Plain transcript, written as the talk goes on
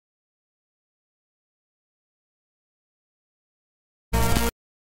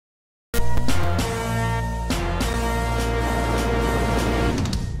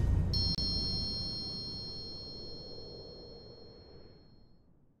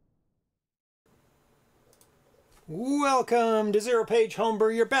Welcome to ZeroPage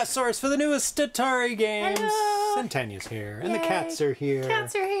Homebrew, your best source for the newest Atari games. Hello. And Tanya's here, and Yay. the cats are here.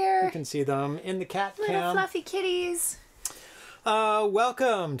 Cats are here. You can see them in the cat Little cam. fluffy kitties.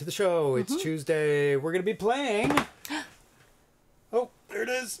 Welcome to the show. It's Tuesday. We're going to be playing... Oh, there it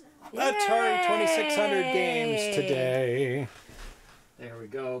is. Atari 2600 games today. There we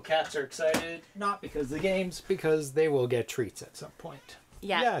go. Cats are excited. Not because of the games, because they will get treats at some point.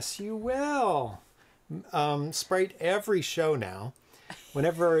 Yeah. Yes, you will. Sprite every show now.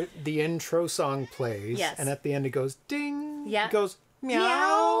 Whenever the intro song plays, Yes. and at the end it goes ding, Yeah. it goes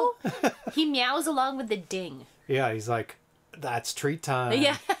meow. He meows along with the ding. Yeah, he's like, that's treat time.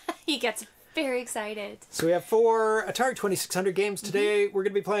 Yeah, he gets very excited. So we have 4 Atari 2600 games today. We're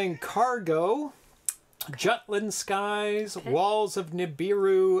going to be playing Cargo, Jutland Skies, Walls of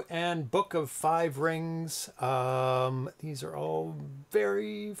Nibiru, and Book of Five Rings. These are all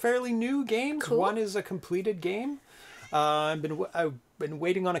fairly new games. Cool. One is a completed game. I've been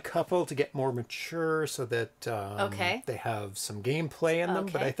waiting on a couple to get more mature so that they have some gameplay in them.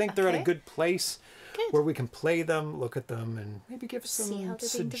 But I think they're at a good place where we can play them, look at them, and maybe give some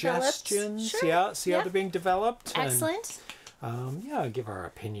suggestions. Sure. See how they're being developed. Excellent. And, give our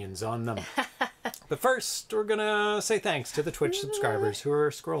opinions on them. But first, we're going to say thanks to the Twitch subscribers who are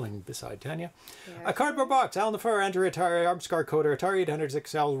scrolling beside Tanya. A Cardboard Box, Alan the Fur, Andrew Atari, Armscar Coder, Atari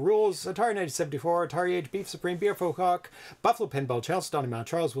 800XL, Rules, Atari 1974, Atari Age, Beef Supreme, Beer Folk Hawk, Buffalo Pinball, Chelsea Donny Mount,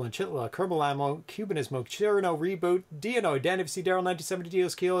 Charles Willen, Chitla, Kerbal Ammo, Cubanismo, Chirino, Reboot, Diano, Dan FC, Daryl 1970,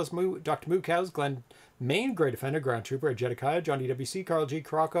 Dios Keelis, Dr. Moo Cows, Glenn Main, Great Defender, Ground Trooper, Jedediah, John EWC, Carl G.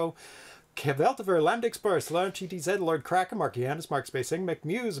 Keveltiver, Lambda Spurs, Lord TTZ, Lord Kraken, Mark Yanis, Mark Spacing,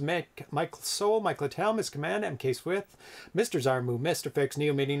 McMuse, Michael Soul, Michael Attell, Miss Command, MK Swift, Mr. Zarmu, Mr. Fix,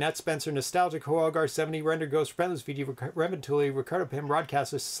 Neo Meeting, Net Spencer, Nostalgic, Hoagar 70, Render Ghost, Relentless VG, Reventuli, Ricardo Pim,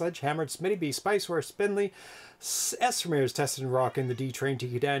 Rodcaster, Sledgehammer, Smitty B, Spiceware, Spinley, S. Ramirez, Tested and Rockin', The D Train,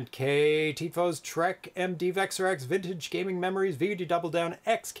 Tiki Dan, K, Tifos, Trek, MD, Vexer X, Vintage Gaming Memories, VD Double Down,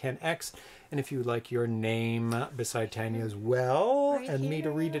 X, Ken X. And if you would like your name beside Tanya as well, and me to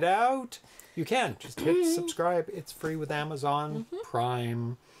read it out, you can. Just hit subscribe. It's free with Amazon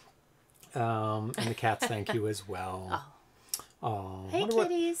Prime. And the cats thank you as well. Oh. Hey,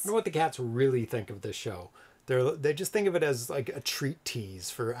 kitties. I wonder what the cats really think of this show. They just think of it as like a treat tease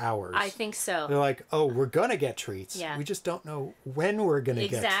for hours. I think so. They're like, oh, we're going to get treats. Yeah. We just don't know when we're going to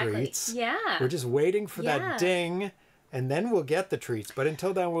get treats. Yeah. We're just waiting for that ding. And then we'll get the treats. But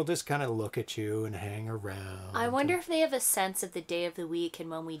until then, we'll just kind of look at you and hang around. I wonder if they have a sense of the day of the week and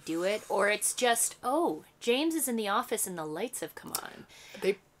when we do it. Or it's just, oh, James is in the office and the lights have come on.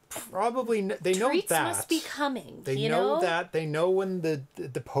 They probably... They know that. Treats must be coming. They know that. They know when the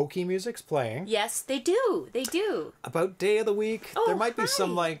pokey music's playing. Yes, they do. They do. About day of the week, Oh, there might be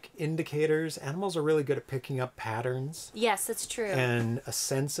some like indicators. Animals are really good at picking up patterns. Yes, that's true. And a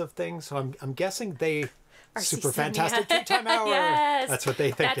sense of things. So I'm guessing they... Super CCTV. fantastic treat time hour. Yes. That's what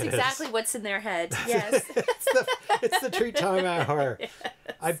they think That's it is. exactly what's in their head. Yes. it's the treat time hour. Yes.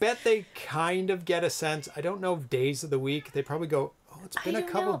 I bet they kind of get a sense. I don't know days of the week. They probably go, oh, it's been a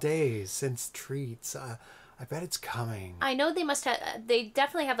couple days since treats. I bet it's coming. I know they must have, they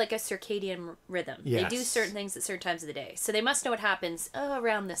definitely have like a circadian rhythm. Yes. They do certain things at certain times of the day. So they must know what happens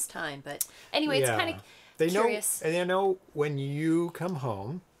around this time. But anyway, it's kind of curious. And they know when you come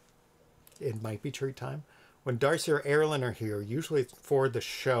home, it might be treat time. When Darcy or Erilyn are here, usually it's for the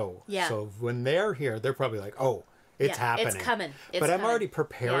show. Yeah. So when they're here, they're probably like, oh, it's happening. It's coming. But I'm already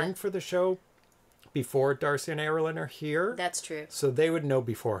preparing for the show before Darcy and Erilyn are here. That's true. So they would know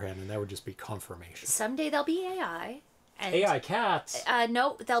beforehand, and that would just be confirmation. Someday there'll be AI. And, AI cats?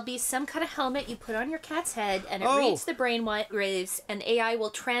 No, there'll be some kind of helmet you put on your cat's head, and it reads the brain waves, and AI will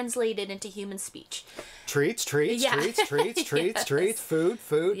translate it into human speech. Treats, treats, treats, treats, treats, treats,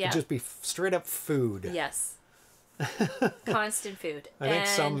 food. Yeah. It'd just be straight up food. Yes. Constant food. I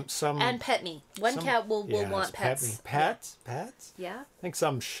think some and pet me. One cat will want pets. Pets? Yeah. I think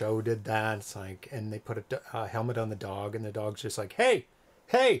some show did that. It's like, and they put a helmet on the dog, and the dog's just like, hey,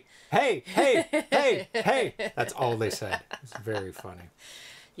 hey, hey, hey, hey, hey. That's all they said. It's very funny.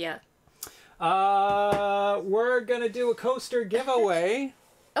 Yeah. We're gonna do a coaster giveaway.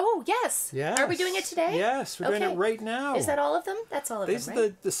 Oh, yes. Yes. Are we doing it today? Yes, we're doing it right now. Is that all of them? That's all of them, right?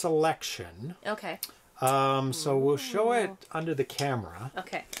 This is the selection. Okay. So we'll show it under the camera.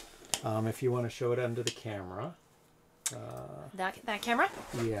 Okay. If you want to show it under the camera. That camera?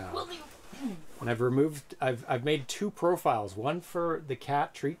 Yeah. And I've made 2 profiles, one for the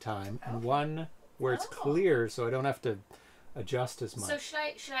cat treat time and one where it's clear, so I don't have to adjust as much. So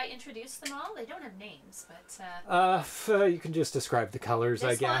should I introduce them all? They don't have names, but you can just describe the colors,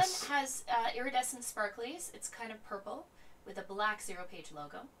 I guess. This one has iridescent sparklies. It's kind of purple with a black ZeroPage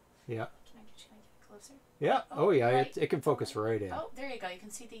logo. Yeah. Can I get closer? Yeah. Oh, yeah. Right. It can focus right in. Oh, there you go. You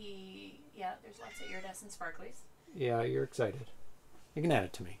can see there's lots of iridescent sparklies. Yeah, you're excited. You can add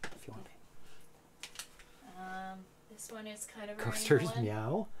it to me if you want. This one is kind of a Coasters rainbow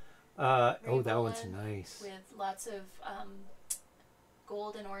meow. Rainbow Oh, that one's one nice. with lots of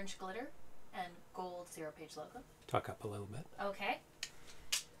gold and orange glitter and gold ZeroPage logo. Talk up a little bit. Okay.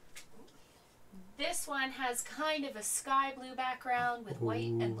 This one has kind of a sky blue background with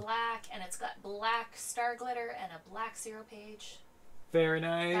white and black, and it's got black star glitter and a black ZeroPage. Very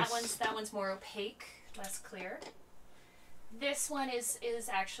nice. That one's more opaque, less clear. This one is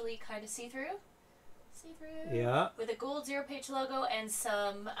actually kind of see-through. See-through. Yeah. With a gold ZeroPage logo and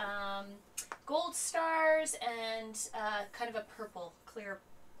some gold stars and kind of a purple, clear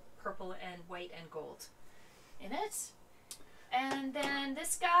purple and white and gold in it. And then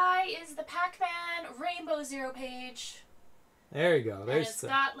this guy is the Pac-Man Rainbow ZeroPage. There you go. There's and it's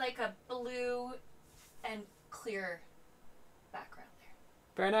got like a blue and clear background there.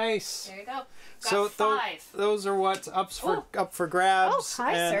 Very nice. There you go. So got 5. Those are what's up for grabs. Oh,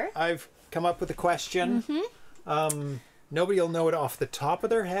 hi, and sir. I've come up with a question. Nobody will know it off the top of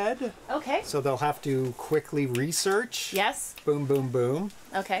their head. Okay. So they'll have to quickly research. Yes. Boom, boom, boom.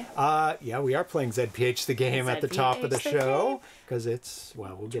 Okay. Yeah, we are playing ZPH the game at the top of the show because it's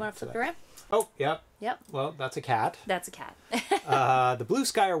we'll Do get. you want to flip it around? Oh, yep. Yep. Well, that's a cat. That's a cat. The blue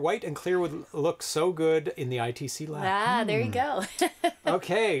sky or white and clear would look so good in the ITC lab. Ah, there you go.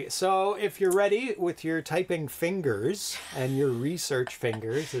 Okay, so if you're ready with your typing fingers and your research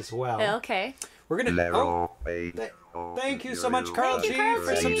fingers as well. Okay. We're gonna. Thank you so much, Carl G,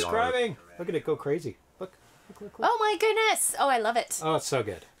 for subscribing. Look at it go crazy. Look. Oh my goodness! Oh, I love it. Oh, it's so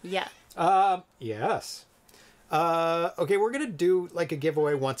good. Yeah. Yes. Okay, we're gonna do like a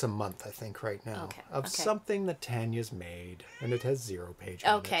giveaway once a month, I think, right now, of something that Tanya's made, and it has ZeroPage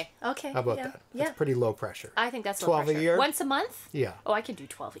on it. Okay. How about that? Yeah. That's pretty low pressure. I think that's 12 low pressure. a year. Once a month? Yeah. Oh, I can do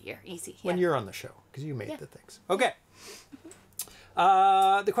 12 a year, easy. When you're on the show, because you made the things. Mm-hmm. Okay.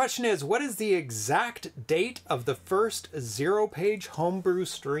 The question is, what is the exact date of the first ZeroPage Homebrew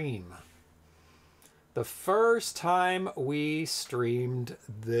stream? The first time we streamed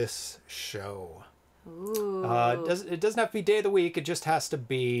this show. Ooh. It doesn't have to be day of the week. It just has to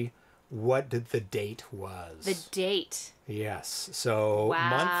be what the date was. The date. Yes. So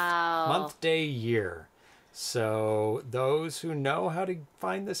wow. month, day, year. So those who know how to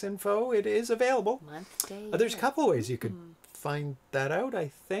find this info, it is available. Month, day, There's a couple ways you could find that out, I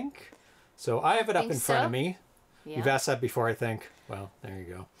think. So I have it up in front of me. Yeah. You've asked that before, I think. Well, there you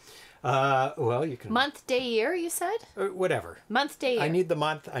go. Well, you can month, day, year. You said whatever. Month, day, year. I need the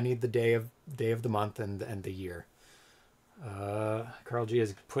month. I need the day of the month and the year. Carl G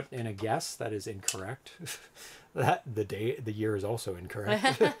has put in a guess that is incorrect. The year is also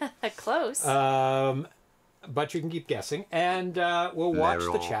incorrect. Close. But you can keep guessing, and we'll watch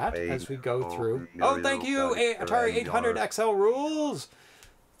the chat as we go through. Oh, thank you, Atari 800 XL rules.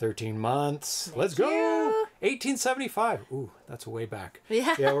 13 months. Let's go. 1875. Ooh, that's way back.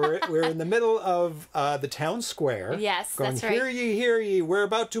 Yeah. Yeah, we're in the middle of the town square. Yes, going, that's right. Hear ye. We're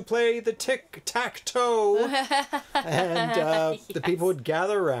about to play the tic-tac-toe. And the people would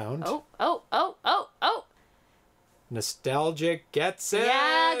gather around. Oh. Nostalgic gets it.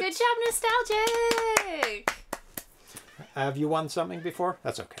 Yeah, good job, Nostalgic. Have you won something before?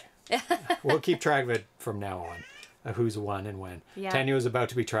 That's okay. We'll keep track of it from now on. Who's won and when. Yeah. Tanya was about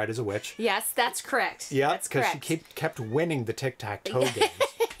to be tried as a witch. Yes, that's correct. Yeah, because she kept winning the tic-tac-toe games.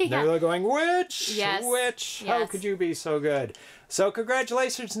 And they were going, witch! Yes. Witch! Yes. How could you be so good? So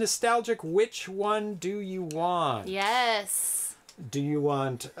congratulations, Nostalgic. Which one do you want? Yes. Do you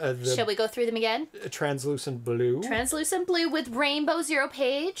want Shall we go through them again? Translucent blue? Translucent blue with rainbow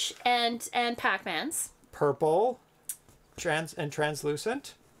ZeroPage and Pac-Man's. Purple and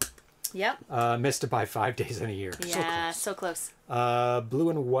translucent? Yep. Missed it by 5 days in a year. Yeah, so close. Blue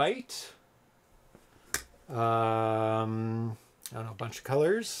and white. I don't know, a bunch of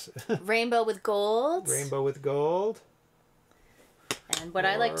colors. Rainbow with gold. Rainbow with gold. And what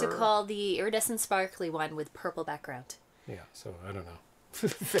I like to call the iridescent sparkly one with purple background. Yeah, so I don't know.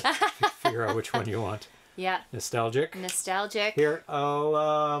 Figure out which one you want. Yeah. Nostalgic. Here,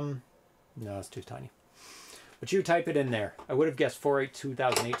 I'll, no, it's too tiny. But you type it in there. I would have guessed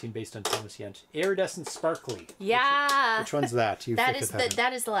 4/8/2018 based on Thomas Yent. Iridescent sparkly. Yeah. Which one's that? That is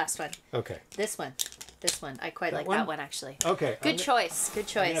the last one. Okay. This one. I quite like that one actually. Okay. Good choice. I'm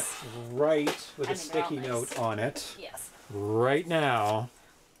gonna write with a sticky note on it. Yes. right now,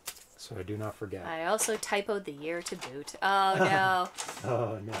 so I do not forget. I also typoed the year to boot. Oh no.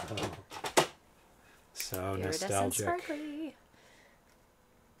 Oh no. So nostalgic. Sparkly.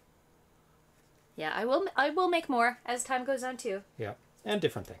 Yeah, I will make more as time goes on too. Yeah, and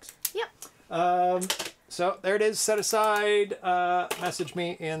different things. Yep. So there it is. Set aside. Message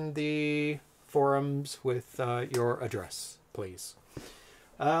me in the forums with your address, please.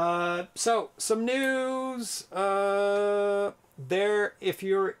 So some news. There, if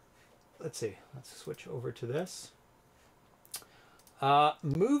you're, let's see. Let's switch over to this.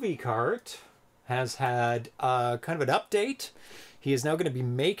 Movie Cart has had kind of an update. He is now going to be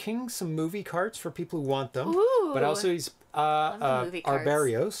making some movie carts for people who want them. Ooh, but also he's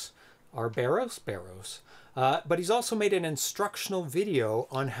Barbaros. But he's also made an instructional video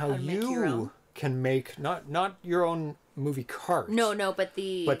on how you can make not your own movie cart. No, but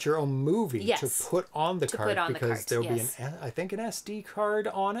your own movie to put on the cart, because there'll be I think an SD card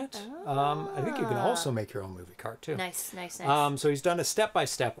on it. I think you can also make your own movie cart too. Nice. So he's done a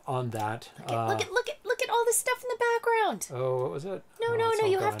step-by-step on that. Look at all this stuff in the background. Oh, what was it? No,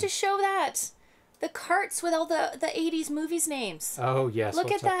 you have to show that. The carts with all the 80s movies names. Oh, yes.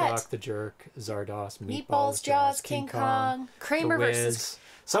 Look at that. Doc, the Jerk, Zardos, Meatballs, Jaws, King Kong, Kramer versus...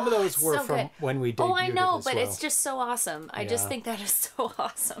 Some of those were from when we debuted. Oh, I know, it but well. it's just so awesome. I just think that is so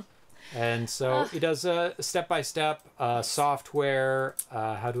awesome. And so he does a step-by-step software,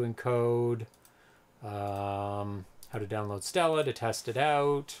 how to encode, how to download Stella to test it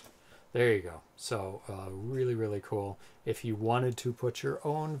out. There you go. So really, really cool. If you wanted to put your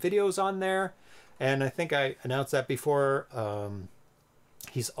own videos on there, and I think I announced that before,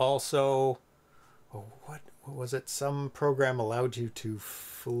 he's also, what was it? Some program allowed you to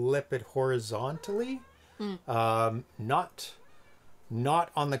flip it horizontally. Not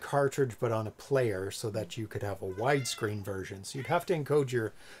on the cartridge, but on a player, so that you could have a widescreen version. So you'd have to encode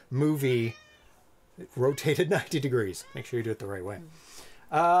your movie rotated 90 degrees. Make sure you do it the right way.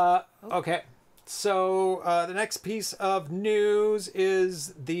 Okay. So the next piece of news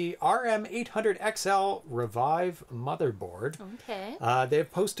is the RM800XL Revive motherboard. Okay.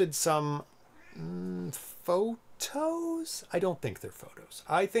 They've posted some photos. I don't think they're photos.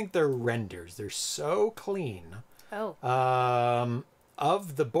 I think they're renders. They're so clean. Oh.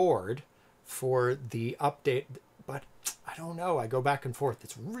 Of the board for the update, but I don't know. I go back and forth.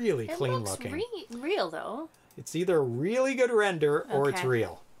 It's really clean looking. It looks real though. It's either a really good render or it's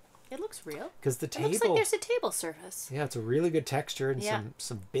real. It looks real. Because the table... It looks like there's a table surface. Yeah, it's a really good texture and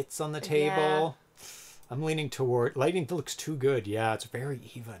some bits on the table. Yeah. I'm leaning toward... Lighting looks too good. Yeah, it's very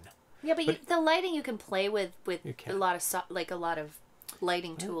even. Yeah, but the lighting you can play with a lot of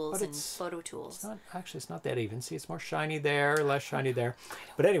lighting tools and photo tools. It's not that even. See, it's more shiny there, less shiny there.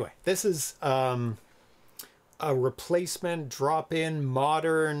 But anyway, this is a replacement drop-in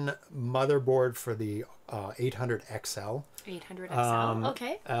modern motherboard for the 800XL. 800XL,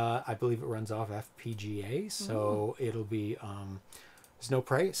 okay. I believe it runs off FPGA, so it'll be... there's no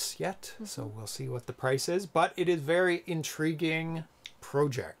price yet, so we'll see what the price is. But it is very intriguing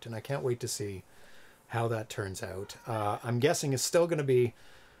project, and I can't wait to see how that turns out. I'm guessing it's still going to be...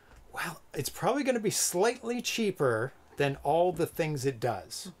 Well, it's probably going to be slightly cheaper than all the things it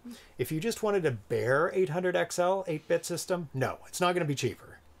does. If you just wanted a bare 800XL 8-bit system, no, it's not going to be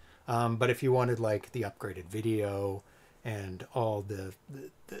cheaper. But if you wanted like the upgraded video and all the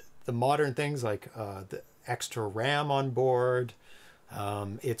modern things like the extra RAM on board,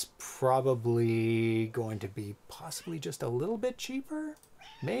 it's probably going to be possibly just a little bit cheaper.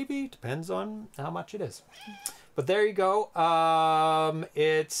 Maybe, depends on how much it is. But there you go.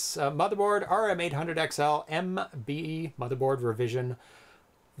 It's motherboard RM800XL MB motherboard revision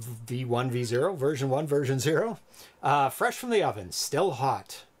V1 V0 version 1 version 0. Fresh from the oven, still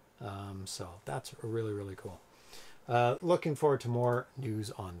hot. So that's really, really cool. Looking forward to more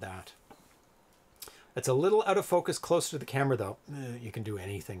news on that. It's a little out of focus close to the camera though. You can do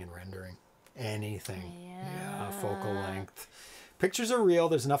anything in rendering. Anything. Yeah, focal length. Pictures are real.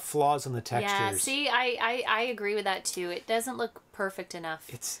 There's enough flaws in the textures. Yeah, see, I agree with that too. It doesn't look perfect enough.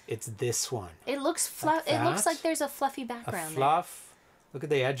 It's this one. It looks fluff. It looks like there's a fluffy background. Fluff. Look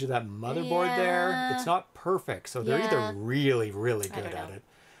at the edge of that motherboard there. It's not perfect, so they're either really, really good at it.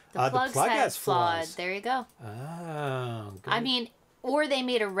 The plug has flawed. There you go. Oh, good. I mean, or they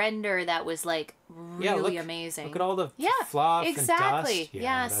made a render that was like really amazing. Look at all the fluff and dust.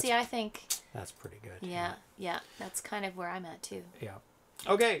 Yeah, see, I think that's pretty good. Yeah, that's kind of where I'm at too. Yeah.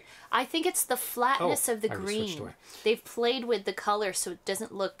 Okay. I think it's the flatness of the green. They've played with the color so it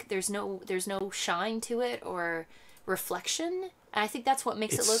doesn't look there's no shine to it or reflection. And I think that's what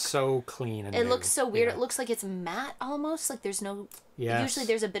makes it look so clean and it new. looks so weird. Yeah. It looks like it's matte almost. Like there's no. Yes. Usually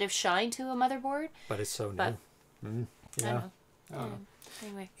there's a bit of shine to a motherboard. But it's so But new. I Yeah. know. Yeah.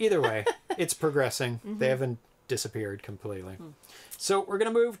 Anyway. Either way, it's progressing. They haven't disappeared completely. So we're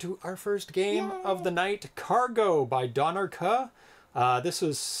going to move to our first game of the night, Cargo by donnerkuh. This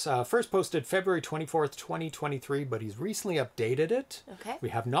was first posted February 24th, 2023, but he's recently updated it. Okay. We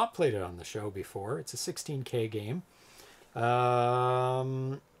have not played it on the show before. It's a 16K game.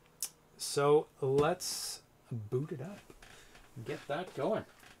 So let's boot it up. Get that going.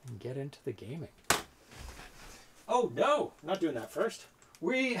 And get into the gaming. Oh, no! Not doing that first.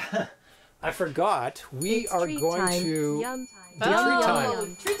 I forgot. We are going to... Yum The time. treat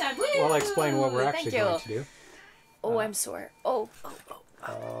time. Treat time. Woo! Well, I'll explain what we're actually Thank you. going to do. Oh, I'm sore. Oh.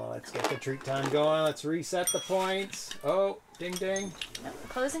 Let's get the treat time going. Let's reset the points. Oh, ding ding. No,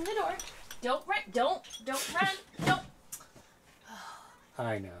 closing the door. Don't run. Don't run. Don't.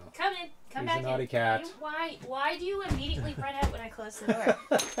 I know. Come in. Come He's back a naughty in. cat. Why do you immediately run out when I close the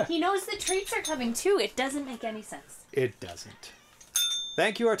door? He knows the treats are coming too. It doesn't make any sense. It doesn't.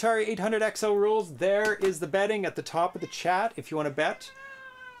 Thank you, Atari 800XL Rules. There is the betting at the top of the chat if you want to bet.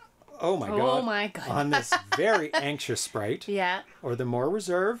 Oh my god. Oh my god. On this very anxious Sprite. Yeah. Or the more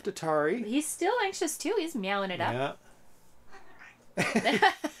reserved Atari. He's still anxious too. He's meowing it up.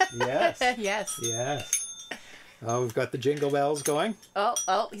 Yeah. Yes. Yes. Yes. Oh, we've got the jingle bells going.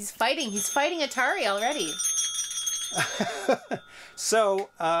 Oh, he's fighting. He's fighting Atari already. So,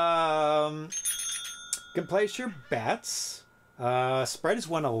 can place your bets. Sprite has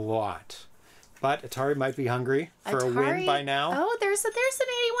won a lot, but Atari might be hungry for a win by now. Oh, there's an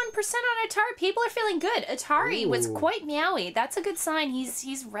 81% on Atari. People are feeling good. Atari was Ooh. quite meowy. That's a good sign.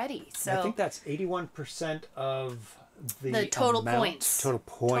 He's ready. So I think that's 81% of The total amount. points. Total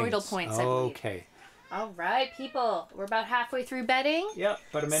points. Total points, I believe. Okay. all right, people. We're about halfway through betting. Yep,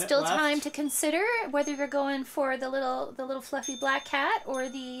 but a minute Still left. time to consider whether you're going for the little fluffy black cat or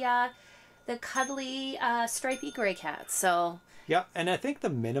the cuddly stripy gray cat. So. Yeah, and I think the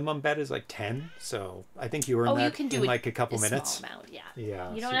minimum bet is like 10, so I think you earn that you can do in it like a couple a minutes. small amount, yeah.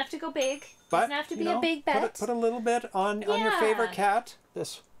 Yeah. You don't so- have to go big. but, Doesn't have to you be know, a big bet. Put a little bit on your favorite Yeah. cat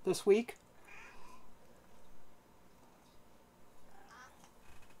this week.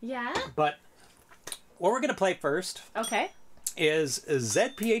 Yeah. But what we're going to play first Okay. is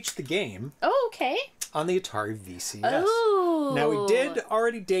ZPH the game Oh, okay. on the Atari VCS. Oh. Now, we did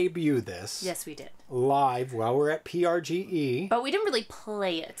already debut this Yes, we did. live while we're at PRGE. But we didn't really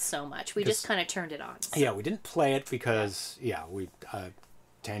play it so much. We just 'Cause- kind of turned it on. So. Yeah, we didn't play it because, we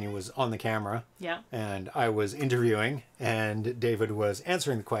Tanya was on the camera Yeah. and I was interviewing and David was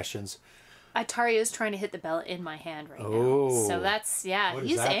answering the questions. Atari is trying to hit the bell in my hand right Oh. now. So that's, What does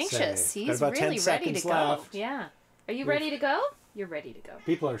he's that anxious. say? He's Got about 10 really ready to seconds go. left. Yeah. Are you We've- ready to go? You're ready to go.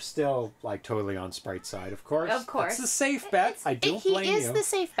 People are still like totally on Sprite side, of course. Of course. It's a safe bet. I don't blame He is you. the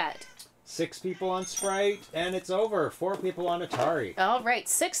safe bet. 6 people on Sprite and it's over. 4 people on Atari. All right,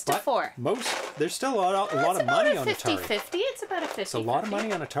 6 to But 4. there's still a lot of money on Atari. 50-50. It's about a 50-50. It's a lot of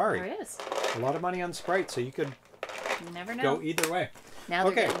money on Atari. There is. A lot of money on Sprite, so you could You never know. go either way. Now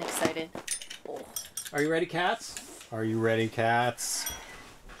they're Okay. getting excited. Oh. Are you ready, cats? Are you ready, cats?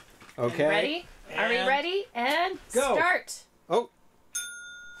 Okay. Ready? Are we And ready? And go. start. Oh.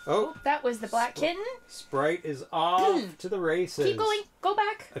 Oh, that was the black kitten. Sprite is off to the races. Keep going. Go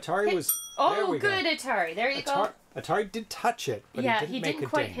back. Atari Hit. was. there Oh, we good, Go. Atari. There you go. Atari did touch it, but Yeah, he didn't make a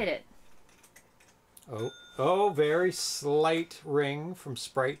quite ding. hit it. Oh, very slight ring from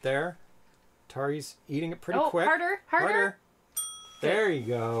Sprite there. Atari's eating it pretty quick. Harder. There you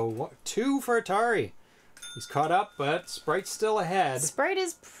go. 2 for Atari. He's caught up, but Sprite's still ahead. Sprite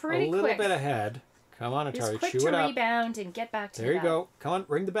is pretty a little quick. bit ahead. Come on, He's Atari, quick chew to it up. rebound and get back to There you that. go. Come on,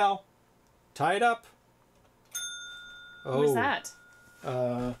 ring the bell. Tie it up. Oh, Who was that? It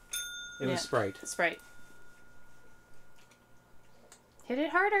Yeah. was Sprite. Sprite. Hit it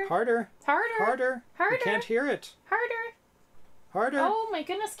harder. Harder. Harder. Harder. Harder. You can't hear it. Harder. Harder. Oh my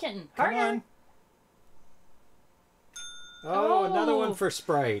goodness, kitten. Come Harder. on. Oh, another one Oh. for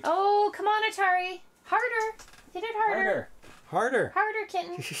Sprite. Oh, come on, Atari. Harder. Hit it harder. Harder. Harder,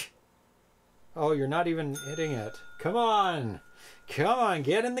 kitten. Oh, you're not even hitting it. Come on. Come on,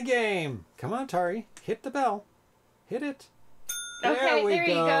 get in the game. Come on, Atari. Hit the bell. Hit it. Okay, we there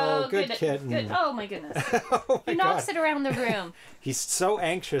you go. Good kitten. Good. Oh my goodness. Oh my He knocks God. it around the room. He's so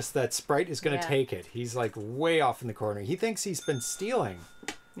anxious that Sprite is going to Yeah. take it. He's like way off in the corner. He thinks he's been stealing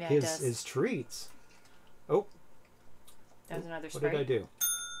Yeah, he does. his treats. Oh, That was another what Sprite. did I do?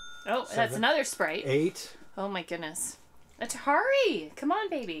 Oh, that's 7, another Sprite. 8. Oh my goodness. Atari! Come on,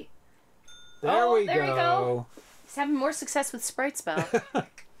 baby. There Oh, we there go. you go. He's having more success with Sprite Spell.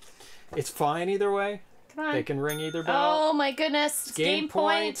 It's fine either way. Come on. They can ring either bell. Oh my goodness. It's game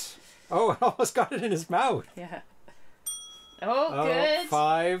point. Oh, almost got it in his mouth. Yeah. Oh, good.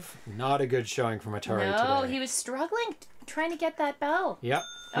 5. Not a good showing from Atari today. No, he was struggling trying to get that bell. Yep.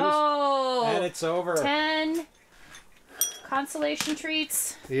 Oh. And it's over. 10. Consolation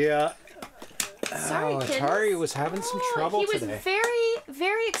treats. Yeah. Sorry, kids. Atari was having some trouble today. He was very,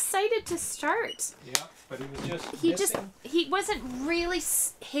 very excited to start. Yeah, but he was just missing. He wasn't really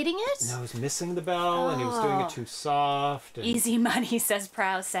hitting it. No, he was missing the bell, and he was doing it too soft. And... Easy money, says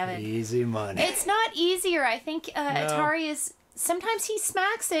Prow7. Easy money. It's not easier. I think Atari is... Sometimes he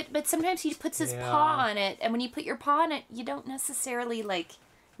smacks it, but sometimes he puts his paw on it. And when you put your paw on it, you don't necessarily, like,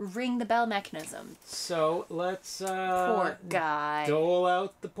 ring the bell mechanism. So, let's poor guy. Dole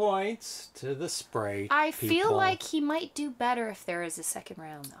out the points to the Sprite I feel like he might do better if there is a second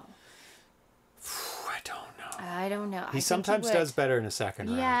round, though. I don't know. He sometimes does better in a second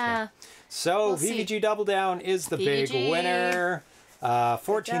round. Yeah. So, We'll VVG see. Double Down is the big winner.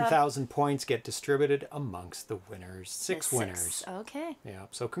 14,000 points get distributed amongst the winners. Six winners. Okay. Yeah.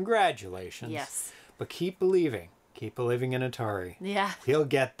 So congratulations. Yes. But keep believing. Keep believing in Atari. Yeah. He'll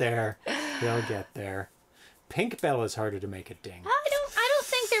get there. He'll get there. Pink bell is harder to make it ding. I don't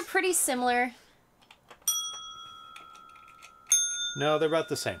think they're pretty similar. No, they're about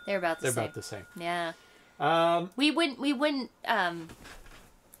the same. They're about the same. They're about the same. Yeah. We wouldn't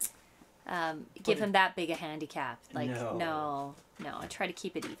give him that big a handicap. Like no. I try to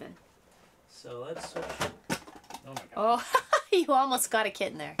keep it even. So let's switch. Oh my god. Oh, you almost got a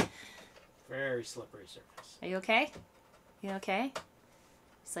kitten there. Very slippery surface. Are you okay? You okay?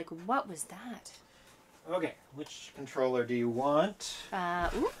 It's like, what was that? Okay, which controller do you want?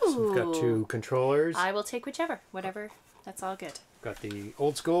 Ooh. So we've got 2 controllers. I will take whichever. Whatever. That's all good. Got the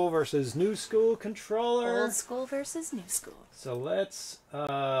old school versus new school controller. Old school versus new school. So let's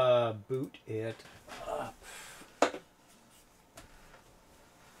boot it up.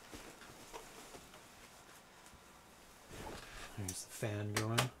 There's the fan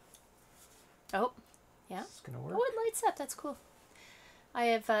going. Oh, yeah. It's gonna work. Oh, it lights up. That's cool. I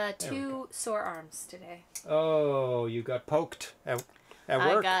have 2 sore arms today. Oh, you got poked at work.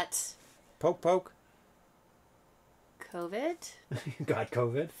 I got poke. COVID. You got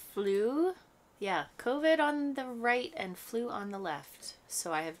COVID. Flu. Yeah, COVID on the right and flu on the left.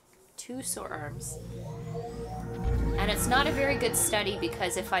 So I have 2 sore arms. And it's not a very good study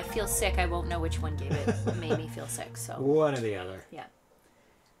because if I feel sick, I won't know which one made me feel sick. So one or the other. Yeah.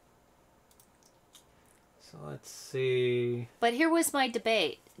 So let's see. But here was my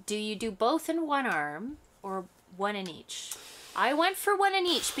debate. Do you do both in one arm or one in each? I went for one in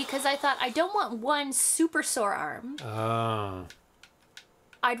each because I thought I don't want one super sore arm.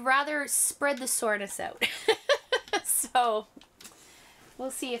 I'd rather spread the soreness out. So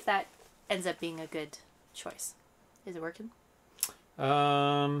we'll see if that ends up being a good choice. Is it working?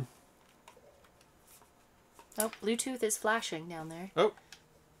 Oh, Bluetooth is flashing down there. Oh.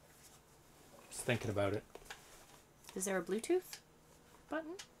 Just thinking about it. Is there a Bluetooth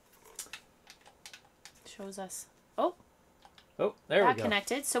button? Shows us. Oh. Oh, there we go. That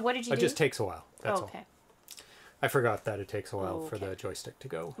connected. So what did you do? It just takes a while. That's all. Okay. I forgot that it takes a while for the joystick to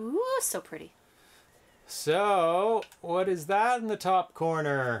go. Ooh, so pretty. So, what is that in the top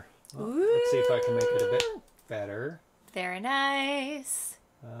corner? Well, let's see if I can make it a bit better. Very nice.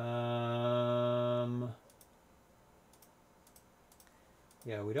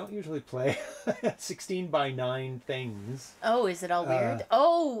 Yeah, we don't usually play 16 by 9 things. Oh, is it all weird?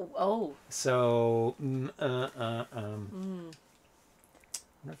 Oh. So, I wonder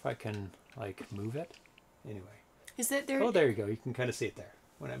if I can, like, move it. Anyway. Is it there? Oh, there you go. You can kind of see it there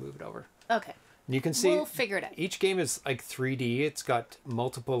when I move it over. Okay. And you can see... We'll figure it out. Each game is, like, 3D. It's got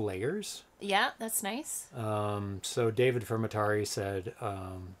multiple layers. Yeah, that's nice. So David from Atari said,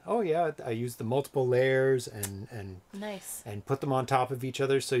 oh yeah, I used the multiple layers and nice. And put them on top of each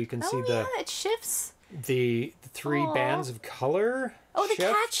other so you can see it shifts. The 3 bands of color. Oh, the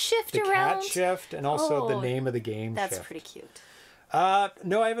cat shift around. The cat shift and also the name of the game. That's shift. pretty cute.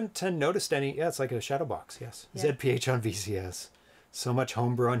 No, I haven't noticed any. Yeah, it's like a shadow box. Yes, yeah. ZPH on VCS. So much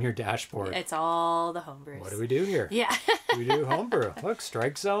homebrew on your dashboard. It's all the homebrews. What do we do here? Yeah. We do homebrew. Look,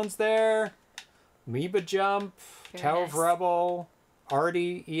 Strike Zone's there. Amoeba Jump. Very Tower nice. of Rebel.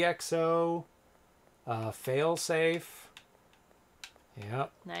 Artie EXO. Failsafe. Yeah.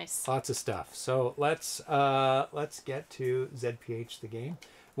 Nice. Lots of stuff. So let's get to ZPH the game.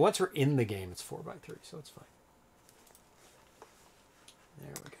 Once we're in the game, it's 4x3, so it's fine.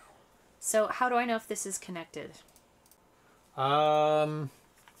 There we go. So how do I know if this is connected?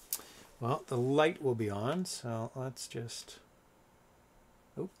 Well, the light will be on, so let's just...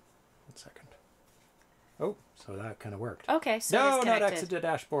 Oh, 1 second. Oh, so that kind of worked. Okay, so no, it's not exit the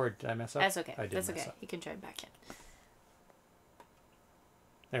dashboard. Did I mess up? That's okay. I did That's mess okay. up. You can join back in.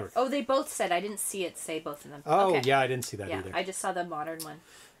 There we go. Oh, they both said. I didn't see it say both of them. Oh, okay. yeah, I didn't see that Yeah, either. I just saw the modern one.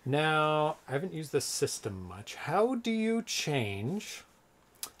 Now, I haven't used the system much. How do you change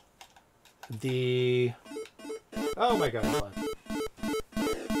the... Oh my god, hold on.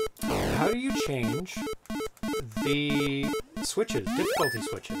 How do you change the switches, difficulty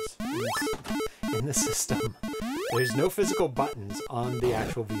switches in the system? There's no physical buttons on the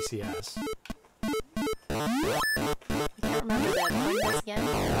actual VCS. I can't remember the point again.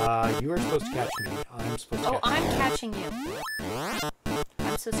 You are supposed to catch me. I'm supposed to catch you. Oh, I'm catching you.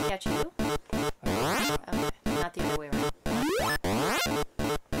 I'm supposed to catch you? Okay, not the other way around.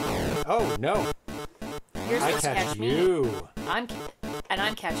 Oh, no. You're I supposed to catch catch you. me. And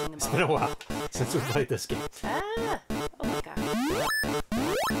I'm catching the It's ball. been a while since we played this game. Ah! Oh my god.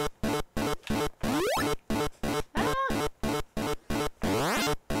 Ah!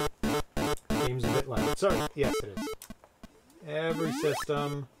 Game's a bit loud. Sorry. Yes, it is. Every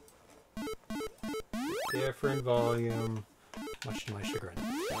system, different volume, much to my chagrin.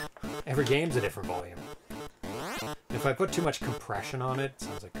 Every game's a different volume. If I put too much compression on it, it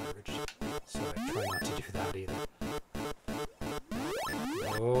sounds like garbage. So I try not to do that either.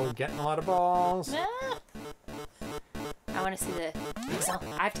 Oh, getting a lot of balls. Ah! I want to see the pixel.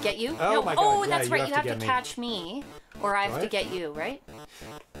 I have to get you? Oh no. my god, Oh, yeah, that's right. You have to get me. catch me, or I have to What? get you, right?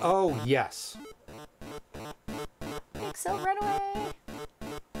 Oh, yes. Pixel, run away.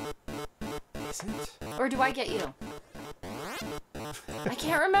 Is it? Or do I get you? I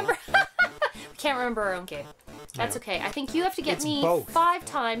can't remember. We can't remember our own game. That's No. okay. I think you have to get It's me both. 5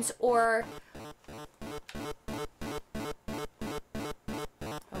 times, or...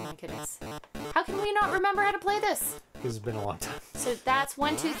 Oh my goodness. How can we not remember how to play this? This has been a long time. So that's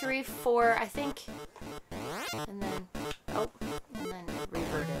 1, 2, 3, 4, I think. And then... Oh. And then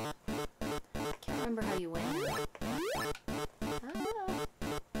revert it. I can't remember how you win. Oh.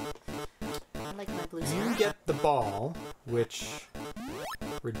 I like my blue You star. get the ball, which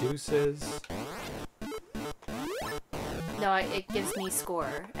reduces... No, it gives me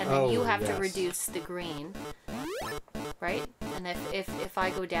score, and then Oh, you have to yes. reduce the green, right? And if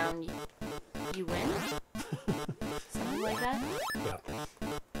I go down, you win? Something like that? Yeah.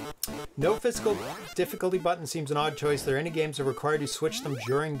 No physical difficulty button seems an odd choice. There are any games that require you to switch them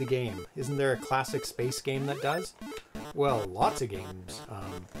during the game. Isn't there a classic space game that does? Well, lots of games.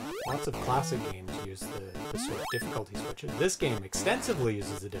 Lots of classic games use the sort of difficulty switches. This game extensively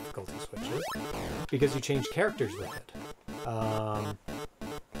uses the difficulty switches because you change characters with it. I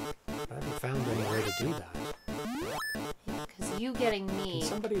haven't found any way to do that. Because you getting me Can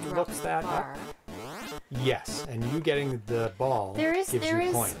somebody drops look the that bar. up? Yes, and you getting the ball gives you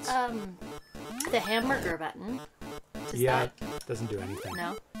points. The hamburger button. Does Yeah, that... it doesn't do anything.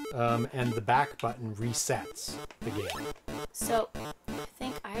 No? And the back button resets the game. So, I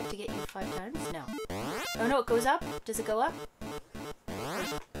think I have to get you 5 times? No. Oh no, it goes up? Does it go up?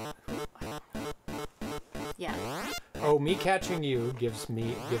 Yeah. Oh, me catching you gives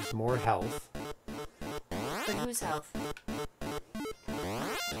more health. For whose health?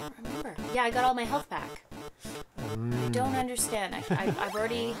 I can't remember. Yeah, I got all my health back. I don't understand. I've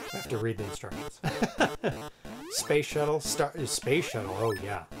already... I have to read the instructions. Space shuttle, space shuttle. Oh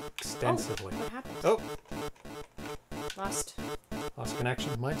yeah, extensively. What happened? Oh, Lost. lost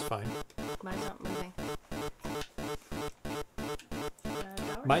connection. Mine's fine. Mine's not moving.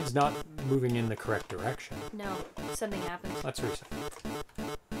 Power? Mine's not moving in the correct direction. No, something happened. Let's reset.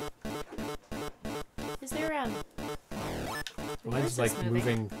 Is there Mine's Where's like this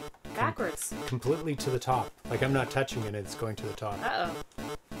moving backwards? completely to the top. Like I'm not touching it; it's going to the top.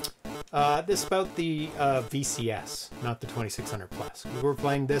 Uh-oh. This is about the VCS, not the 2600 Plus. We were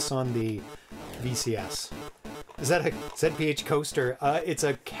playing this on the VCS. Is that a ZPH coaster? It's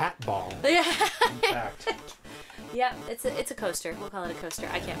a cat ball. Yeah. In fact. Yeah, it's a coaster. We'll call it a coaster.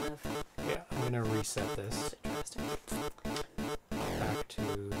 I can't move. Yeah, I'm gonna reset this Interesting. back to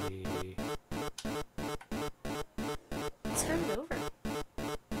the. Start it over.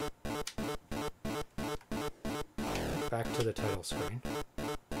 Back to the title screen.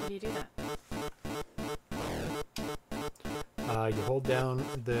 How do you do that? You hold down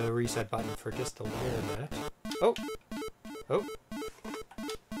the reset button for just a little bit. Oh! Oh!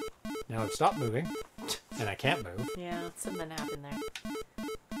 Now I've stopped moving, and I can't move. Yeah, something happened there.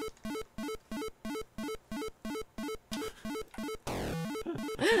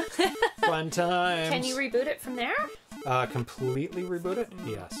 Fun times! Can you reboot it from there? Completely reboot it?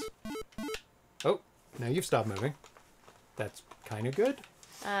 Yes. Oh, now you've stopped moving. That's kind of good.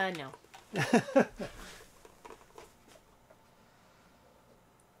 No.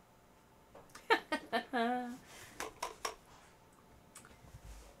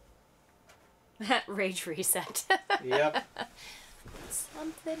 Rage reset. Yep.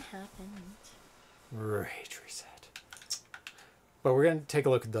 Something happened. Rage reset. But we're gonna take a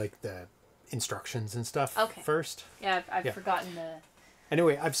look at like the instructions and stuff first. Yeah, I've forgotten the.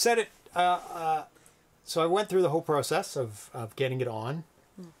 Anyway, I've set it. So I went through the whole process of getting it on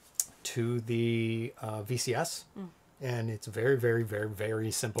to the VCS, and it's a very, very, very,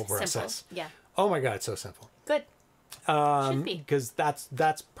 very simple process. Simple. Yeah. Oh my god, it's so simple. Good. Should be. Because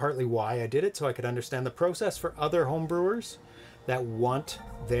that's partly why I did it, so I could understand the process for other homebrewers that want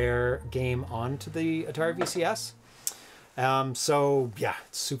their game onto the Atari VCS. So yeah,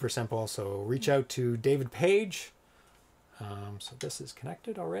 it's super simple. So reach out to David Page. So this is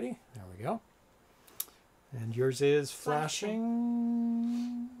connected already. There we go. And yours is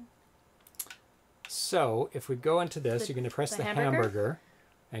flashing. So if we go into this, you're going to press the hamburger,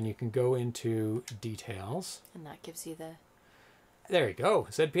 and you can go into details. And that gives you the... There you go.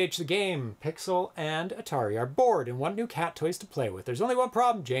 ZPH the game. Pixel and Atari are bored and want new cat toys to play with. There's only one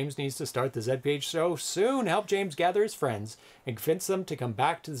problem. James needs to start the ZPH show soon. Help James gather his friends and convince them to come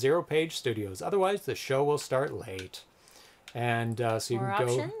back to the ZeroPage studios. Otherwise, the show will start late. And so you More can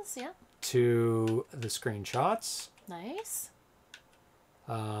go options, yeah. to the screenshots. Nice.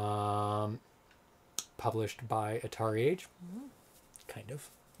 Published by Atari Age. Kind of.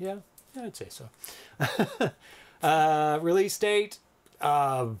 Yeah, I'd say so. Release date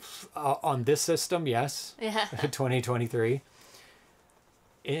on this system, yes. Yeah. 2023.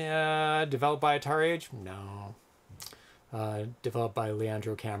 Developed by Atari Age? No. Developed by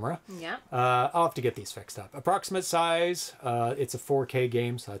Leandro Camara. Yeah. I'll have to get these fixed up. Approximate size, it's a 4K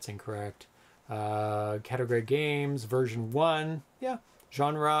game, so that's incorrect. Category games, version 1. Yeah.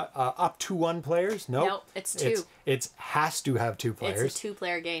 Genre, up to 1 players. Nope. Nope, it's 2. It has to have 2 players. It's a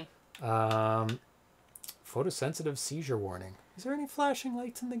 2-player game. Photosensitive seizure warning. Is there any flashing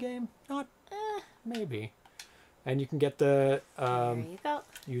lights in the game? Not. Maybe. And you can get the there you go.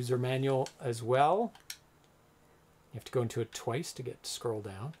 user manual as well. You have to go into it twice to get to scroll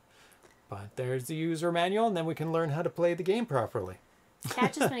down. But there's the user manual, and then we can learn how to play the game properly.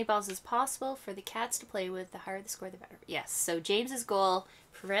 Catch as many balls as possible for the cats to play with. The higher the score, the better. Yes. So James's goal: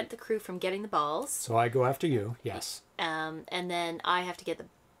 prevent the crew from getting the balls. So I go after you. Yes. And then I have to get the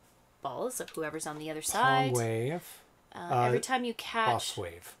balls of whoever's on the other side. Palm wave. Every time you catch. Boss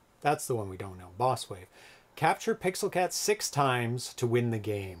wave. That's the one we don't know. Boss wave. Capture Pixel Cat 6 times to win the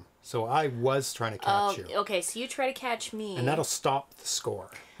game. So I was trying to catch you. Okay. So you try to catch me. And that'll stop the score,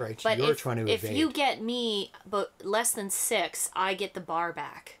 right? But You're trying to evade. If you get me but less than 6, I get the bar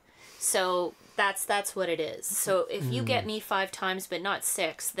back. So that's what it is. So if you get me 5 times but not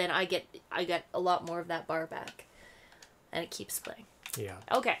 6, then I get a lot more of that bar back. And it keeps playing. Yeah.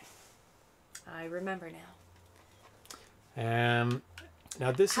 Okay. I remember now.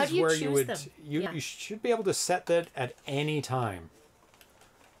 Now this How is do you where you choose would them? you should be able to set that at any time.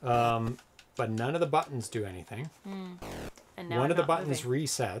 But none of the buttons do anything. And now One I'm of the not buttons moving.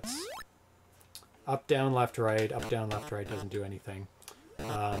 resets. Up, down, left, right. Up, down, left, right doesn't do anything.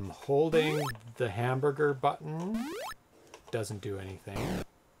 Holding the hamburger button doesn't do anything.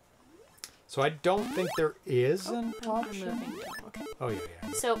 So I don't think there is an I'm option. moving. Okay. Oh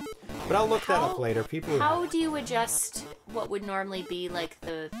yeah. So But I'll look that up later. People. how do you adjust what would normally be like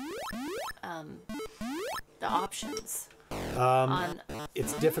the options on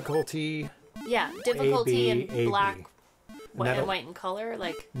It's difficulty. difficulty A, B, and A, black B. and white and color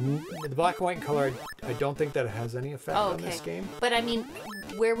like The black and white and color, I don't think that it has any effect on this game. But I mean,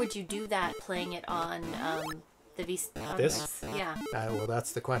 where would you do that playing it on the V? On This? Yeah. Well,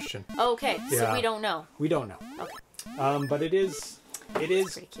 that's the question. Oh, okay, so Yeah. we don't know. We don't know. Okay. But it is Pretty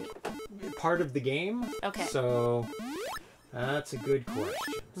cute. part of the game. Okay. So that's a good question.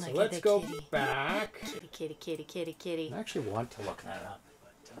 So Look at let's the go kitty. back. Kitty, kitty, kitty, kitty, kitty. I actually want to look that up.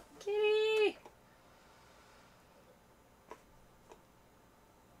 But, Kitty.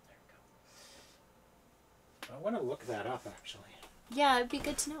 there we go. I want to look that up actually. Yeah, it'd be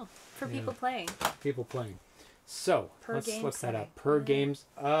good to know for people playing. People playing. So Per let's game look that setting. up. Per games.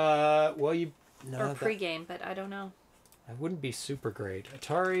 Well, you. No, Or that- pre-game, but I don't know. That wouldn't be super great.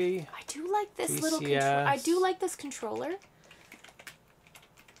 Atari. I do like this little controller. VCS. I do like this controller.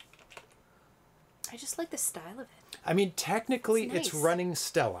 I just like the style of it. I mean, technically, It's it's nice. running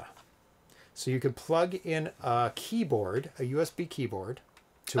Stella. So you can plug in a keyboard, a USB keyboard,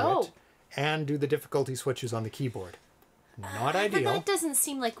 to Oh. it, and do the difficulty switches on the keyboard. Not But ideal. that doesn't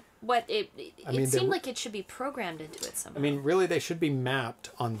seem like what it mean, seemed like it should be programmed into it somehow. I mean, really, they should be mapped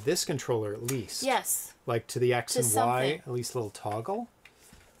on this controller at least. Yes. Like to the X To and Y, something. at least a little toggle.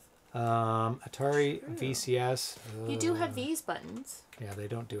 Atari, VCS. You do have these buttons. Yeah, they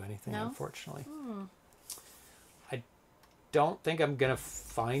don't do anything, No? unfortunately. I don't think I'm going to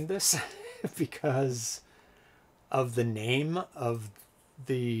find this because of the name of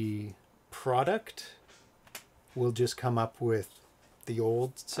the product. We'll just come up with the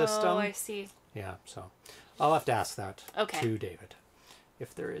old system. Oh, I see. Yeah, so I'll have to ask that Okay. to David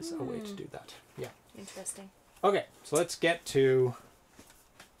if there is a way to do that. Yeah. Interesting. Okay, so let's get to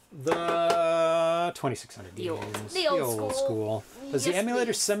the 2600 The games. old school. Does Yes, the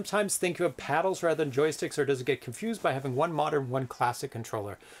emulator please. sometimes think you have paddles rather than joysticks, or does it get confused by having one modern, one classic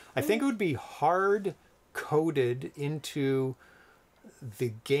controller? I think it would be hard coded into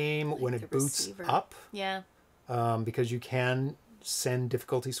the game when the it boots receiver. up, Yeah. because you can send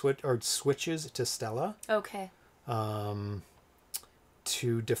difficulty switches to Stella Okay.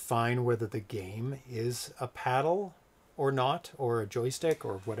 to define whether the game is a paddle or not, or a joystick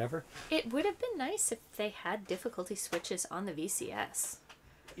or whatever. It would have been nice if they had difficulty switches on the VCS.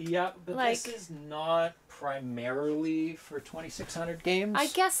 Yeah, but Like- this is not primarily for 2600 games. I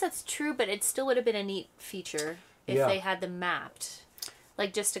guess that's true, but it still would have been a neat feature if Yeah. they had them mapped.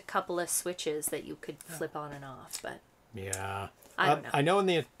 Like just a couple of switches that you could flip on and off, but Yeah. I don't know. I know in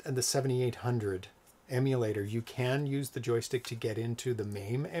the 7800 emulator, you can use the joystick to get into the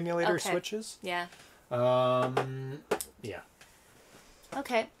MAME emulator Okay. switches. yeah. Yeah.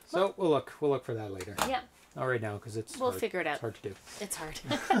 Okay. So we'll look for that later. Yeah, Not right now because it's We'll hard. figure it out. It's hard to do. it's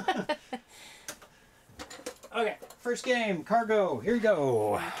hard. Okay, first game, Cargo. Here you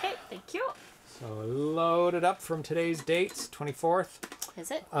go. Okay, thank you. So load it up from today's dates, 24th. Is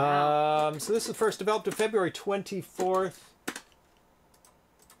it? Wow. So this is first developed on February 24th,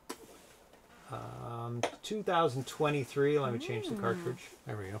 2023. Let me change the cartridge.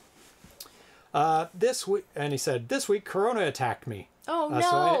 There we go. This week, and he said, this week Corona attacked me. Oh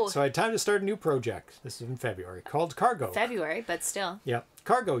no! So I had time to start a new project. This is in February, called Cargo. February, but still. Yep.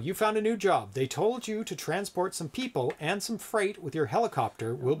 Cargo, you found a new job. They told you to transport some people and some freight with your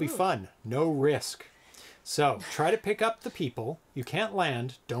helicopter. Will be fun. No risk. So, try to pick up the people. You can't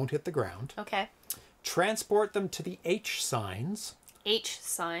land. Don't hit the ground. Okay. Transport them to the H signs. H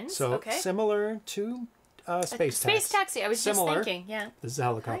signs. So, okay. similar to Space Taxi. Space taxi. I was Similar. just thinking. Yeah. This is a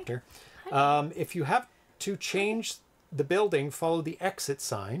helicopter. If you have to change the building, follow the exit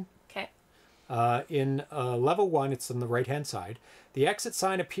sign. Okay. In level 1, it's on the right-hand side. The exit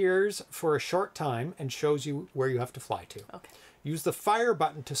sign appears for a short time and shows you where you have to fly to. Okay. Use the fire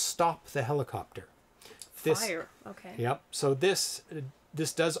button to stop the helicopter. Fire. Okay. Yep. So this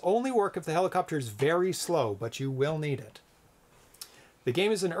does only work if the helicopter is very slow, but you will need it. The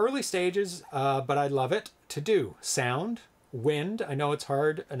game is in early stages, but I love it. To do sound, wind. I know it's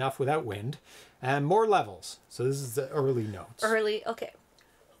hard enough without wind, and more levels. So this is the early notes. Early. Okay.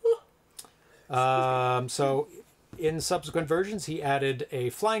 So in subsequent versions, he added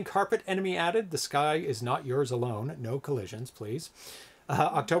a flying carpet enemy added. The sky is not yours alone. No collisions, please.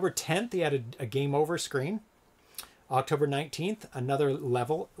 October 10th, he added a game over screen. October 19th, another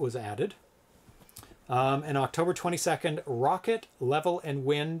level was added. And October 22nd, rocket, level, and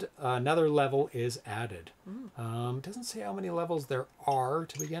wind, another level is added. Doesn't say how many levels there are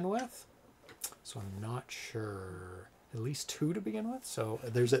to begin with. So I'm not sure. At least 2 to begin with. So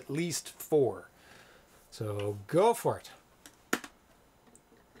there's at least 4. So go for it.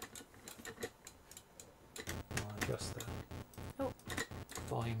 I'll adjust the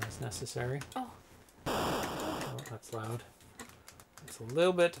volume as necessary. Oh. Oh, that's loud. It's a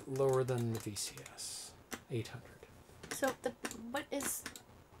little bit lower than the VCS. 800. So what is?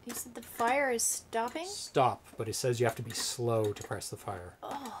 You said the fire is stopping. Stop, but it says you have to be slow to press the fire.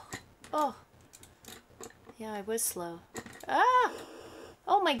 Oh. Yeah, I was slow. Ah!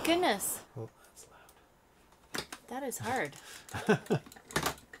 Oh my goodness. Oh, that's loud. That is hard.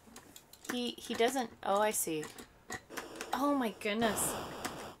 He doesn't. Oh, I see. Oh my goodness.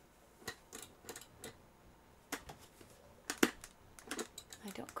 I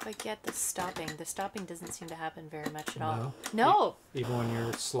don't quite get the stopping. The stopping doesn't seem to happen very much at all. No. Even when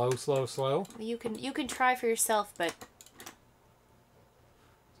you're slow. You can try for yourself, but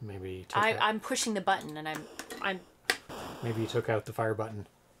Maybe you took I'm pushing the button and I'm Maybe you took out the fire button.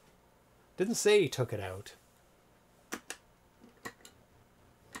 Didn't say you took it out.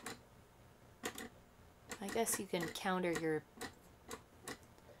 I guess you can counter your.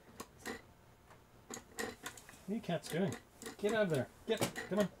 What are you cats doing? Get out of there.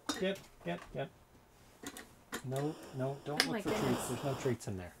 Come on. Get. No, no, don't Oh look for my treats. goodness. There's no treats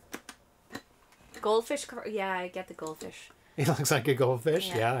in there. Goldfish. Yeah, I get the goldfish. He looks like a goldfish.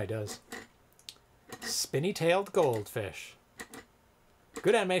 Yeah. Yeah, he does. Spinny-tailed goldfish.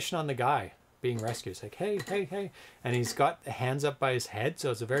 Good animation on the guy being rescued. It's like, hey, hey, hey. And he's got the hands up by his head,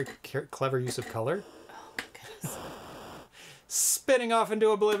 so it's a very clever use of color. Oh my goodness. Spinning off into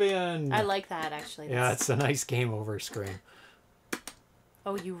oblivion. I like that, actually. Yeah, it's a nice game over screen.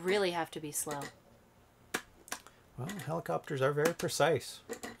 Oh, you really have to be slow. Well, helicopters are very precise.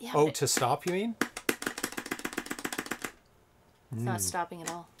 Yeah, Oh, but to stop, you mean? it's not stopping at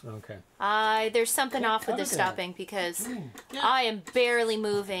all. Okay. There's something off with the okay. stopping because Yeah. I am barely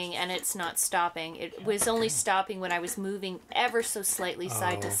moving and it's not stopping. It was only stopping when I was moving ever so slightly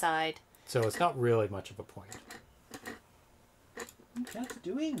side to Oh. side. So it's not really much of a point. What's that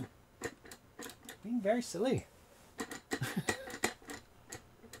doing? Being very silly.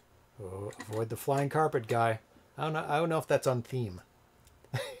 Oh, avoid the flying carpet guy. I don't know if that's on theme.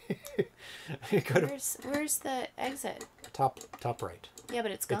 It could have Where's the exit? top right. Yeah,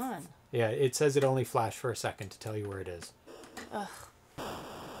 but it's gone. Yeah, it says it only flashed for a second to tell you where it is. Ugh.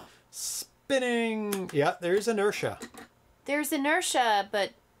 Spinning. Yeah, there's inertia. There's inertia,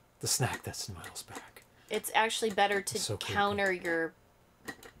 but The snack that smiles back. it's actually better to So creepy. counter your...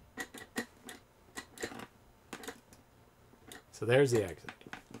 So there's the exit.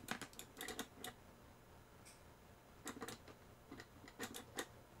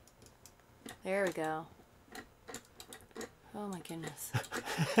 There we go. Oh my goodness.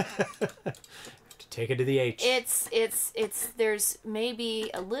 To take it to the H. There's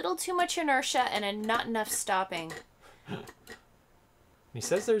maybe a little too much inertia and not enough stopping. He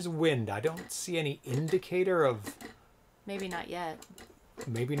says there's wind. I don't see any indicator of... Maybe not yet.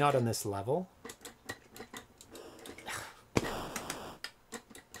 Maybe not on this level.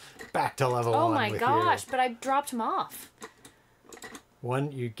 Back to level 1 Oh my with gosh, you. but I dropped him off.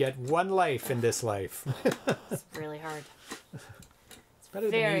 You get one life in this life. It's really hard. It's better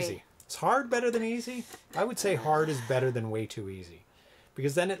than easy. Is hard better than easy? I would say hard is better than way too easy.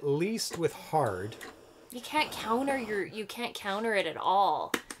 Because then at least with hard... You can't counter it at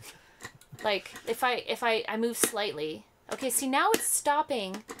all. Like if I move slightly. Okay, see now it's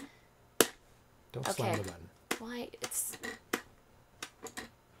stopping. Don't slam Okay. the button. Why it's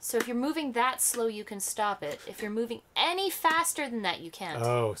So if you're moving that slow you can stop it. If you're moving any faster than that you can't.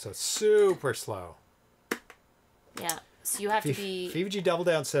 Oh, so it's super slow. Yeah. So you have to be FVG Double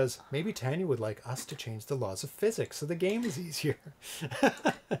Down says, maybe Tanya would like us to change the laws of physics so the game is easier.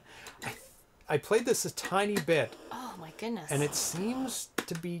 I played this a tiny bit, Oh my goodness. and it seems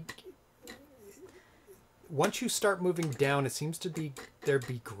to be... Once you start moving down, it seems to be... There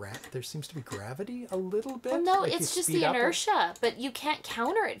seems to be gravity a little bit. Well, no, like it's you just speed the up a- inertia, but you can't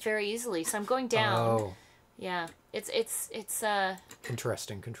counter it very easily. So I'm going down. Oh, Yeah. It's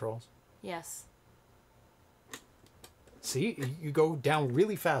interesting controls. yes. See, you go down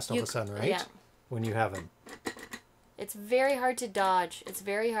really fast all of a sudden, right? Yeah. When you have him. It's very hard to dodge. It's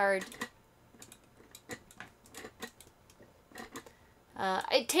very hard.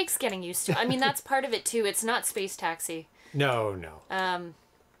 It takes getting used to. I mean, that's part of it too. It's not Space Taxi. No.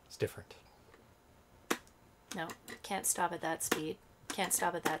 It's different. No, can't stop at that speed. Can't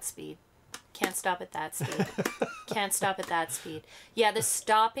stop at that speed. Can't stop at that speed. Can't stop at that speed. Yeah, the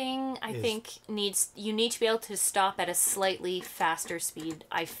stopping, I think, you need to be able to stop at a slightly faster speed,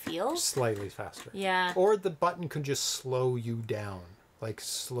 I feel. Slightly faster. Yeah. Or the button can just slow you down. Like,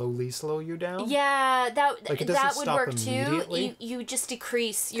 slowly slow you down? Yeah, Like, it that doesn't would stop work too. immediately? You just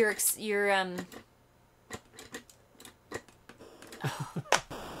decrease your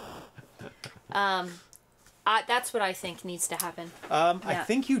that's what I think needs to happen. I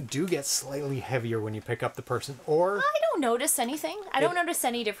think you do get slightly heavier when you pick up the person, or I don't notice anything. I don't notice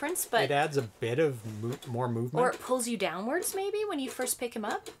any difference, but it adds a bit of more movement. or it pulls you downwards maybe when you first pick him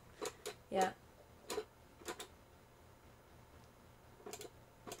up. Yeah.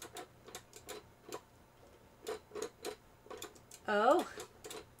 Oh.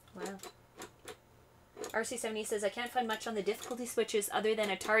 Wow. RC70 says, I can't find much on the difficulty switches other than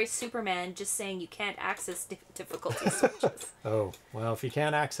Atari Superman just saying you can't access difficulty switches. Oh, well, if you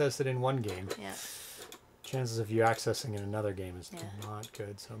can't access it in one game, Yeah. chances of you accessing in another game is not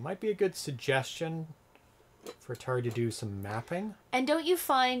good. So it might be a good suggestion for Atari to do some mapping. And don't you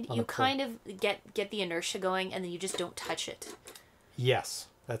find On you the pro- kind of get the inertia going and then you just don't touch it? Yes,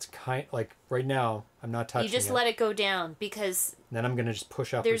 that's like right now I'm not touching it. You just let it go down because Then I'm gonna just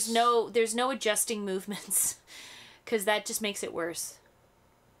push up. there's no adjusting movements because that just makes it worse.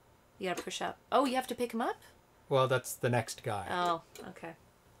 You gotta push up. Oh, you have to pick him up? Well, that's the next guy. Oh, okay.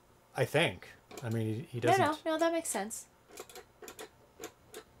 I think. I mean, he doesn't. No, that makes sense.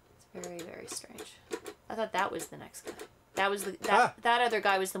 It's very, very strange. I thought that was the next guy. That was that other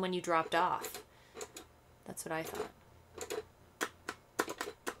guy was the one you dropped off. That's what I thought.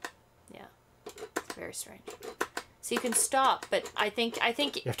 Yeah, it's very strange. So you can stop, but I think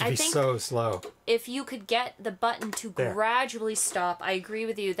you have to be so slow. If you could get the button to gradually stop, I agree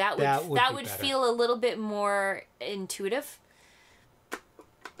with you. That would feel a little bit more intuitive.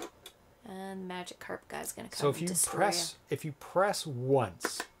 And the magic carp guy's gonna come. So if you press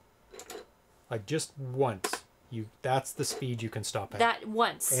once, like just once, that's the speed you can stop at. That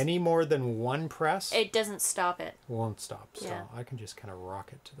once. Any more than one press, it doesn't stop it. Won't stop. So Yeah. I can just kind of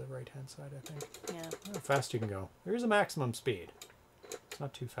rock it to the right hand side, I think. Yeah. How fast you can go. There is a maximum speed. It's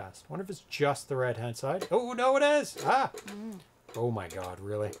not too fast. I wonder if it's just the right hand side. Oh no, it is. Oh my god,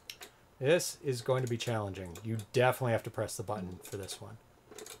 really? This is going to be challenging. You definitely have to press the button for this one.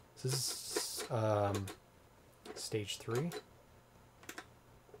 This is stage 3.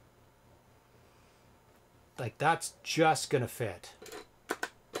 Like, that's just gonna fit.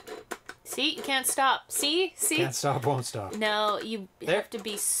 See, you can't stop. See? Can't stop, won't stop. No, you have to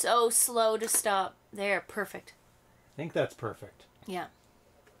be so slow to stop. There, perfect. I think that's perfect. Yeah.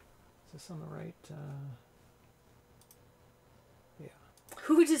 Is this on the right? Yeah.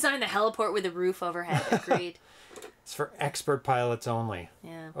 Who designed the heliport with a roof overhead? Agreed. It's for expert pilots only.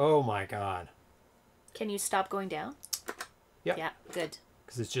 Yeah. Oh my god. Can you stop going down? Yep. Yeah, good.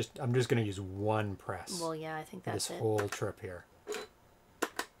 Because I'm just going to use one press. Well, yeah, I think that's this whole trip here.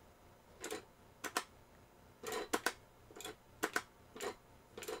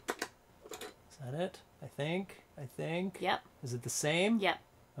 Is that it? I think. Yep. Is it the same? Yep.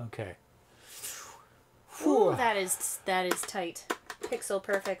 Okay. Ooh, that is tight. Pixel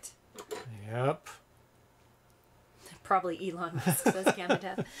perfect. Yep. Probably Elon Musk says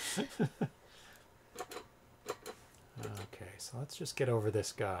Canada. Okay, so let's just get over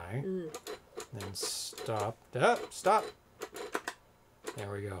this guy. Then stop. Stop.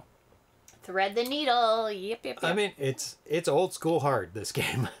 There we go. Thread the needle. Yep. I mean, it's old school hard, this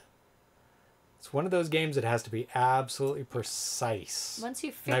game. It's one of those games that has to be absolutely precise. Once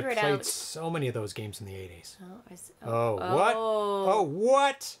you figure it out. I played out. so many of those games in the 80s. Oh, what? Oh,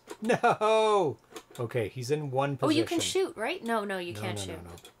 what? No. Okay, he's in one position. Oh, you can shoot, right? No, you can't shoot.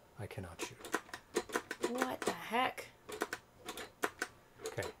 No. I cannot shoot. What the heck?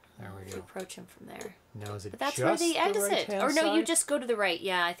 Okay, there we go. Approach him from there. Now is it but that's just where the exit. right-hand Or no, side? You just go to the right.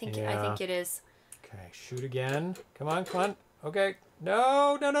 Yeah, I think it is. Okay, shoot again. Come on. Okay.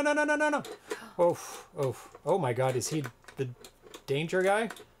 No. Oh my god, is he the danger guy?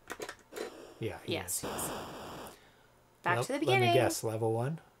 Yeah, yes. Back to the beginning. Let me guess, level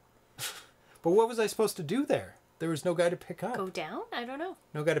 1. But what was I supposed to do there? There was no guy to pick up. Go down? I don't know.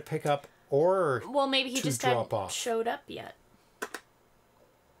 No guy to pick up or well, maybe he just hadn't off. showed up yet.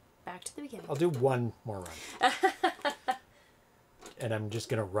 Back to the beginning. I'll do one more run. And I'm just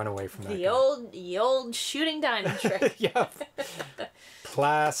gonna run away from that. The old shooting diamond trick. Yep.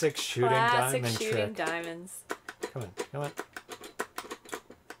 Classic shooting diamond trick. Classic shooting diamonds. Come on.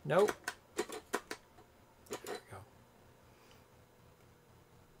 Nope. There we go.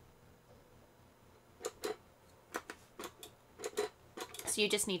 So you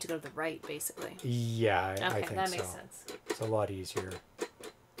just need to go to the right, basically. Yeah, I think so. that makes sense. It's a lot easier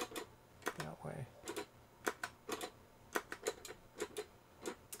that way.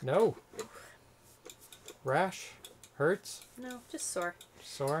 No. Rash? Hurts? No, just sore.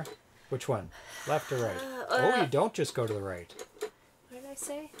 Sore? Which one? Left or right? You don't just go to the right. What did I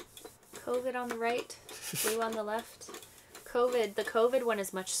say? COVID on the right, blue on the left. The COVID one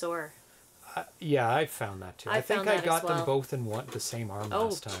is much sore. Yeah, I found that too. I think I got them both in the same arm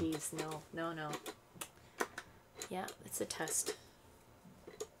last time. Oh, jeez, no. Yeah, it's a test.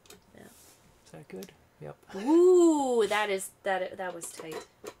 Yeah. Is that good? Yep. Ooh, that was tight.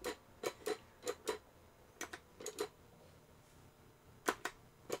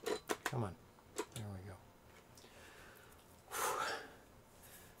 Come on. There we go.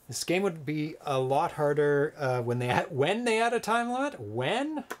 This game would be a lot harder when they had a time limit.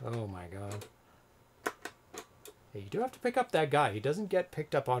 When? Oh my god. Hey, you do have to pick up that guy. He doesn't get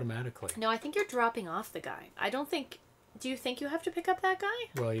picked up automatically. No, I think you're dropping off the guy. Do you think you have to pick up that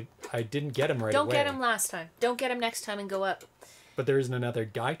guy? Well, I didn't get him right away. Don't get him last time. Don't get him next time and go up. But there isn't another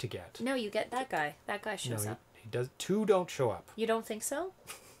guy to get. No, you get that guy. That guy shows up. He does. 2 don't show up. You don't think so?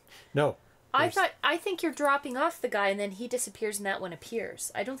 No. I think you're dropping off the guy and then he disappears and that one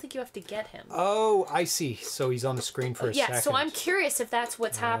appears. I don't think you have to get him. Oh, I see. So he's on the screen for a second. Yeah, so I'm curious if that's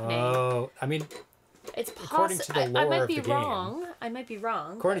what's happening. Oh, I mean, It's according to possible. the lore I might of be the game. wrong. I might be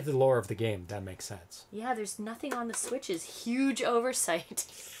wrong. According to the lore of the game, that makes sense. Yeah, there's nothing on the switches. Huge oversight.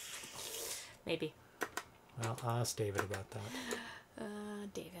 Maybe. Well, I'll ask David about that.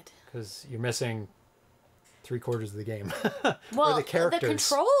 David. Because you're missing 3/4 of the game. Well, or the characters. the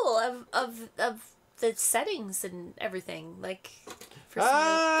control of the settings and everything. Like, for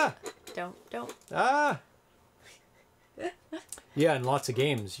some don't. Yeah, in lots of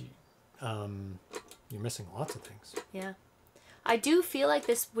games, you're missing lots of things. Yeah. I do feel like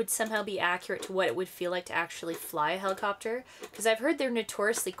this would somehow be accurate to what it would feel like to actually fly a helicopter, because I've heard they're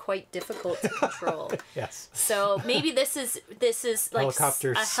notoriously quite difficult to control. Yes. So maybe this is like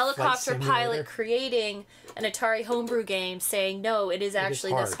Helicopter a helicopter flight pilot simulator. creating an Atari homebrew game saying, no, it is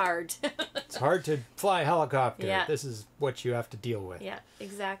actually this hard. It's hard to fly a helicopter. Yeah. This is what you have to deal with. Yeah,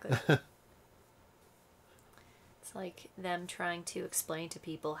 exactly. It's like them trying to explain to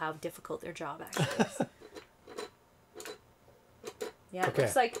people how difficult their job actually is. Yeah, Okay.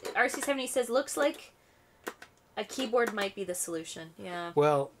 looks like RC70 says looks like a keyboard might be the solution. Yeah.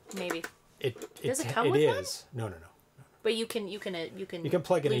 Well, Maybe. it it come with one? is. No. But you can You can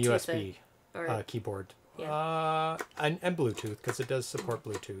plug in a Bluetooth USB it, or keyboard. Yeah. And Bluetooth, because it does support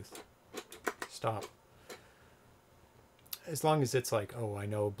Bluetooth. Stop. As long as it's like, oh, I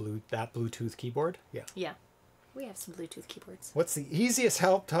know that Bluetooth keyboard. Yeah. Yeah. We have some Bluetooth keyboards. What's the easiest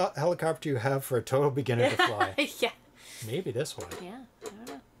helicopter you have for a total beginner to fly? Yeah. Maybe this one. Yeah. I don't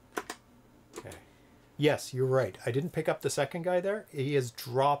know. Okay. Yes, you're right. I didn't pick up the second guy there. He is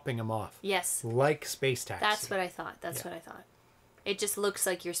dropping him off. Yes. Like Space Taxi. That's what I thought. That's what I thought. It just looks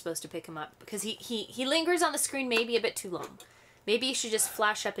like you're supposed to pick him up because he lingers on the screen maybe a bit too long. Maybe you should just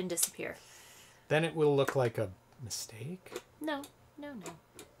flash up and disappear. Then it will look like a mistake. No.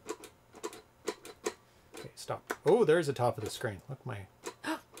 Okay, stop. Oh, there's the top of the screen. Look, my...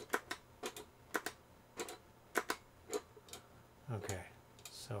 Okay,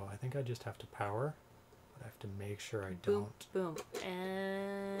 so I think I just have to power, but I have to make sure I don't. Boom.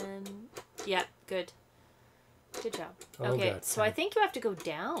 And yeah, good. Good job. Oh, okay, good. so I think you have to go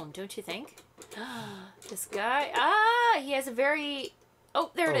down, don't you think? This guy, he has a very...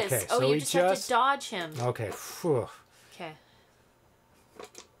 Oh, there it is. Okay, Oh, so you we just have to dodge him. Okay, phew. Okay.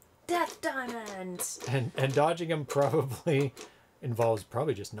 Death Diamond! And dodging him probably involves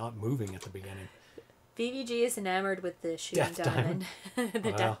just not moving at the beginning. VVG is enamored with the shooting Death diamond. The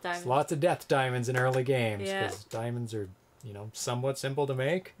Well, death there's diamond. lots of death diamonds in early games Yeah. because diamonds are, somewhat simple to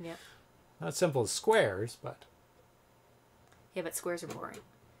make. Yeah. Not simple as squares, but Yeah, but squares are boring.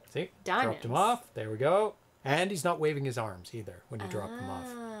 see, Diamonds. dropped him off. There we go. And he's not waving his arms either when you drop him off.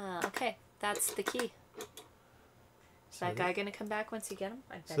 Ah, okay. That's the key. Is that guy going to come back once you get him?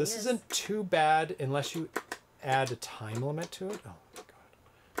 I bet So this he is. isn't too bad unless you add a time limit to it. Oh my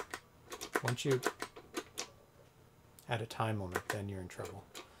god. Once you add a time limit, then you're in trouble.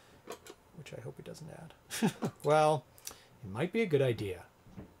 Which I hope he doesn't add. Well, it might be a good idea.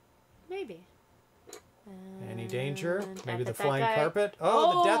 Maybe. Any danger? And Maybe the that flying guy- carpet?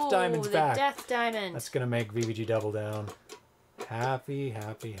 Oh, the death diamond's the back. Death Diamond. That's going to make VVG double down. Happy.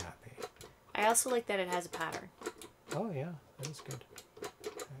 I also like that it has a pattern. Oh, yeah. That is good.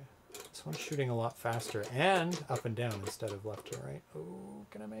 Okay. This one's shooting a lot faster and up and down instead of left to right. Oh,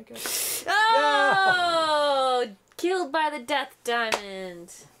 can I make it? Oh! Killed by the Death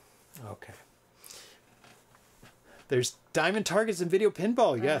Diamond. Okay. There's diamond targets in video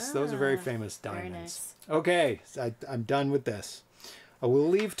pinball. Yes, those are very famous Very diamonds. nice. Okay, so I'm done with this. We'll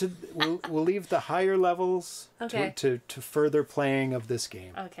leave the higher levels Okay. to further playing of this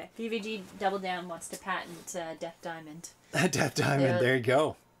game. Okay. VVG Double Down wants to patent Death Diamond. Death Diamond, Yeah. there you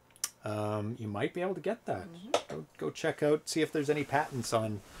go. You might be able to get that. Go check out, see if there's any patents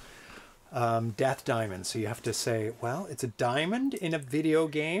on Death Diamond. So you have to say, well, it's a diamond in a video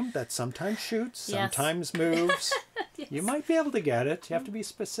game that sometimes shoots, Yes. sometimes moves. Yes. You might be able to get it. You have to be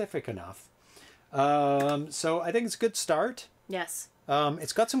specific enough. So I think it's a good start. Yes.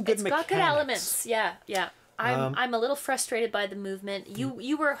 It's got some good It's mechanics. got good elements. Yeah. I'm a little frustrated by the movement.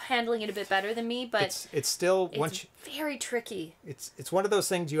 You were handling it a bit better than me, but It's still it's very tricky. it's one of those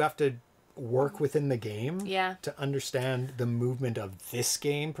things you have to work within the game Yeah. to understand the movement of this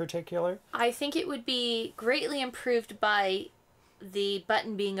game in particular. I think it would be greatly improved by the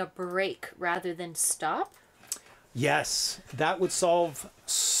button being a break rather than stop. Yes, that would solve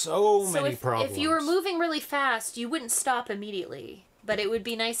so many problems. If you were moving really fast, you wouldn't stop immediately. But it would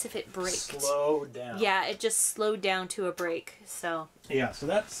be nice if it braked. Slow down. Yeah, it just slowed down to a break. So. Yeah, so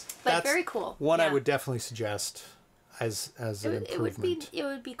that's Very cool. One I Yeah. would definitely suggest as an improvement. It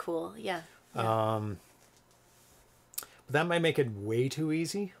would be cool. Yeah. But that might make it way too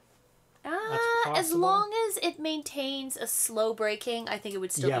easy. possible. As long as it maintains a slow braking, I think it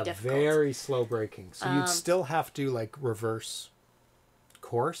would still be difficult. Yeah, very slow braking. So you'd still have to like reverse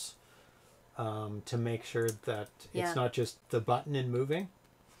course to make sure that it's not just the button and moving.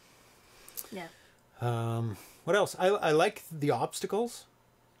 Yeah. What else? I like the obstacles.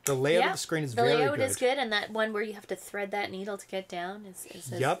 The layout of the screen is very good. The layout is good, and that one where you have to thread that needle to get down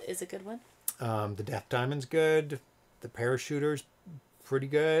is a good one. The Death Diamond's good. The parachuter's pretty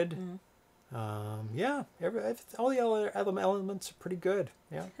good. Yeah, all the other elements are pretty good.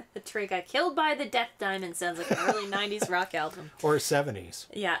 Yeah. The Trey got killed by the Death Diamond sounds like an early 90s rock album. Or 70s.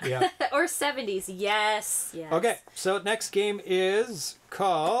 Yeah. Or 70s. Yes. Okay, so next game is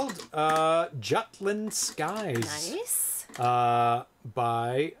called Jutland Skies. Nice.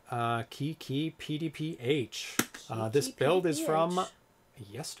 By Kiki PDPH. This build is from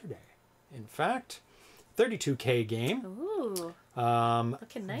yesterday. In fact, 32K game. Ooh.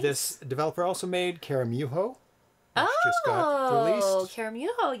 Looking nice. This developer also made Caramujo, which just got released.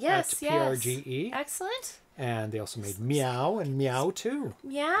 Caramujo, yes, at PRGE. Excellent. And they also made Meow and Meow 2.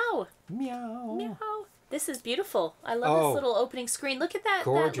 Meow. Meow. Meow. This is beautiful. I love this little opening screen. Look at that.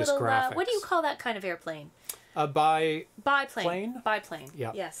 Gorgeous that little, graphics. What do you call that kind of airplane? Biplane. Biplane.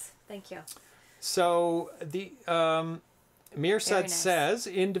 Yeah. Yes. Thank you. So the Mirsad says,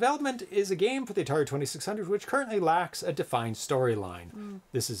 in development is a game for the Atari 2600 which currently lacks a defined storyline.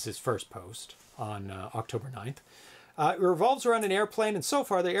 This is his first post on October 9th. It revolves around an airplane, and so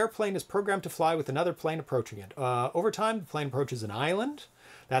far the airplane is programmed to fly with another plane approaching it. Over time, the plane approaches an island.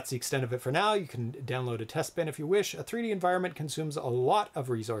 That's the extent of it for now. You can download a test bin if you wish. A 3D environment consumes a lot of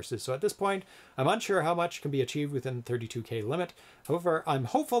resources, so at this point, I'm unsure how much can be achieved within the 32K limit. However, I'm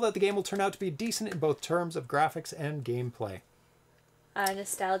hopeful that the game will turn out to be decent in both terms of graphics and gameplay.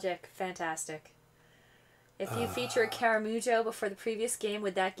 Nostalgic. Fantastic. If you feature a Caramujo before the previous game,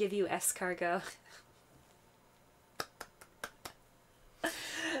 would that give you escargot?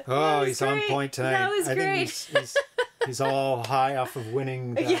 Oh, he's on point tonight. That was great. Think he's all high off of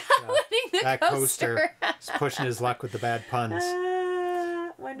winning that, winning the coaster. He's pushing his luck with the bad puns.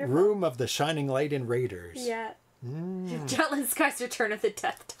 Wonderful. Room of the Shining Light in Raiders. Yeah. Jutland Skies Return of the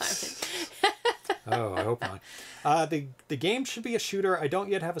Death Diamond. Oh, I hope not. The game should be a shooter. I don't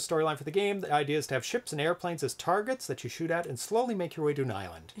yet have a storyline for the game. The idea is to have ships and airplanes as targets that you shoot at and slowly make your way to an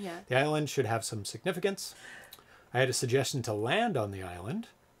island. Yeah. The island should have some significance. I had a suggestion to land on the island,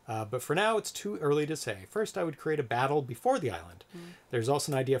 but for now it's too early to say. First, I would create a battle before the island. There's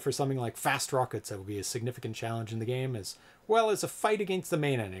also an idea for something like fast rockets that would be a significant challenge in the game, as well as a fight against the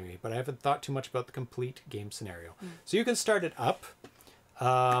main enemy, but I haven't thought too much about the complete game scenario. So you can start it up.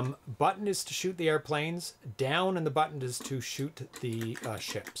 Button is to shoot the airplanes. Down and the button is to shoot the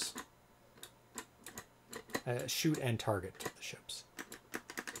ships. Shoot and target the ships.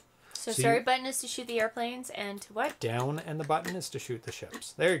 So sorry button is to shoot the airplanes and to what? Down and the button is to shoot the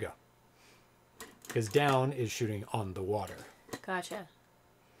ships. There you go. Because down is shooting on the water. Gotcha.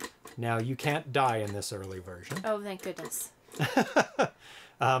 Now you can't die in this early version. Oh, thank goodness.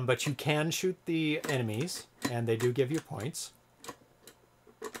 But you can shoot the enemies, and they do give you points.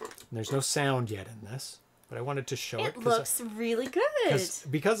 And there's no sound yet in this, but I wanted to show it. It looks really good.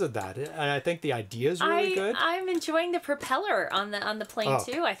 Because of that, and I think the idea is really good. I'm enjoying the propeller on the plane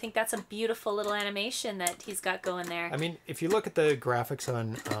too. I think that's a beautiful little animation that he's got going there. I mean, if you look at the graphics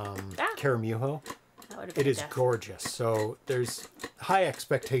on Caramujo, it is gorgeous. So there's high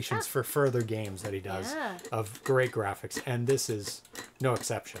expectations for further games that he does of great graphics, and this is no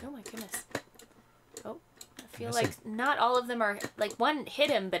exception. Oh my goodness. Oh, I feel like not all of them are, like one hit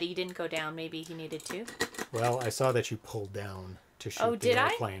him, but he didn't go down. Maybe he needed to. Well, I saw that you pulled down to shoot the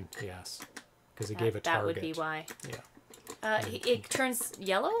airplane. Yes, because it gave a target. That would be why. Yeah. It turns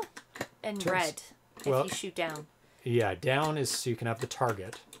yellow and red if you shoot down. Yeah, down is so you can have the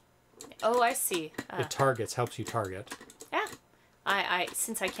target. Oh, I see. It targets, helps you target. Yeah. I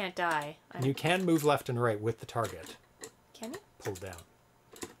since I can't die. And you can move left and right with the target. Can you? Pull down.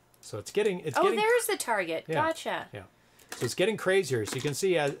 So it's getting... there's the target. Yeah. Gotcha. Yeah. So it's getting crazier. So you can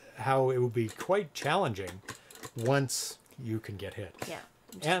see how it will be quite challenging once you can get hit. Yeah.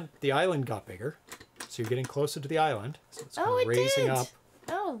 And the island got bigger. So you're getting closer to the island. So it's it raising did. up.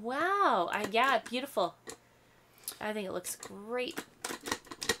 Oh, wow. Yeah, beautiful. I think it looks great.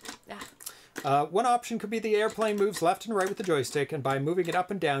 One option could be the airplane moves left and right with the joystick, and by moving it up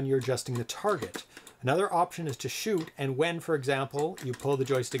and down, you're adjusting the target. Another option is to shoot, and when, for example, you pull the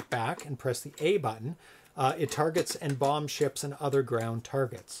joystick back and press the A button, it targets and bombs ships and other ground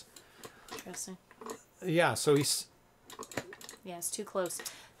targets. Interesting. Yeah, so he's... Yeah, it's too close.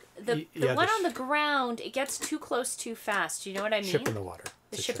 The one on the ground, it gets too close too fast. Do you know what I mean? Ship in the water.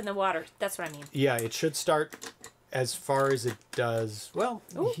 The ship in the water. That's what I mean. Yeah, it should start as far as it does. Well,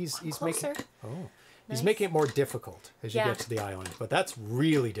 Ooh, he's closer. making. Oh. He's Nice. making it more difficult as you Yeah. get to the island, but that's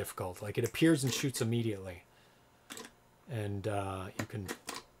really difficult. Like, it appears and shoots immediately, and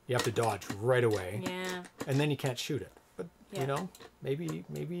you have to dodge right away, Yeah. and then you can't shoot it. But Yeah. you know,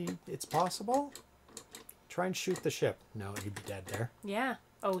 maybe it's possible. Try and shoot the ship. No, you'd be dead there. Yeah.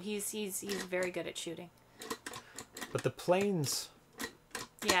 Oh, he's very good at shooting. But the planes.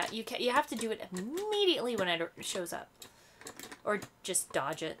 Yeah, you have to do it immediately when it shows up, or just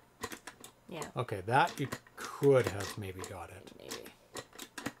dodge it. Yeah. Okay, that you could have maybe got it. Maybe.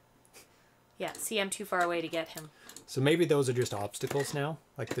 Yeah. See, I'm too far away to get him. So maybe those are just obstacles now,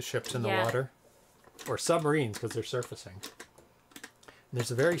 like the ships in the Yeah. water, or submarines because they're surfacing. And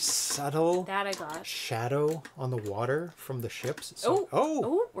there's a very subtle That I got. shadow on the water from the ships. Oh, he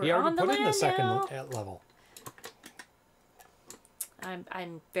we're already on the put it in the land second now. level.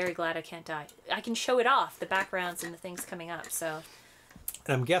 I'm very glad I can't die. I can show it off, the backgrounds and the things coming up. So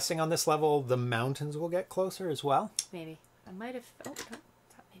And I'm guessing on this level the mountains will get closer as well. maybe I might have. Oh, no, thought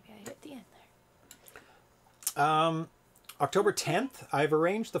maybe I hit the end there. October 10th, I've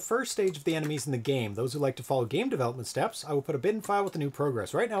arranged the first stage of the enemies in the game. Those who like to follow game development steps, I will put a bin file with the new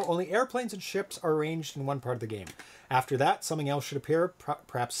progress. Right now, only airplanes and ships are arranged in one part of the game. After that, something else should appear,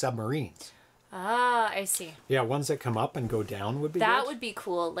 perhaps submarines. Ah, I see. Yeah, ones that come up and go down would be That good. would be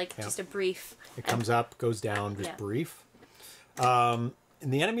cool. Like just a brief. It comes up, goes down, just Yeah. brief. And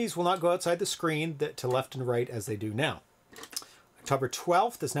the enemies will not go outside the screen to left and right as they do now. October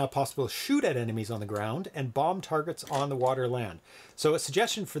 12th, it's now possible to shoot at enemies on the ground and bomb targets on the water land. So a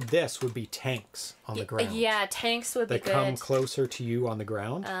suggestion for this would be tanks on the ground. Yeah, tanks would be They good. come closer to you on the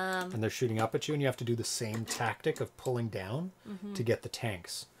ground and they're shooting up at you, and you have to do the same tactic of pulling down to get the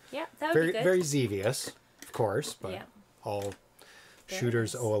tanks. Yeah, that would Very, be good. very Xevious, of course, but Yeah. all Very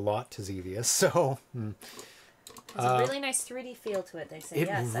shooters nice. owe a lot to Xevious. So There's a really nice 3D feel to it, they say. it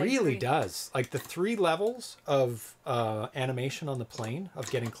Yes, I really agree. does. Like the 3 levels of animation on the plane of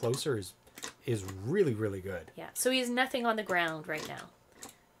getting closer is really, really good. Yeah, so he has nothing on the ground right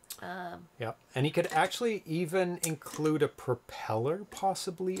now. Yep. And he could actually even include a propeller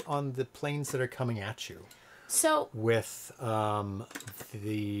possibly on the planes that are coming at you So, with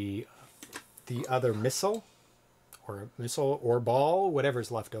the other missile or ball,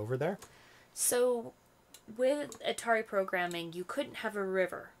 whatever's left over there. so with Atari programming, you couldn't have a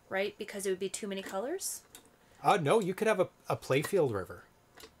river, right? Because it would be too many colors? No, you could have a playfield river.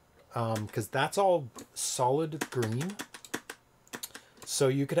 Because that's all solid green. So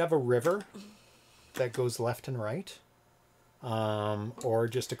you could have a river that goes left and right. Or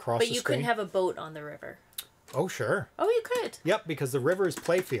just across But the you screen. couldn't have a boat on the river. Oh, sure. Oh, you could. Yep, because the river is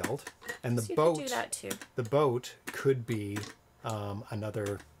playfield. And the So you boat... could do that too. The boat could be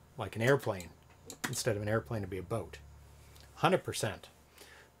another, like an airplane. Instead of an airplane, it'd be a boat. 100%.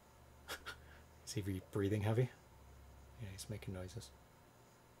 Is he breathing heavy? Yeah, he's making noises.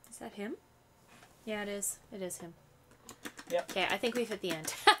 Is that him? Yeah, it is. It is him. Yep. Okay, I think we've hit the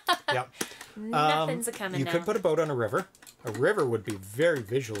end. Yep. Nothing's a coming You now. could put a boat on a river. A river would be very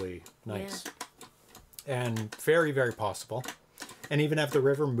visually nice. And very, very possible. And even have the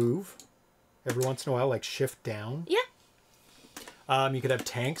river move every once in a while, like shift down. Yeah. You could have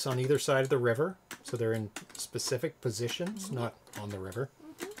tanks on either side of the river, so they're in specific positions, not on the river.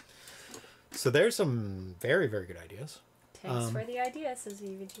 So there's some very, very good ideas. Thanks for the idea, says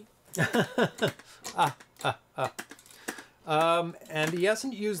VVG. And he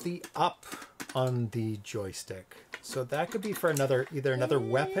hasn't used the up on the joystick, so that could be for either another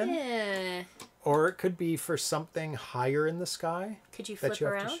weapon, Yeah. or it could be for something higher in the sky. Could you that flip you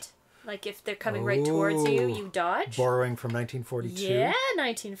have to around? Like if they're coming right towards you, you dodge? Borrowing from 1942. Yeah,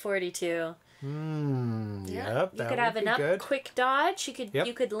 1942. Yep, You that could have would an be up good. quick dodge. You could Yep.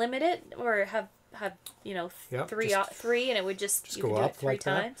 you could limit it or have Yep, three just- three and it would just you go could do up it 3 like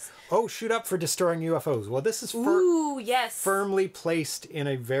that. times. Oh, shoot up for destroying UFOs. Well, this is Ooh, yes. firmly placed in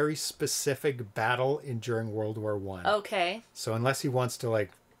a very specific battle during World War One. Okay. So unless he wants to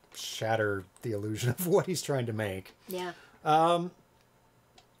like shatter the illusion of what he's trying to make. Yeah.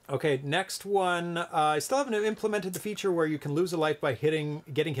 Okay, next one. I still haven't implemented the feature where you can lose a life by getting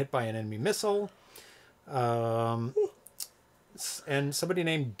hit by an enemy missile. And somebody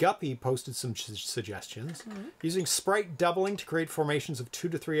named Guppy posted some suggestions. Using sprite doubling to create formations of 2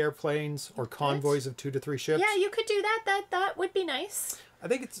 to 3 airplanes or convoys of 2 to 3 ships. Yeah, you could do that. That would be nice. I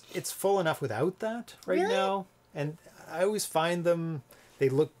think it's full enough without that right Really? now. And I always find them, they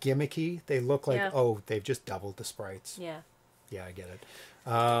look gimmicky. They look like, Yeah. oh, they've just doubled the sprites. Yeah. Yeah, I get it.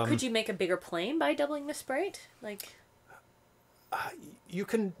 Could you make a bigger plane by doubling the sprite? Like You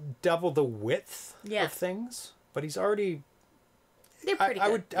can double the width Yeah. of things, but he's already... They're pretty I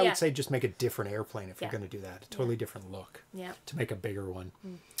good. would say just make a different airplane if Yeah. you're going to do that. A totally different look. Yeah. To make a bigger one.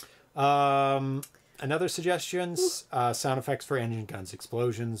 Another suggestions, sound effects for engine guns,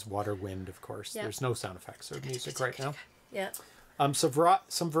 explosions, water, wind, of course. Yeah. There's no sound effects or music right now. Yeah. So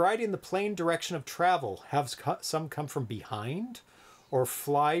some variety in the plane direction of travel. Have some come from behind or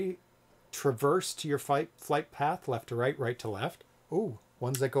traverse to your flight path, left to right, right to left. Ooh,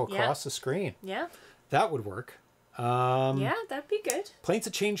 ones that go across the screen. Yeah. That would work. Yeah, that'd be good. Planes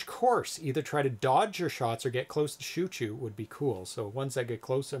that change course, either try to dodge your shots or get close to shoot you would be cool. So ones that get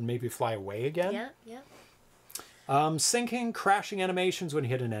close and maybe fly away again. Yeah, yeah. Sinking, crashing animations when you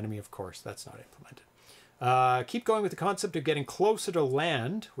hit an enemy, of course. That's not implemented. Keep going with the concept of getting closer to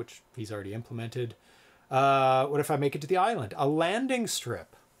land, which he's already implemented. What if I make it to the island? A landing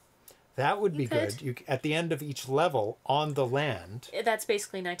strip. That would be good. At the end of each level on the land. That's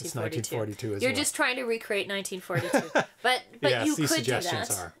basically 1942. It's 1942 as You're well. just trying to recreate 1942. but yes, you these could do suggestions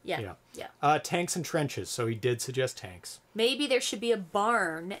that. are. Yeah. Tanks and trenches. So he did suggest tanks. Maybe there should be a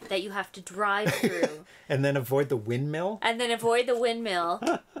barn that you have to drive through. And then avoid the windmill. And then avoid the windmill.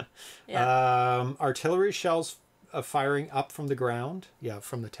 Artillery shells firing up from the ground. Yeah,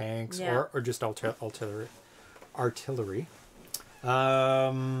 from the tanks. Yeah. Or just artillery.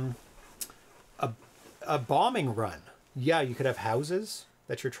 A bombing run. Yeah, you could have houses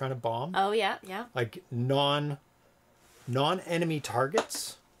that you're trying to bomb. Oh, yeah, yeah. Like non-enemy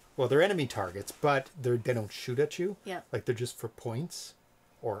targets. Well, they're enemy targets, but they don't shoot at you. Yeah. Like they're just for points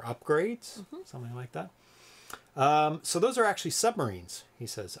or upgrades, something like that. So those are actually submarines, he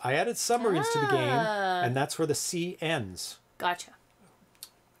says. I added submarines to the game, and that's where the sea ends. Gotcha.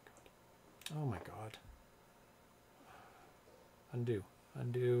 Oh my god. Undo,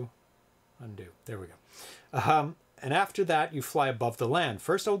 undo, undo. There we go. And after that, you fly above the land.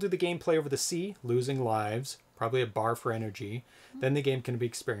 First, I'll do the gameplay over the sea, losing lives, probably a bar for energy. Then the game can be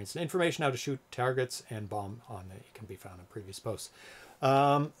experienced. Information how to shoot targets and bomb on it can be found in previous posts.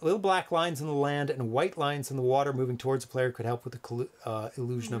 Little black lines in the land and white lines in the water moving towards the player could help with the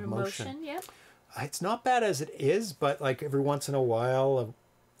illusion of motion. Yeah. It's not bad as it is, but like every once in a while,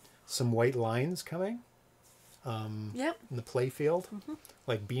 some white lines coming. Yep. In the play field,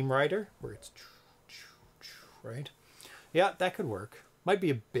 like Beam Rider, where it's right. Yeah, that could work. Might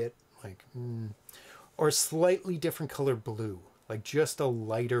be a bit like, or a slightly different color blue, like just a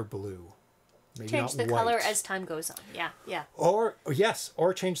lighter blue. Maybe Change the not white. color as time goes on. Yeah, yeah. Or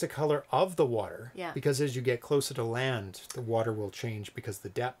change the color of the water. Yeah. Because as you get closer to land, the water will change because the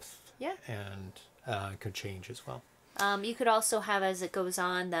depth. Yeah. And could change as well. You could also have, as it goes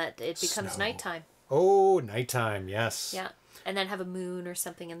on, that it becomes Snow. nighttime. Oh, nighttime, yes. Yeah. And then have a moon or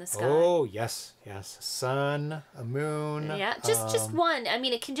something in the sky. Oh, yes, yes. Sun, a moon. Yeah, just one. I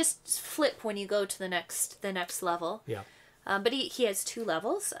mean, it can just flip when you go to the next level. Yeah. But he has 2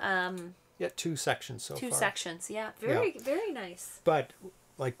 levels. Yeah, 2 sections so far. 2 sections, yeah. Very nice. But,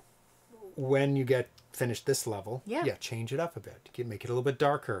 like, when you get finished this level, Yeah. change it up a bit. Make it a little bit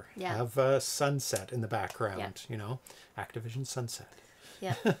darker. Yeah. Have a sunset in the background, Yeah. you know? Activision sunset.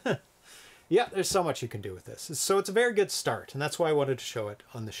 Yeah. Yeah, there's so much you can do with this. So it's a very good start, and that's why I wanted to show it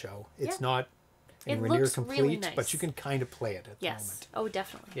on the show. It's not anywhere near looks complete, really nice. but you can kind of play it at the Yes. moment. Oh,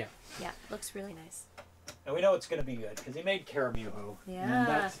 definitely. Yeah. Yeah, looks really nice. And we know it's going to be good, because he made Karamuhu.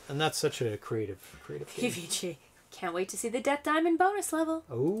 Yeah. And that's such a creative game. PVG. Can't wait to see the Death Diamond bonus level.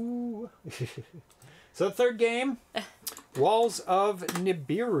 Oh. So the third game, Walls of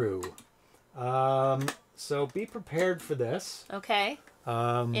Nibiru. So be prepared for this. Okay.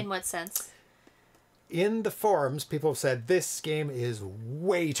 In what sense? In the forums, people have said this game is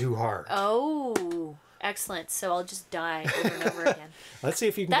way too hard. Oh, excellent. So I'll just die over and over again. Let's see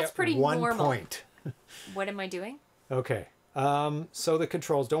if you can That's get pretty 1 normal. point. What am I doing? Okay. So the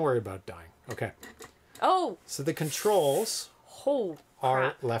controls, don't worry about dying. Okay. Oh, So the controls oh, are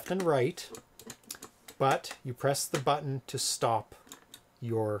crap. left and right, but you press the button to stop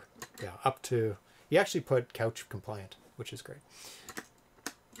your, up to, you actually put couch compliant, which is great.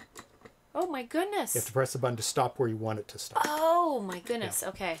 Oh my goodness. You have to press the button to stop where you want it to stop. Oh my goodness.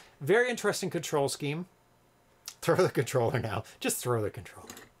 Okay. Very interesting control scheme. Throw the controller now. Just throw the controller.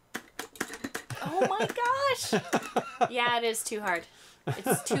 Oh my gosh. Yeah, it is too hard.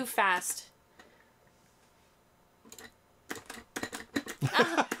 It's too fast.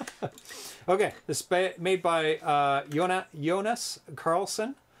 Okay, this is made by Jonas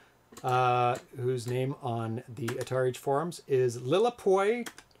Carlsson, whose name on the Atari forums is Lillapoi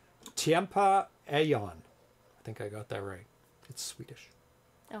Tiempa Aeon. I think I got that right. It's Swedish,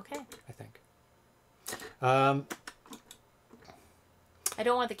 Okay. I think. I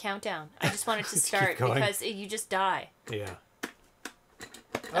don't want the countdown. I just want it to start because you just die. Yeah.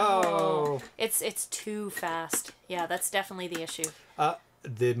 Oh. It's too fast. Yeah, that's definitely the issue.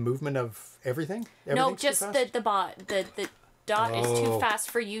 The movement of everything? No, just the bot. The dot is too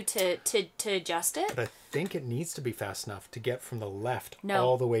fast for you to adjust it. But I think it needs to be fast enough to get from the left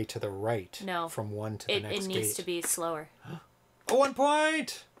all the way to the right. No. From one to the next gate. It needs to be slower. Oh, 1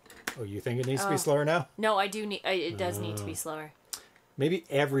 point! Oh, you think it needs to be slower now? No, I do need. It does need to be slower. Maybe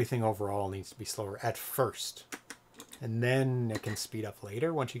everything overall needs to be slower at first. And then it can speed up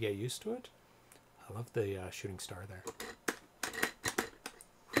later once you get used to it. I love the shooting star there.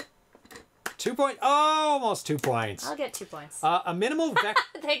 2 points. Oh, almost 2 points. I'll get 2 points. A minimal vector.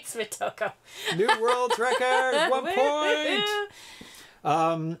 Thanks, Vitoko. New world record. 1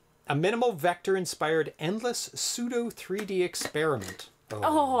 point. A minimal vector-inspired endless pseudo 3D experiment.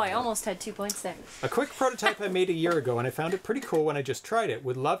 Oh, I almost had 2 points there. A quick prototype I made a year ago, and I found it pretty cool when I just tried it.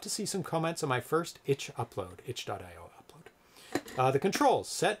 Would love to see some comments on my first itch upload, itch.io upload. The controls: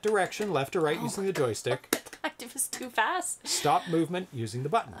 set direction left or right using the joystick. It was too fast. Stop movement using the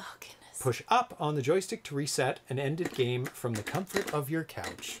button. Oh, goodness. Push up on the joystick to reset and end game from the comfort of your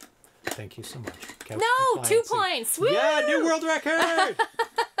couch. Thank you so much. Couch no, 2 points. Woo! Yeah, new world record.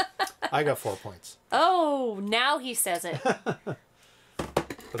 I got 4 points. Oh, now he says it.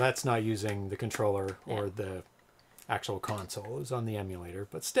 But that's not using the controller or the actual console. It was on the emulator,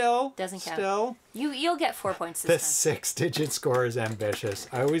 but still doesn't count. Still, you'll get 4 points this time. 6-digit score is ambitious.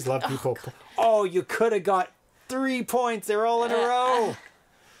 I always love people. Oh, you could have got 3 points. They're all in a row.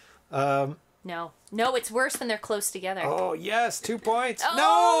 No, it's worse when they're close together. Oh yes, 2 points. Oh,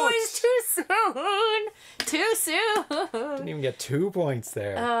 no, it's too soon. Too soon. Didn't even get 2 points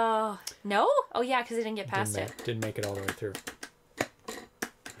there. Oh no. Oh yeah, because I didn't get past it. Didn't make it all the way through.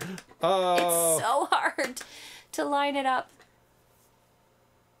 Oh, it's so hard to line it up.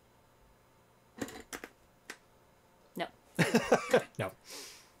 No. No.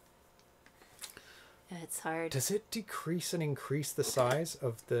 It's hard. Does it decrease and increase the size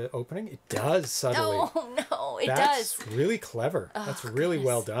of the opening? It does subtly. No, it That's does. really clever. Oh, That's really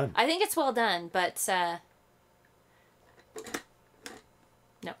well done. I think it's well done, but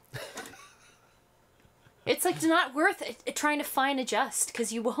no. It's like not worth it trying to fine adjust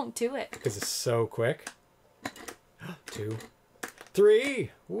because you won't do it. Because it's so quick. 2, 3.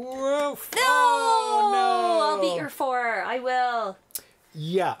 Whoa. No! Oh, no! I'll beat your 4. I will.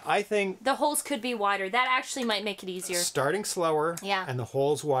 Yeah, I think the holes could be wider. That actually might make it easier. Starting slower, and the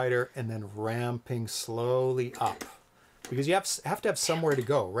holes wider, and then ramping slowly up, because you have to have somewhere to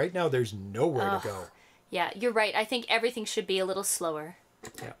go. Right now, there's nowhere to go. Yeah, you're right. I think everything should be a little slower.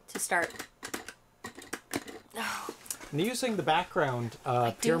 Yeah. To start. And using the background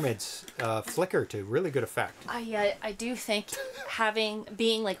pyramids flicker to really good effect. I do think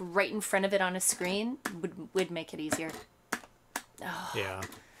being like right in front of it on a screen would make it easier. Oh. Yeah.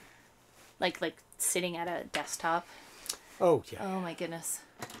 Like sitting at a desktop. Oh, yeah. Oh, my goodness.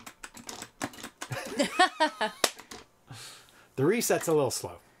 The reset's a little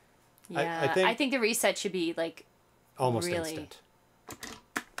slow. Yeah, I think the reset should be like almost really instant.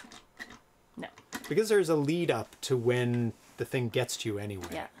 No. Because there's a lead up to when the thing gets to you anyway.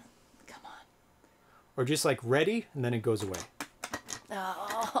 Yeah. Come on. Or just like ready and then it goes away.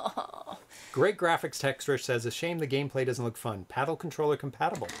 Oh. Great graphics, texture says, a shame the gameplay doesn't look fun. Paddle controller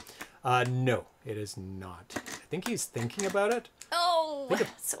compatible. No, it is not. I think he's thinking about it. Oh,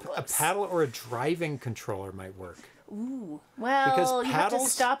 a paddle or a driving controller might work. Ooh. Well, you have to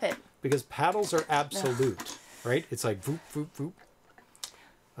stop it. Because paddles are absolute, right? It's like voop, voop,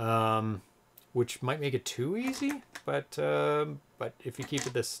 voop. Which might make it too easy, but if you keep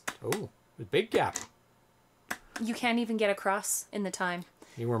it this... Oh, a big gap. You can't even get across in the time.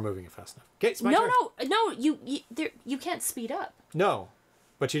 You weren't moving it fast enough. Okay, it's my turn. No, you can't speed up. No,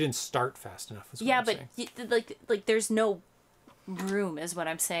 but you didn't start fast enough. Is what I'm saying. like there's no room, is what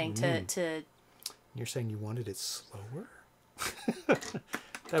I'm saying. To You're saying you wanted it slower?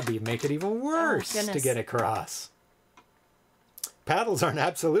 That'd make it even worse to get across. Paddles aren't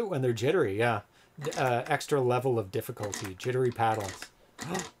absolute when they're jittery. Yeah, extra level of difficulty. Jittery paddles.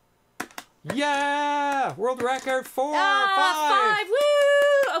 Yeah! World record 4, 5! Woo!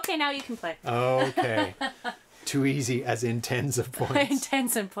 Okay, now you can play. Okay. Too easy, as in tens of points.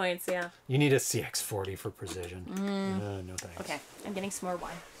 Tens of points, yeah. You need a CX40 for precision. No thanks. Okay, I'm getting some more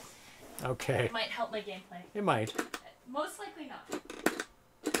wine. Okay. It might help my gameplay. It might. Most likely not.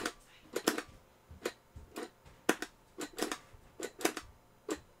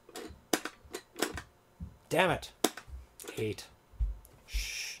 Damn it. 8.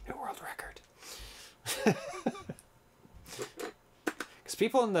 Shh. New world record. Because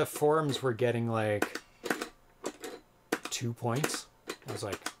people in the forums were getting like 2 points. I was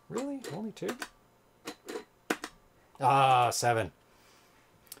like, really? Only 2? Ah, 7.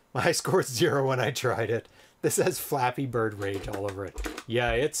 My score's 0 when I tried it. This has Flappy Bird Rage all over it.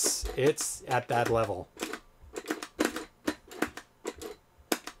 Yeah, it's at that level.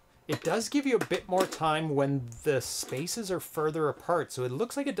 It does give you a bit more time when the spaces are further apart, so it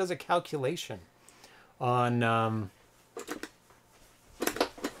looks like it does a calculation on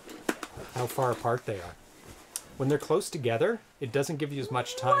how far apart they are. When they're close together, it doesn't give you as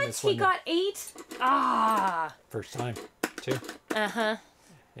much time as when he got 8? Ah. First time, too. Uh-huh.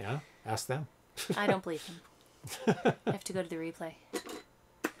 Yeah, ask them. I don't believe him. I have to go to the replay.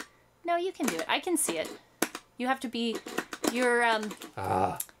 No, you can do it. I can see it. You have to be... Your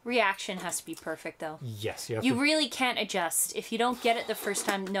reaction has to be perfect, though. Yes, you have You to... really can't adjust. If you don't get it the first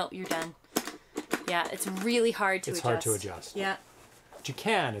time, no, you're done. Yeah, it's really hard to adjust. It's hard to adjust. Yeah. But you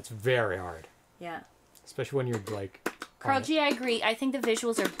can. It's very hard. Yeah. Especially when you're, like... Carl G, I agree. I think the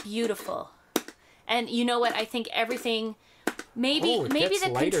visuals are beautiful. And you know what? I think everything... Maybe it maybe gets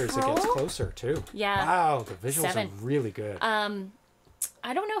the lighter control... as it gets closer, too. Yeah. Wow, the visuals 7. are really good.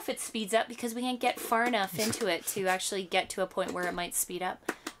 I don't know if it speeds up because we can't get far enough into it to actually get to a point where it might speed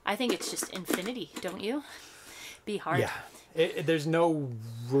up. I think it's just infinity, don't you? Be hard. Yeah. There's no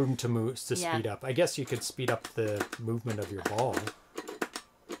room to speed up. I guess you could speed up the movement of your ball,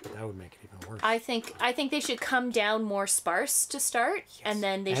 but that would make it even worse. I think they should come down more sparse to start, yes. And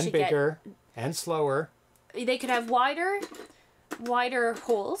then they should bigger and slower. They could have wider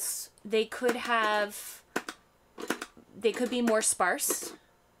holes. They could be more sparse,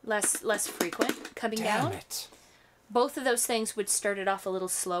 less frequent coming down. Damn it. Both of those things would start it off a little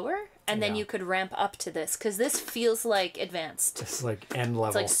slower, and then you could ramp up to this, because this feels like advanced. It's like end level.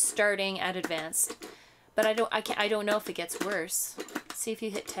 It's like starting at advanced. But I don't know if it gets worse. See if you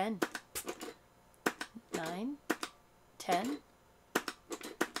hit 10. 9, 10,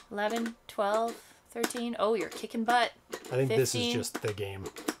 11, 12, 13. Oh, you're kicking butt. I think 15. This is just the game.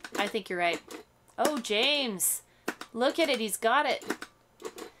 I think you're right. Oh, James. Look at it. He's got it.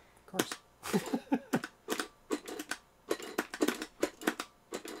 Of course.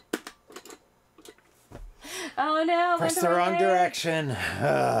 Oh, no. Press the wrong direction.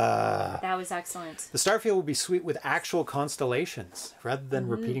 That was excellent. The Starfield will be sweet with actual constellations rather than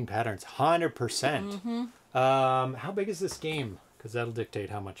repeating patterns. 100%. How big is this game? Because that'll dictate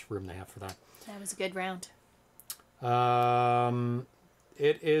how much room they have for that. That was a good round.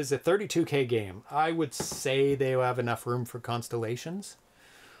 It is a 32K game. I would say they have enough room for constellations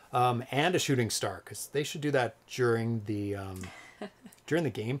and a shooting star, because they should do that during the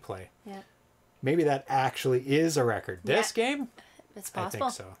gameplay. Yeah. Maybe that actually is a record. This game? It's possible. I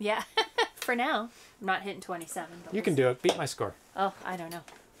think so. Yeah. For now. I'm not hitting 27. But You can do it. Beat my score. Oh, I don't know.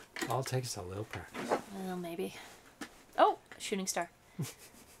 All it takes is a little practice. Well, maybe. Oh, shooting star.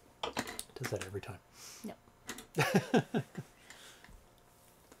 Does that every time. No.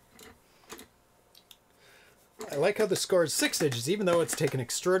 I like how the score is 6 digits, even though it's taken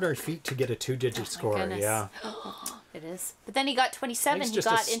extraordinary feat to get a 2-digit score. Goodness. Yeah. It is. But then he got 27. He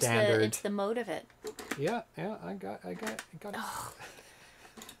got into the mode of it. Yeah, I got it. Oh,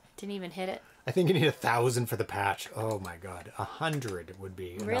 didn't even hit it. I think you need 1,000 for the patch. Oh my god, 100 would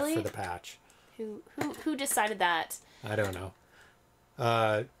be enough for the patch. Who decided that? I don't know.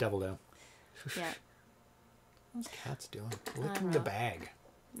 Double down. Yeah. What's cats doing? Licking the bag.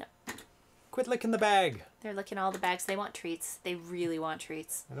 No. Quit licking the bag. They're licking all the bags. They want treats. They really want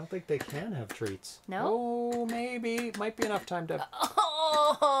treats. I don't think they can have treats. No? Oh, maybe. Might be enough time to...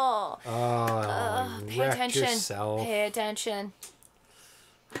 Oh! Pay attention. Yourself. Pay attention.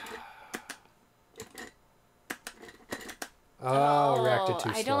 Oh, wrecked it too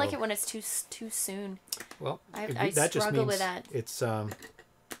slow. I don't like it when it's too soon. Well, I that just struggle means with that. It's spammer.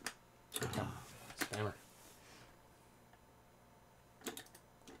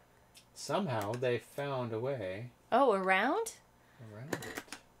 Somehow they found a way Oh, around? around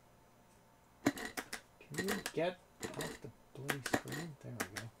it. Can you get off the bloody screen? There we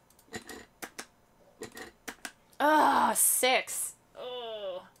go. Oh, 6.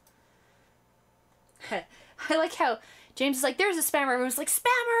 Oh. I like how James is like, there's a spammer. Everyone's like,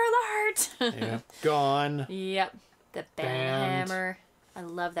 spammer alert! Yeah, gone. Yep. The Banned. hammer. I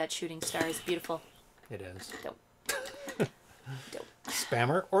love that shooting star. It's beautiful. It is. Dope. Dope.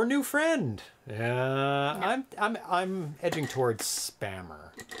 Spammer or new friend? Yeah, no. I'm edging towards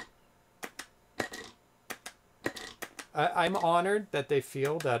spammer. I'm honored that they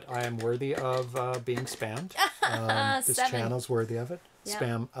feel that I am worthy of being spammed. This 7. channel's worthy of it. Yep.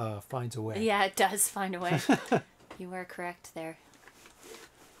 Spam finds a way. Yeah, it does find a way. You are correct there.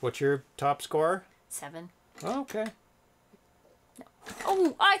 What's your top score? 7. Oh, okay.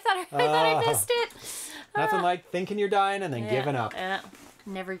 Oh, I thought I missed it. Nothing like thinking you're dying and then giving up.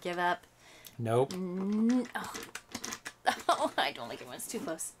 Never give up. Nope. Oh, I don't like it when it's too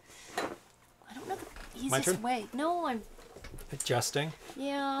close. I don't know the easiest turn? way. No, I'm... Adjusting.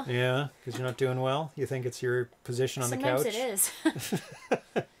 Yeah. Yeah, because you're not doing well. You think it's your position on Sometimes the couch? It is.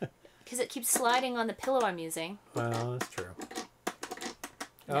 Because it keeps sliding on the pillow I'm using. Well, that's true.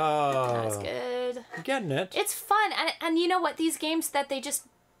 No, oh. that's good. You're getting it. It's fun. And you know what? These games that they just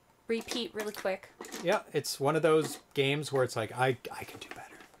repeat really quick. Yeah, it's one of those games where it's like, I can do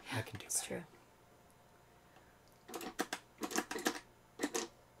better. I can do It's better. true.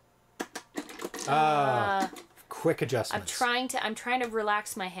 Quick adjustments. I'm trying to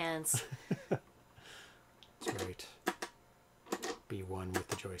relax my hands. That's right. Be one with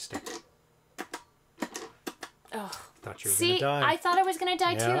the joystick. Oh. Thought you were See, gonna die. I thought I was gonna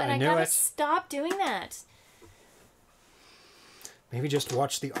die too, Yeah, and I I knew gotta it. stop doing that. Maybe just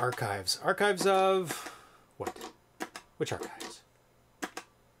watch the archives. Archives of what? Which archives?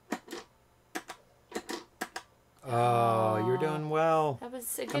 Oh, you're doing well. That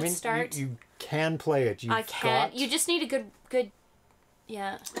was a good start. You can play it. I can. You just need a good.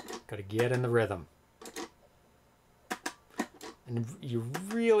 Yeah. Got to get in the rhythm. And you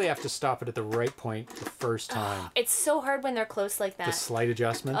really have to stop it at the right point the first time. It's so hard when they're close like that. The slight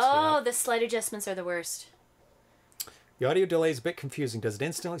adjustments. Oh, yeah. the slight adjustments are the worst. The audio delay is a bit confusing. Does it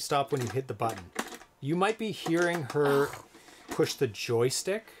instantly stop when you hit the button? You might be hearing her push the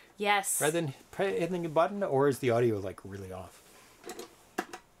joystick Yes. rather than hitting the button, or is the audio like really off?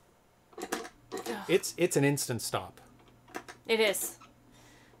 It's an instant stop. It is.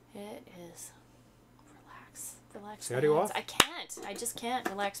 It is. Relax. the audio my hands. off? I can't. I just can't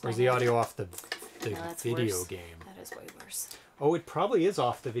relax my Or is the hands. audio off the No, that's video worse. game? That is way worse. Oh, it probably is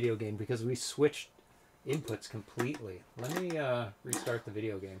off the video game because we switched inputs completely. Let me restart the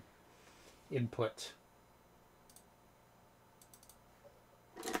video game. Input.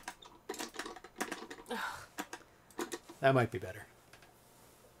 That might be better.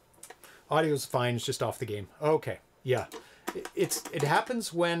 Audio's fine, it's just off the game. Okay, yeah. It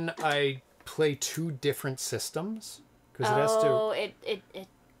happens when I play two different systems. Because it has to... Oh, it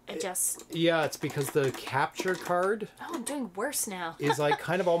adjusts. Yeah, it's because the capture card... Oh, I'm doing worse now. is like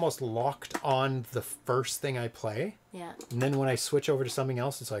kind of almost locked on the first thing I play. Yeah. And then when I switch over to something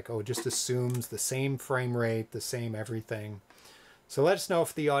else, it's like, oh, it just assumes the same frame rate, the same everything. So let us know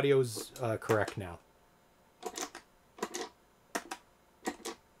if the audio's correct now.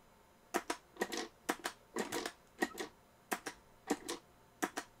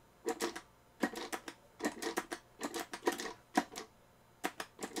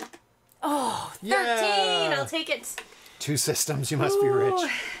 Oh, 13! Yeah! I'll take it. Two systems, you must be rich.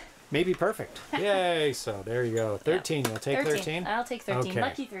 Maybe perfect. Yay, so there you go. 13, you'll take 13? I'll take 13. Okay.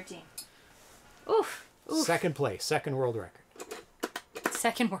 Lucky 13. Oof. Second place, second world record.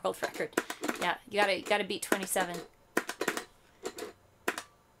 Second world record. Yeah, you gotta beat 27.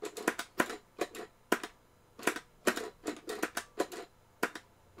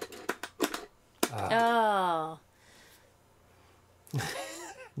 Oh.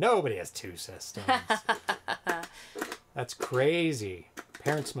 Nobody has two systems. That's crazy.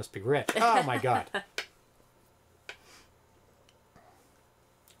 Parents must be rich. Oh my god.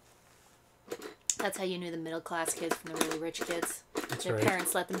 That's how you knew the middle class kids from the really rich kids. That's Their right.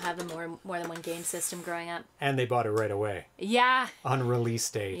 parents let them have the more than one game system growing up. And they bought it right away. Yeah. On release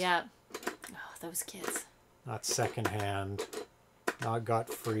date. Yeah. Oh, those kids. Not secondhand. Not got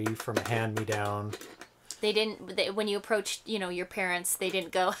free from a hand-me-down. They didn't, when you approached, your parents, they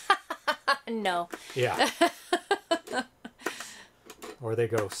didn't go, no. Yeah. Or they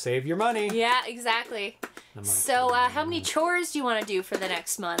go, save your money. Yeah, exactly. I'm like, So, how many chores do you want to do for the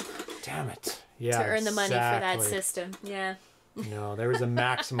next month? damn it. Yeah, To earn the money for that exactly. system. Yeah. No, there was a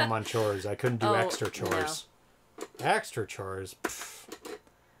maximum on chores. I couldn't do Oh, extra chores. Extra chores. Pff.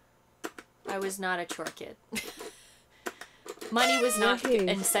 I was not a chore kid. Money was not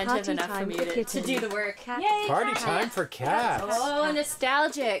incentive Party enough for time me for to kitten. do the work. Cat. Yay, Party cat. time for cats. Oh,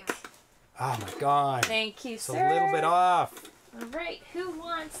 nostalgic. Oh my god. Thank you, It's sir. a little bit off. All right, who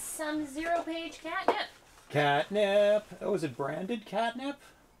wants some ZeroPage catnip? Catnip. Oh, is it branded catnip?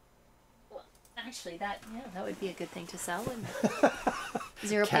 Well, actually, that would be a good thing to sell, wouldn't it?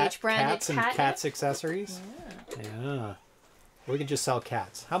 ZeroPage branded Cats and catnip. cats accessories? Yeah. Yeah. We can just sell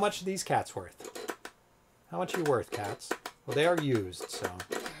cats. How much are these cats worth? How much are you worth, cats? Well, they are used, so.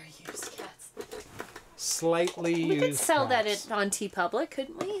 They're used cats. Slightly used. We could sell cats. that on TeePublic,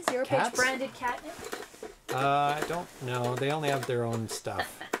 couldn't we? ZeroPage Cats? branded catnip. I don't know. They only have their own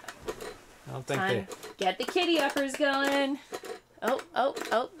stuff. I don't think Time. Get the kitty uppers going. Oh, oh,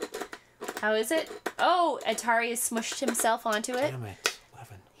 oh. How is it? Oh, Atari has smushed himself onto it. Damn it.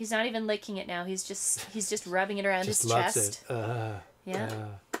 11. He's not even licking it now. He's just rubbing it around Just his loves chest. it. Yeah.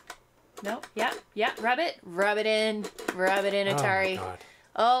 No. Yeah. Yeah. Rub it. Rub it in. Rub it in, Atari. Oh, my God.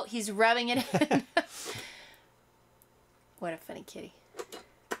 Oh, he's rubbing it in. What a funny kitty.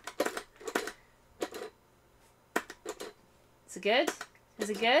 Is it good? Is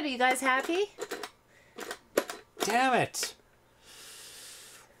it good? Are you guys happy? Damn it.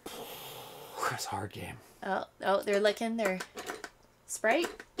 It's a hard game. Oh, oh, they're licking their Sprite.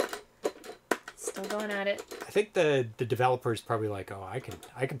 Still going at it. I think the developer's probably like, oh, I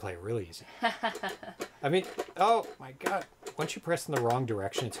can play it really easy. I mean, oh my God. Once you press in the wrong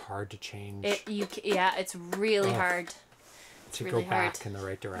direction, it's hard to change. Yeah, it's really hard. It's to really go back hard. in the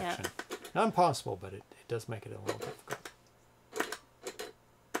right direction. Yeah. Not impossible, but it does make it a little difficult.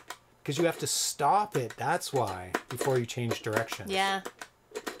 Because you have to stop it, that's why, before you change direction. Yeah.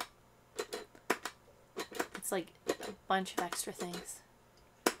 It's like a bunch of extra things.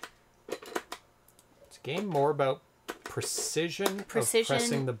 It's a game more about precision of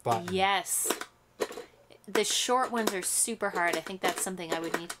pressing the button. Yes. The short ones are super hard. I think that's something I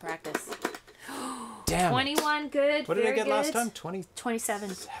would need to practice. Damn 21, good. What did I get good. last time?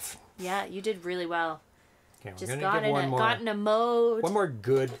 27. Yeah, you did really well. Okay, Just we're got gonna give in a mode. one more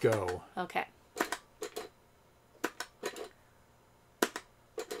good go. Okay.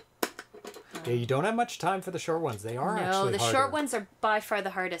 Yeah, you don't have much time for the short ones. They are actually No, the harder. short ones are by far the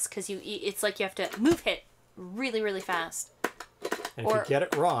hardest because it's like you have to move hit really, really fast. And if you get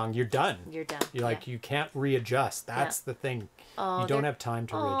it wrong, you're done. You're done. You can't readjust. That's the thing. Oh, you don't have time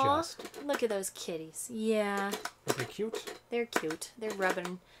to readjust. Look at those kitties. Yeah. Are they cute? They're cute. They're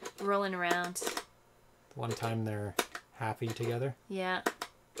rolling around. One time they're happy together. Yeah.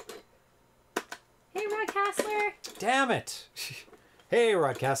 Hey, Rod Castler. Damn it. Hey,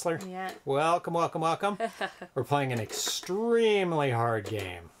 Rod Castler. Yeah. Welcome, welcome, welcome. We're playing an extremely hard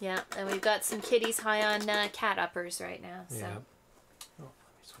game. Yeah, and we've got some kitties high on cat uppers right now. So. Yeah. Oh, let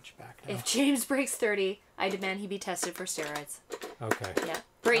me switch back now. If James breaks 30, I demand he be tested for steroids. Okay. Yeah,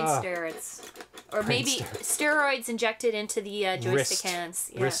 brain steroids. Or brain maybe steroids injected into the joystick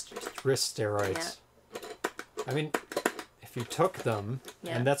hands. Yeah. Wrist steroids. Yeah. I mean, if you took them,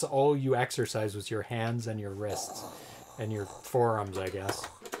 and that's all you exercise was your hands and your wrists. And your forearms, I guess.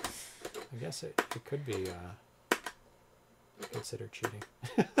 I guess it could be considered cheating.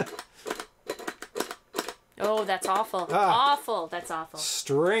 Oh, that's awful. Awful. That's awful.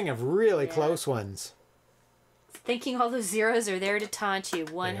 String of really close ones. Thinking all those zeros are there to taunt you,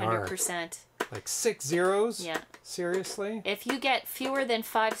 100%. Like 6 zeros? Yeah. Seriously? If you get fewer than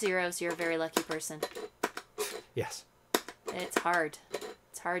 5 zeros, you're a very lucky person. Yes. It's hard.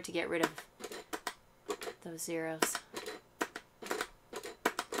 It's hard to get rid of those zeros.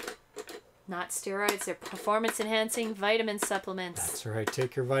 Not steroids, they're performance-enhancing vitamin supplements. That's right.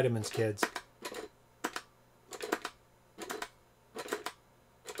 Take your vitamins, kids.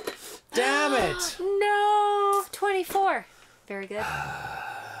 Damn it! No! 24. Very good.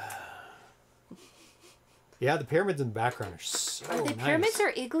 Yeah, the pyramids in the background are so nice. Are the pyramids or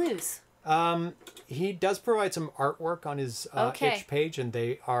igloos? He does provide some artwork on his itch page, and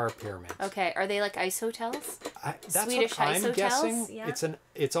they are pyramids. Okay, are they like isotels? That's Swedish what I'm isotels? guessing. Yeah.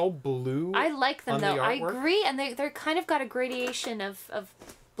 It's all blue. I like them though. I artwork. agree, and they're kind of got a gradation of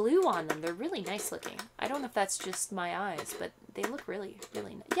blue on them. They're really nice looking. I don't know if that's just my eyes, but they look really,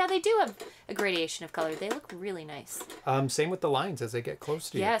 really nice. Yeah, they do have a gradation of color. They look really nice. Same with the lines as they get close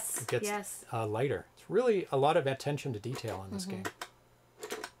to you. Yes, it gets lighter. It's really a lot of attention to detail in this game.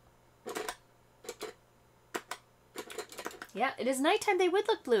 Yeah, it is nighttime. They would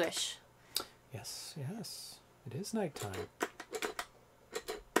look bluish. Yes, yes. It is nighttime.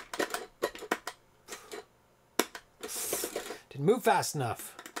 Didn't move fast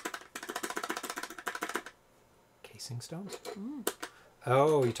enough. Casing stones?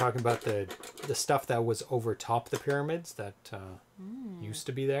 Oh, you're talking about the stuff that was over top the pyramids that used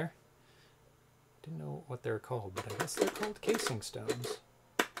to be there? Didn't know what they're called, but I guess they're called casing stones.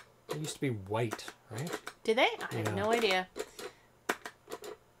 They used to be white, right? Did they? I have no idea.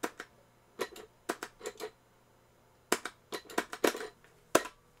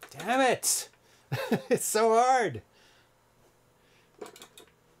 Damn it! It's so hard.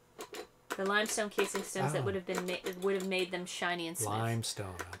 The limestone casing stones that would have made them shiny and smooth.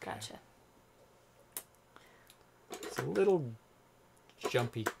 Limestone. Okay. Gotcha. It's a little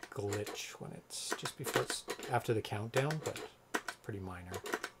jumpy glitch when it's just before it's after the countdown, but it's pretty minor.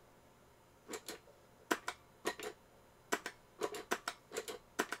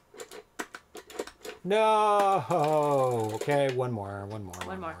 No. Okay, one more. One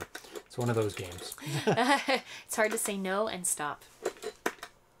more. It's one of those games. It's hard to say no and stop.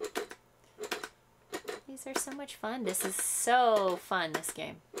 These are so much fun. This is so fun, this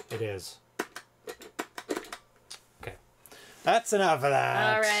game. It is. Okay. That's enough of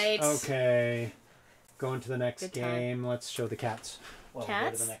that. All right. Okay. Going to the next Good game. Let's show the cats. Well, Cats?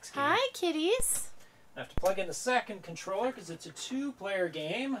 We'll go to the next game. Hi, kitties. I have to plug in the second controller because it's a 2-player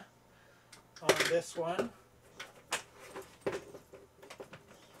game on this one.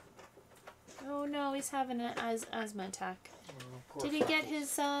 Oh no, he's having an asthma attack. Oh, Did he get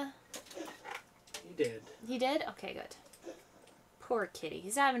his, He did. He did? Okay, good. Poor kitty.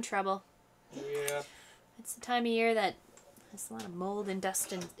 He's having trouble. Yep. It's the time of year that there's a lot of mold and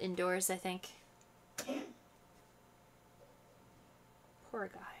dust indoors, I think. Poor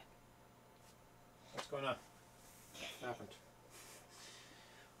guy. What's going on? What happened?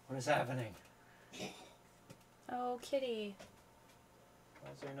 What is happening? Oh, kitty.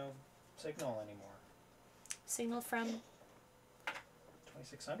 Why is there no signal anymore? Signal from...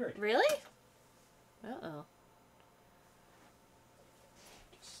 2600. Really? Uh-oh.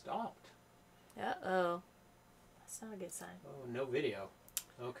 Just stopped. Uh-oh. That's not a good sign. Oh, no video.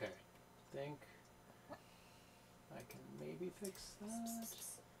 Okay. Think I can maybe fix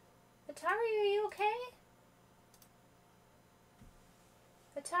that. Atari, are you okay?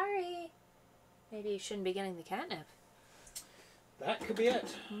 Atari. Maybe you shouldn't be getting the catnip. That could be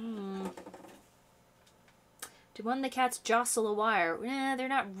it. Did one of the cats jostle a wire? They're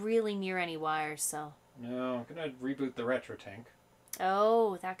not really near any wires, so... No, I'm gonna reboot the RetroTINK.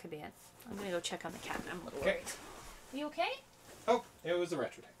 Oh, that could be it. I'm gonna go check on the cat. I'm a little worried. You okay? Oh, it was the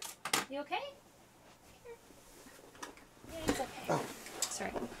RetroTINK. You okay? Yeah, he's okay. Oh.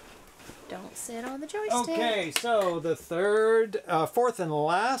 Sorry. Don't sit on the joystick. Okay, so the fourth and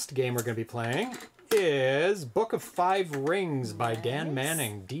last game we're going to be playing is Book of Five Rings by Dan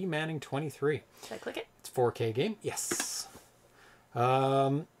Manning, D Manning 23. Should I click it? It's a 4K game. Yes.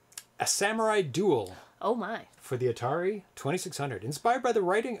 A samurai duel. Oh my. For the Atari 2600. Inspired by the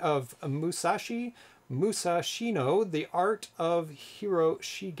writing of Musashi Musashino, The Art of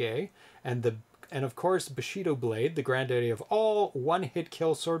Hiroshige, and of course Bushido Blade, the granddaddy of all one-hit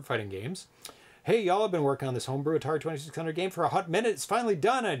kill sword fighting games. Hey, y'all have been working on this homebrew Atari 2600 game for a hot minute. It's finally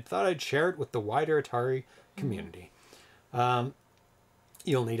done. I thought I'd share it with the wider Atari community.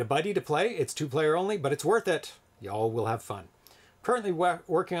 You'll need a buddy to play. It's 2-player only, but it's worth it. Y'all will have fun. Currently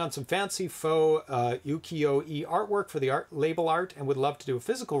working on some fancy faux ukiyo-e artwork for the label art and would love to do a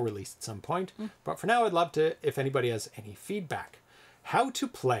physical release at some point. But for now, I'd love to, if anybody has any feedback. How to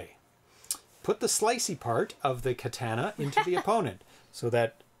play. Put the slicey part of the katana into the opponent. So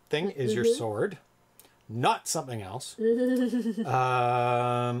that thing is your sword, not something else.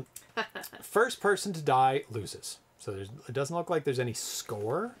 First person to die loses. So it doesn't look like there's any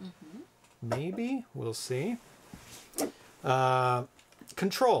score. Maybe. We'll see.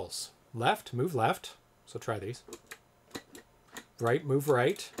 Controls. Left, move left. So try these. Right, move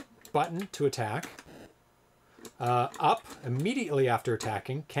right. Button to attack. Up, immediately after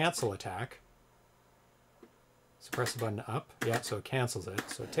attacking, cancel attack. So press the button up. Yeah, so it cancels it.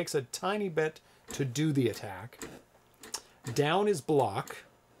 So it takes a tiny bit to do the attack. Down is block.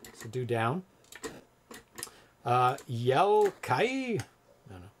 So do down. Yell kai.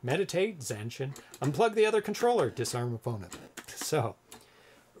 No. Meditate, Zanshin. Unplug the other controller. Disarm opponent. So,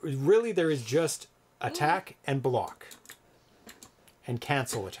 really there is just attack and block. And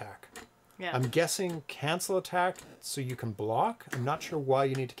cancel attack. Yeah. I'm guessing cancel attack so you can block. I'm not sure why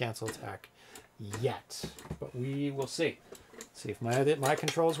you need to cancel attack yet, but we will see. See if my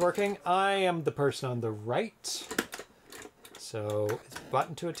control's working. I am the person on the right. So it's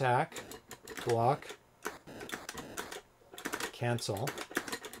button to attack, block, cancel,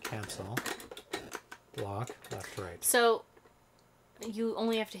 block, left, right. So you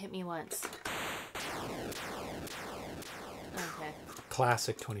only have to hit me once. Okay.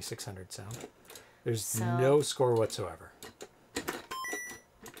 Classic 2600 sound. There's So- no score whatsoever.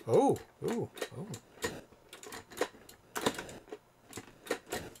 Oh.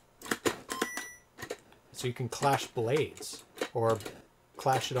 So you can clash blades or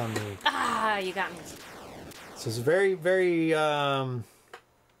clash it on the... Ah, you got me. So it's very, very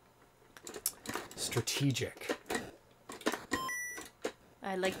strategic.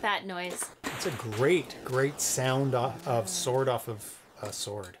 I like that noise. It's a great, great sound of sword off of a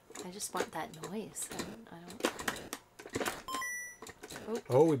sword. I just want that noise. I don't...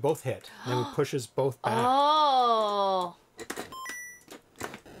 Oh, we both hit. And then we pushes both back. Oh!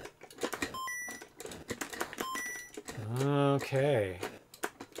 Okay.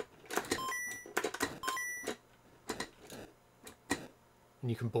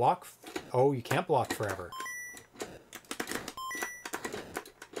 you can block. Oh, you can't block forever.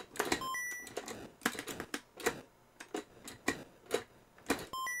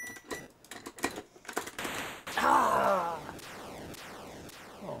 Ah!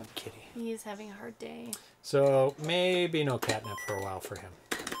 Oh, kitty. He's having a hard day. So maybe no catnip for a while for him.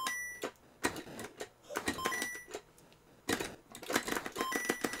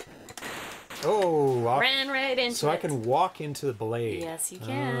 Oh, Ran right into so it. I can walk into the blade. Yes, you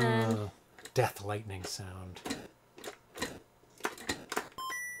can. Death lightning sound.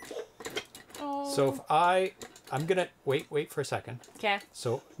 Oh. So if I'm gonna wait for a second. Okay.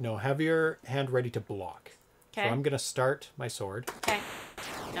 So no, have your hand ready to block. Okay. So I'm gonna start my sword. Okay.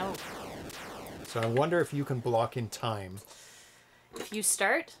 No. So I wonder if you can block in time. If you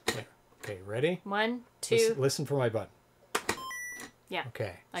start. Yeah. Okay, ready? 1, 2. Listen for my button. Yeah.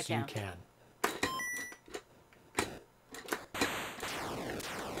 Okay. I so can. you can.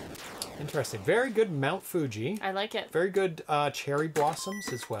 Interesting. Very good Mount Fuji. I like it. Very good cherry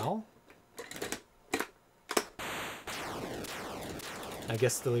blossoms as well. I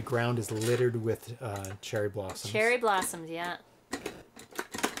guess the ground is littered with cherry blossoms. Cherry blossoms, yeah.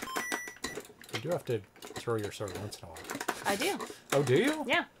 You do have to throw your sword once in a while. I do. Oh, do you?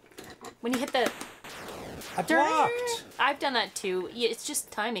 Yeah. When you hit the... I blocked. I've done that too. Yeah, it's just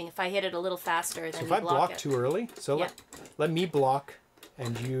timing. If I hit it a little faster, then So if you I block block it. too early, so Yeah. let me block,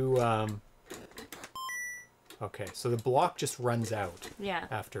 and you. Okay, so the block just runs out. Yeah.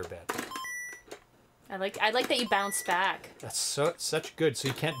 After a bit. I like that you bounce back. That's such good. So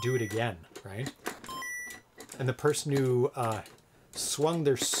you can't do it again, right? And the person who swung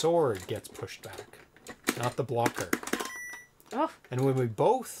their sword gets pushed back, not the blocker. Oh. And when we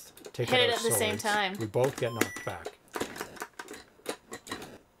both take Hit out it our at the same swords, time. we both get knocked back.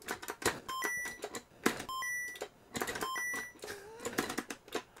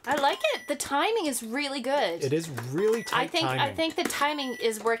 I like it. The timing is really good. It is really tight timing. I think the timing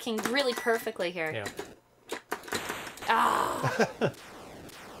is working really perfectly here. Yeah. Ah.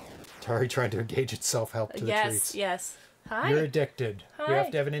 Atari trying to engage its self-help to the treats. Yes. Hi. You're addicted. Hi. We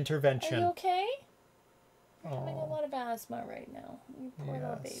have to have an intervention. Are you okay? Oh. Having a lot of asthma right now. You poor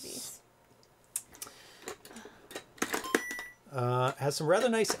little Yes. babies. Has some rather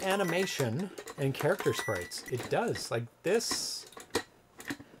nice animation and character sprites. It does. Like this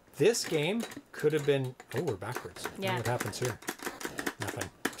game could have been... Oh, we're backwards. Yeah. What happens here? Nothing.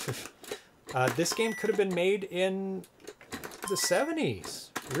 This game could have been made in the 70s.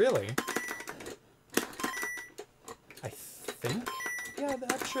 Really. I think. Yeah,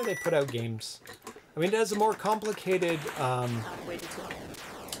 I'm sure they put out games. I mean, it has a more complicated... Waited too long.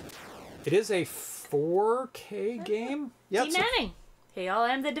 It is a 4K game. Yep. D. Manning. Hey, y'all,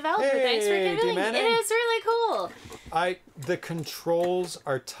 I'm the developer. Hey, Thanks for D. giving. Manning. It is really cool. The controls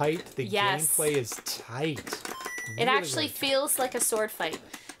are tight. The Yes. gameplay is tight. It Really, actually really feels like a sword fight.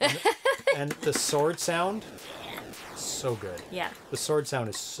 and the sword sound, so good. Yeah. The sword sound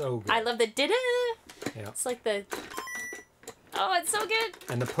is so good. I love the da-da. Yeah. It's like the... Oh, it's so good.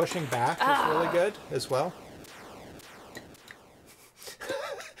 And the pushing back is really good as well.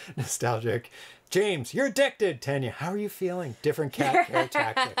 Nostalgic. James, you're addicted. Tanya, how are you feeling? Different cat care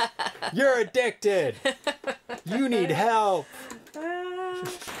tactics. You're addicted. You need help.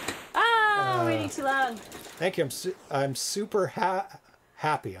 Waiting too long. Thank you. I'm super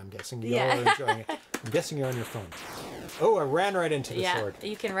happy. I'm guessing you all are enjoying it. I'm guessing you're on your phone. Oh, I ran right into the sword.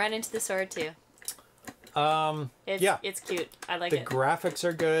 You can run into the sword too. Yeah. It's cute. I like The it. graphics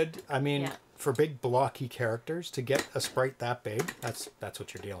are good. I mean, Yeah. for big blocky characters, to get a sprite that big, that's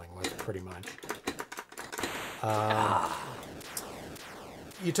what you're dealing with, pretty much.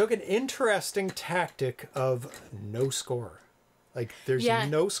 You took an interesting tactic of no score. Like, there's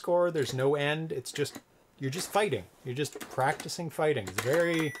no score, there's no end. It's just, you're just fighting. You're just practicing fighting. It's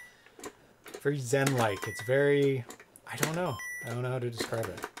very, very zen-like. It's very, I don't know how to describe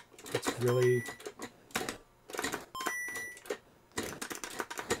it. It's really...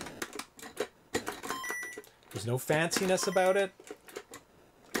 There's no fanciness about it.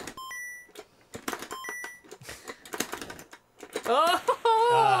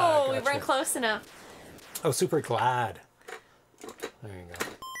 Oh, we gotcha. weren't close enough. Oh, super glad. There you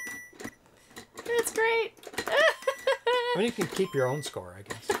go. That's great. I mean, you can keep your own score, I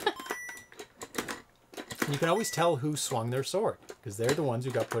guess. And you can always tell who swung their sword, because they're the ones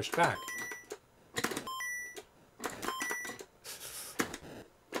who got pushed back.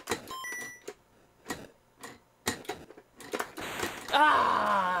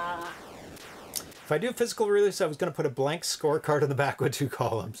 If I do physical release, I was going to put a blank scorecard on the back with 2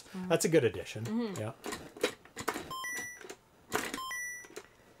 columns. That's a good addition. Yeah.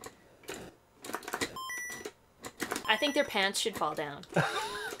 think their pants should fall down.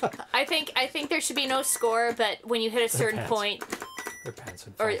 I think there should be no score, but when you hit a certain point, their pants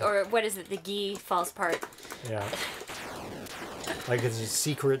would fall down. or what is it? The gi falls apart. Yeah. Like it's a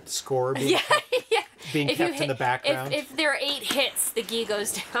secret score being Yeah, yeah. being If you kept in the hit- background. If there are 8 hits, the gi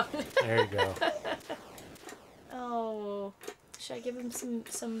goes down. There you go. Oh, should I give him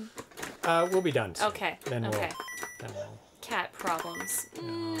some? We'll be done soon. Okay. Then okay. we'll. Cat problems.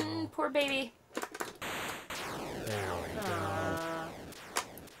 Poor baby. There we go.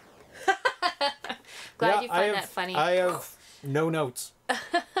 Glad you find that funny. I have no notes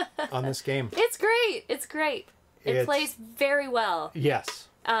on this game. It's great. It's great. It plays very well. Yes.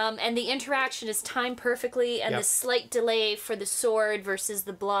 And the interaction is timed perfectly, and the slight delay for the sword versus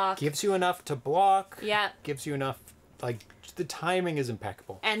the block. Gives you enough to block. Yeah. Gives you enough, like, the timing is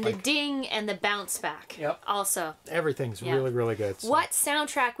impeccable. And the ding and the bounce back. Yep. Also. Everything's really, really good. So. What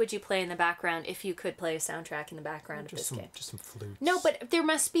soundtrack would you play in the background if you could play a soundtrack in the background of this game? Just some flutes. No, but there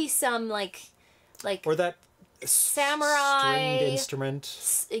must be some, like or that samurai stringed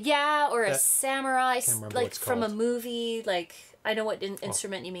instrument. Yeah, or a samurai, like from called. a movie. Like, I know what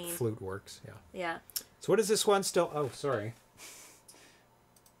instrument you mean. Flute works, yeah. Yeah. So what is this one still? Oh, sorry.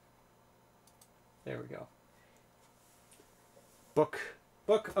 There we go.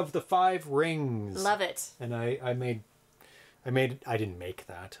 Book of the 5 Rings. Love it. And I didn't make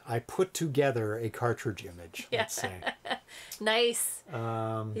that. I put together a cartridge image, let's say. Nice.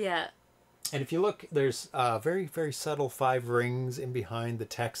 Yeah. And if you look, there's very, very subtle 5 rings in behind the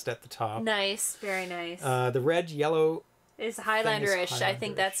text at the top. Nice. Very nice. The red, yellow... Is Highlander-ish. I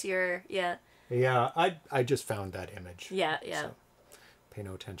think that's your... Yeah. Yeah, I just found that image. Yeah, yeah. So pay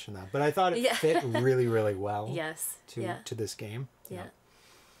no attention to that. But I thought it fit really, really well yes. to this game. Yeah.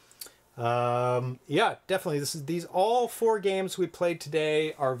 Yeah, definitely. These all 4 games we played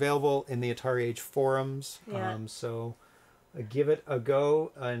today are available in the Atari Age forums. Yeah. So give it a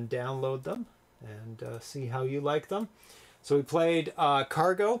go and download them and see how you like them. So we played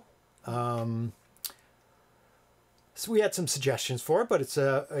Cargo. So we had some suggestions for it, but it's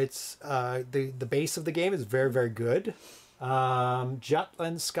the base of the game is very, very good.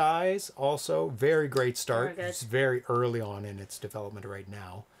 Jutland Skies also very great start. It's very early on in its development right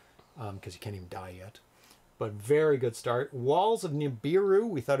now, because you can't even die yet. But very good start. Walls of Nibiru,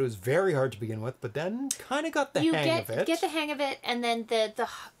 we thought it was very hard to begin with, but then kind of got the hang of it. You get the hang of it, and then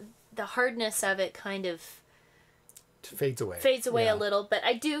the hardness of it kind of fades away. Fades away a little, but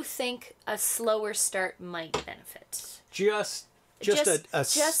I do think a slower start might benefit. Just a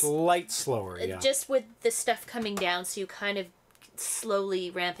slight slower, yeah. Just with the stuff coming down, so you kind of slowly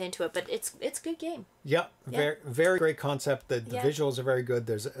ramp into it, but it's a good game. Yep, very, very great concept. The visuals are very good.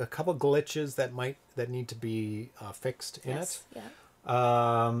 There's a couple glitches that need to be fixed in it.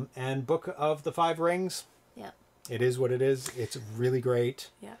 Yeah. And Book of the 5 Rings. Yeah. It is what it is. It's really great.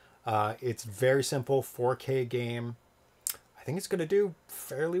 Yeah. It's very simple, 4K game. I think it's going to do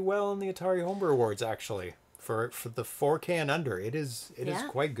fairly well in the Atari Homebrew Awards, actually. For the 4K and under, it is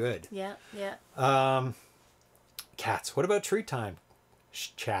quite good. Yeah, yeah. Cats, what about treat time?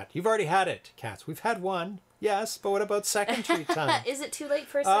 Chat, you've already had it. Cats, we've had one. Yes, but what about second treat time? Is it too late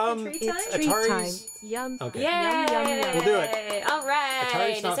for a second treat time? It's treat time. Yum. Okay. Yay! Yum, yum, yum. We'll do it. All right.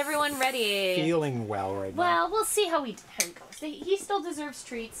 Atari's not Is everyone ready? Feeling well right now. Well, we'll see how he goes. He still deserves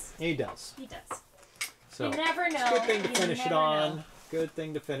treats. He does. He does. So you never know. Good thing to You finish it never on. know. Good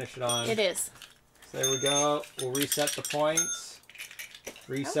thing to finish it on. It is. So there we go. We'll reset the points.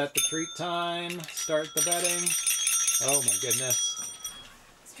 Reset the treat time. Start the betting. Oh my goodness.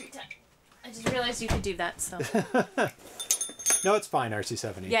 It's treat time. I just realized you could do that, so. No, it's fine,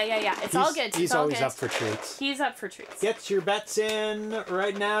 RC70. Yeah. It's all good. He's it's all always good. up for treats. He's up for treats. Get your bets in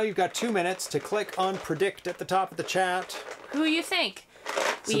right now. You've got 2 minutes to click on predict at the top of the chat. Who you think?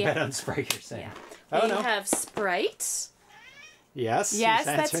 So bet on Sprite, you're saying. Yeah. I don't We know. have Sprite. Yes. Yes, he's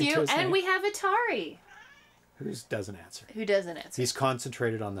that's answering to you. his And name. we have Atari. Who doesn't answer? Who doesn't answer? He's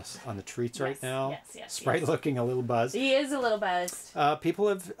concentrated on the treats right now. Yes. Sprite looking a little buzzed. He is a little buzzed. People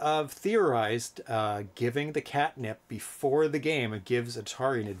have theorized giving the catnip before the game. It gives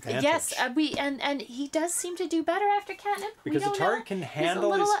Atari an advantage. Yes, and he does seem to do better after catnip. Because Atari can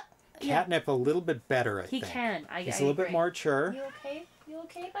handle his catnip a little bit better, I think. He can. He's a little bit more mature. You okay? You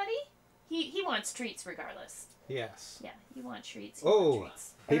okay, buddy? He wants treats regardless. Yes. Yeah, you want treats.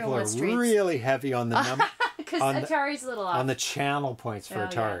 People are really heavy on the number. Because Atari's a little off. On the channel points for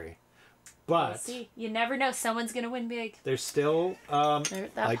Atari. Yeah. But we'll see. You never know. Someone's going to win big. There's still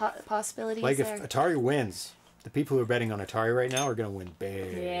possibility like is if there. Atari wins, the people who are betting on Atari right now are going to win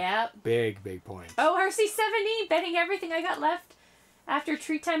big. Yep. Big points. Oh, RC70 betting everything I got left after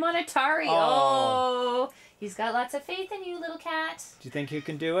treat time on Atari. Oh. He's got lots of faith in you, little cat. Do you think you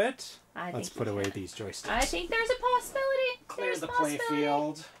can do it? Let's put away these joysticks. I think there's a possibility. Clear the play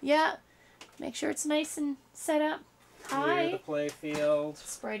field. Yeah. Make sure it's nice and set up high. Clear the play field.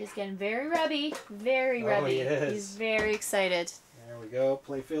 Sprite is getting very rubby. Very rubby. Oh, he is. He's very excited. There we go.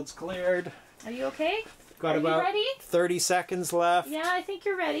 Play field's cleared. Are you okay? Got Are about you ready? 30 seconds left. Yeah, I think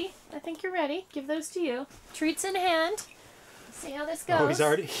you're ready. I think you're ready. Give those to you. Treats in hand. Let's see how this goes. Oh, he's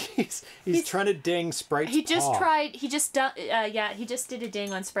already he's trying to ding Sprite's He just paw. tried. He just he just did a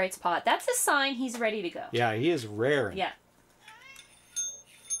ding on Sprite's paw. That's a sign he's ready to go. Yeah, he is raring. Yeah.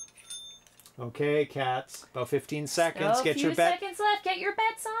 Okay, cats. About 15 seconds. Oh, Get few your bet. seconds left. Get your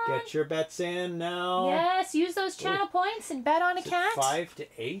bets on. Get your bets in now. Yes, use those channel points and bet on a cat. 5 to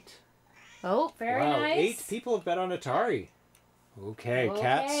 8. Oh, very wow, nice. 8 people have bet on Atari. Okay, Okay.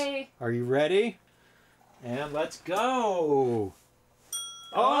 cats. Are you ready? And let's go.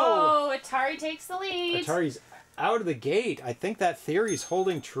 Oh, Atari takes the lead. Atari's out of the gate. I think that theory's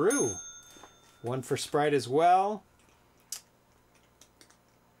holding true. 1 for Sprite as well.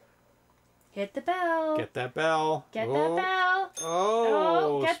 Hit the bell. Get that bell. Get that bell.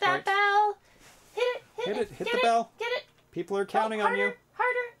 Oh, get Sprite. that bell. Hit it. Hit it. Hit Get the it. bell. Get it. People are counting on harder, you.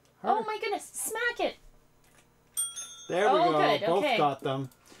 Harder. Oh Harder. my goodness. Smack it. There we Oh, go. good, Both okay. got them.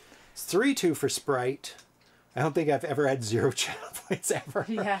 It's 3-2 for Sprite. I don't think I've ever had 0 channel points ever.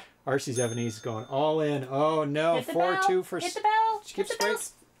 Yeah. RC70's going all in. Oh no, Hit the 4-2 bell. for Hit the bell. Skip Hit the bell.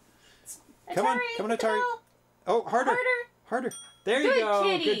 Sprite. Come on, come on, hit the Atari. bell. Oh, harder. Harder. There Good you go.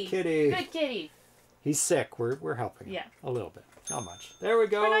 kitty. Good kitty. Good kitty. He's sick. We're helping him. Yeah. A little bit. Not much. There we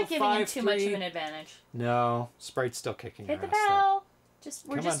go. We're not giving him 5-3. too much of an advantage. No, Sprite's still kicking Hit the your ass, though. bell.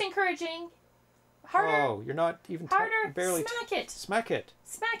 We're Come just on. encouraging. Harder. Oh, you're not even Harder. barely Smack it. Smack it.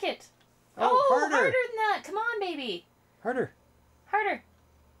 Smack it. Oh, harder. Harder than that. Come on, baby. Harder. Harder.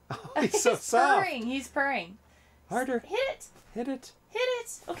 Oh, he's so soft. purring. He's purring. Harder. Hit it. Hit it. Hit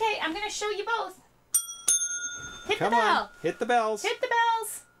it. Okay, I'm going to show you both. Hit Come the bell. on. Hit the bells. Hit the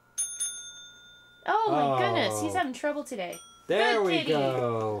bells. Oh my goodness. He's Oh. having trouble today. There Good we kitty.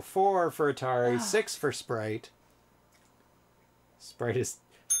 go. 4 for Atari, 6 for Sprite. Sprite is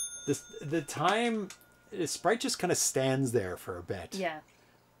the time. Sprite just kind of stands there for a bit. Yeah.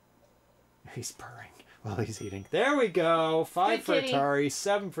 He's purring while he's eating. There we go. 5 Good for kitty. Atari,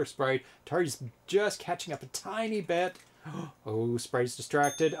 7 for Sprite. Atari's just catching up a tiny bit. Oh, Sprite's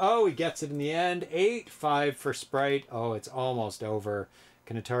distracted. Oh, he gets it in the end. 8-5 for Sprite. Oh, it's almost over.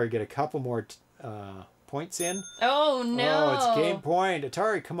 Can Atari get a couple more points in? Oh no. Oh, it's game point.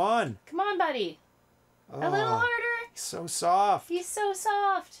 Atari, come on. Come on, buddy. Oh, A little harder. He's so soft. He's so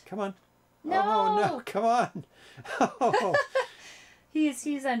soft. Come on. No. Oh, no. Come on. Oh,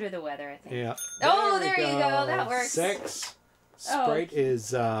 He's under the weather, I think. yeah. Oh, we there you go. That works. 6. Oh. Sprite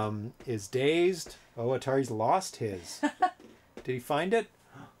is dazed. Oh, Atari's lost his. Did he find it?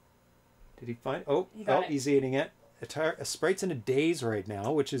 Did he find? Oh, He got it. he's eating it. Sprite's in a daze right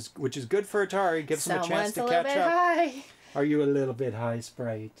now, which is good for Atari. Gives him a chance Someone's to a little catch bit up. high. Are you a little bit high,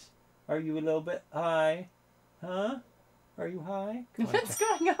 Sprite? Are you a little bit high? Huh? Are you high? Come on, What's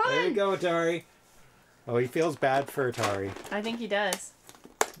going on? there you go, Atari. Oh, he feels bad for Atari. I think he does.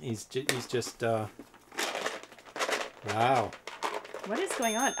 He's just wow. What is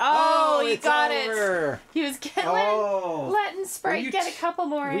going on? Oh, he it's got it. over. He was Oh. letting Were Sprite you get a couple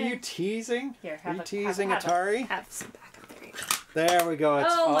more Were in. you teasing? Here, Were have you a teasing have Atari? Have some backup. There you go. There we go. It's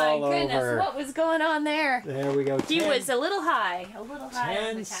Oh my all goodness, over. what was going on there? There we go. He was a little high. A little high.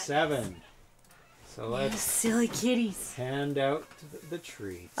 on the cat. 10-7. So You let's silly kitties. hand out the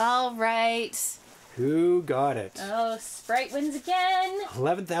treats. All right. Who got it? Oh, Sprite wins again.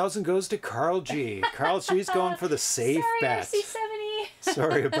 11,000 goes to Carl G. Carl G's going for the safe Sorry, bet. RC70.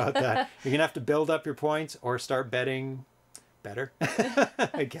 Sorry about that. You're going to have to build up your points or start betting better,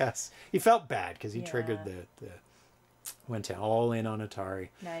 I guess. He felt bad because he triggered the went all in on Atari.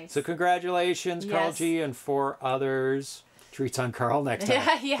 Nice. So congratulations, Carl Yes. G, and 4 others. Treats on Carl next time.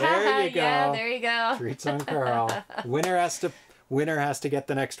 Yeah, There you go. yeah, there you go. Treats on Carl. Winner has to get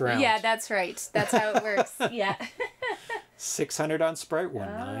the next round. Yeah, that's right. That's how it works. Yeah. 600 on Sprite,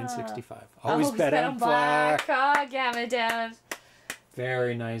 965. Always Oh, bet on black. Oh, gamma down.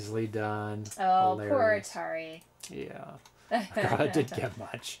 Very nicely done. Oh, Hilarious. poor Atari. Yeah. I didn't get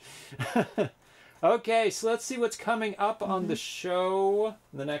much. Okay, so let's see what's coming up on the show.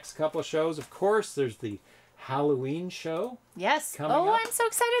 The next couple of shows. Of course, there's the Halloween show. Yes. Coming Oh, up. I'm so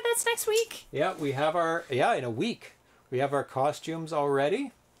excited. That's next week. Yeah, we have our, in a week. We have our costumes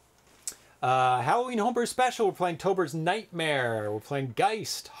already. Halloween Homebrew Special, we're playing Tober's Nightmare. We're playing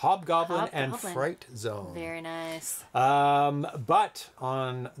Geist, Hobgoblin, and Fright Zone. Very nice. But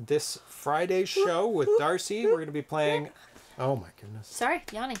on this Friday show with Darcy, we're going to be playing... Oh my goodness. Sorry,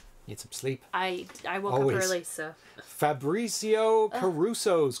 yawning. Need some sleep. I woke up early, so... Fabrizio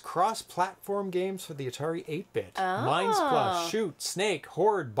Caruso's cross-platform games for the Atari 8-bit. Minds Plus, Shoot, Snake,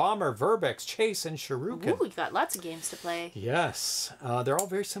 Horde, Bomber, Verbex, Chase, and Shuriken. Ooh, you got lots of games to play. Yes. They're all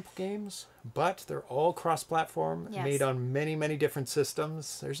very simple games, but they're all cross-platform, made on many, many different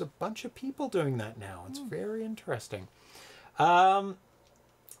systems. There's a bunch of people doing that now. It's very interesting.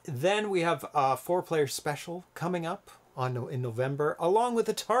 Then we have a 4-player special coming up in November, along with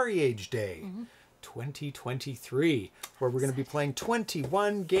Atari Age Day 2023, where we're going to be playing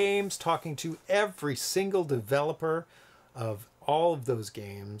 21 games, talking to every single developer of all of those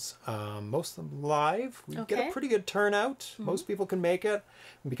games, most of them live. We get a pretty good turnout. Most people can make it,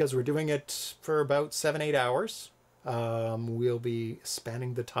 because we're doing it for about 7-8 hours. We'll be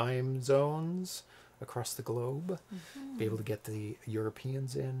spanning the time zones across the globe, be able to get the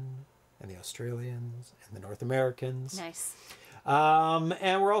Europeans in, and the Australians, and the North Americans. Nice.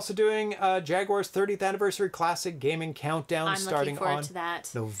 And we're also doing Jaguar's 30th Anniversary Classic Gaming Countdown, starting on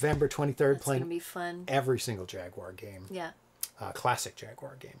November 23rd, That's playing gonna be fun. every single Jaguar game. Yeah. Classic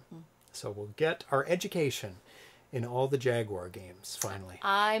Jaguar game. So we'll get our education in all the Jaguar games, finally.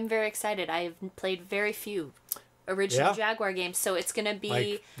 I'm very excited. I've played very few original Jaguar games, so it's going to be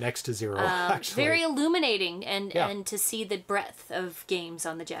like next to zero, actually. Very illuminating and to see the breadth of games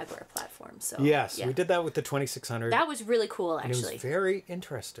on the Jaguar platform. So yes, we did that with the 2600. That was really cool, actually. And it was very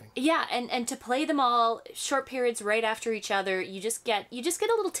interesting. Yeah, and to play them all short periods right after each other, you just get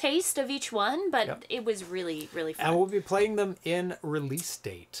a little taste of each one, but it was really, really fun. And we'll be playing them in release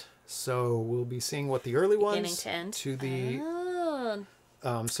date. So we'll be seeing what the early ones to the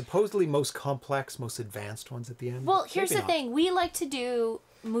supposedly most complex, most advanced ones at the end. Well, here's the thing. We like to do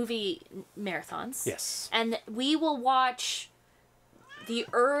movie marathons. Yes. And we will watch the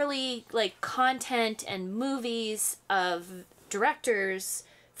early content and movies of directors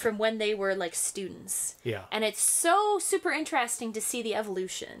from when they were students. Yeah. And it's so super interesting to see the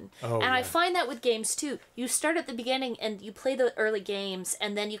evolution. I find that with games too. You start at the beginning and you play the early games,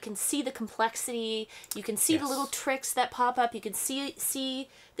 and then you can see the complexity, you can see the little tricks that pop up, you can see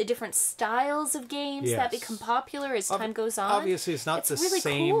the different styles of games that become popular as time goes on. Obviously, it's not the really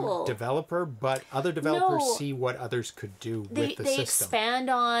same developer, but other developers see what others could do with the system. They expand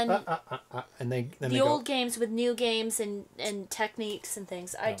on and then the old games with new games and techniques and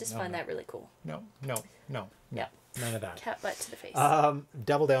things. I just find that really cool. No. Yeah. None of that. Cat butt to the face.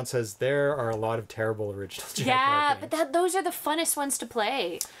 Double Down says there are a lot of terrible original Jaguar games. But those are the funnest ones to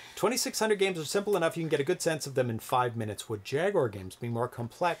play. 2600 games are simple enough you can get a good sense of them in 5 minutes. Would Jaguar games be more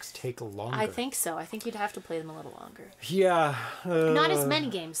complex, take longer? I think so. I think you'd have to play them a little longer. Yeah. Not as many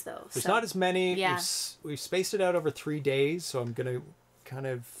games, though. There's not as many. Yeah. We've spaced it out over 3 days, so I'm going to kind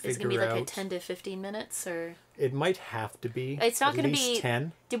of figure out. Is it going to be like a 10 to 15 minutes? Or it might have to be. It's not going to be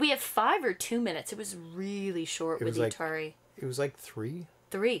 10. Did we have 5 or 2 minutes? It was really short with the Atari. It was like 3.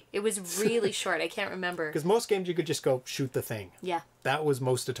 3. It was really short. I can't remember. Because most games you could just go shoot the thing. Yeah. That was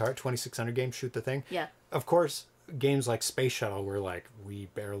most Atari 2600 games, shoot the thing. Yeah. Of course, games like Space Shuttle were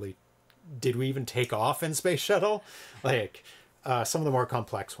did we even take off in Space Shuttle? Some of the more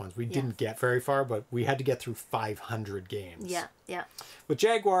complex ones. We didn't get very far, but we had to get through 500 games. Yeah, yeah. With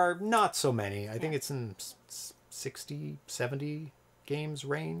Jaguar, not so many. I think it's in 60, 70 games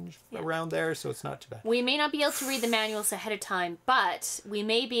range around there, so it's not too bad. We may not be able to read the manuals ahead of time, but we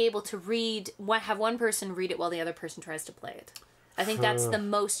may be able to have one person read it while the other person tries to play it. I think that's the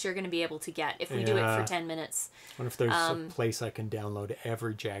most you're going to be able to get if we do it for 10 minutes. I wonder if there's a place I can download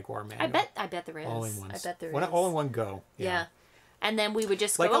every Jaguar manual. I bet there is. All in one. I bet there is. All in one go. Yeah. And then we would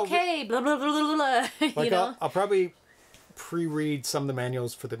just go, okay, blah, blah, blah, blah, blah. You know? I'll probably pre-read some of the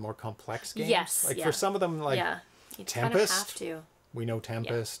manuals for the more complex games. Yes. For some of them, you Tempest. Kind of have to. We know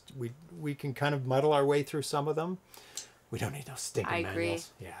Tempest. Yeah. We can kind of muddle our way through some of them. We don't need those stinking manuals.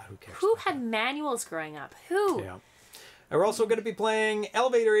 Yeah, who cares? Who had manuals growing up? Who? Yeah. And we're also going to be playing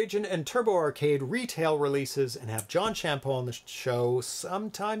Elevator Agent and Turbo Arcade retail releases and have John Champeau on the show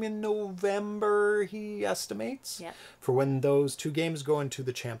sometime in November, he estimates, for when those 2 games go into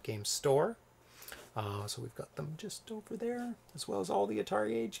the Champ Games store. So we've got them just over there, as well as all the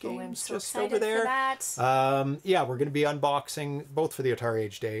Atari Age games just over there. For that. Yeah, we're going to be unboxing both for the Atari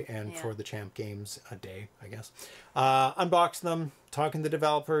Age Day and for the Champ Games Day, I guess. Unbox them, talking to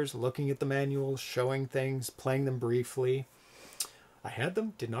developers, looking at the manuals, showing things, playing them briefly. I had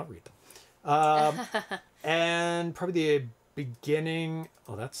them, did not read them. And probably the beginning...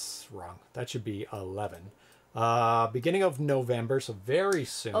 Oh, that's wrong. That should be 11. Beginning of November, so very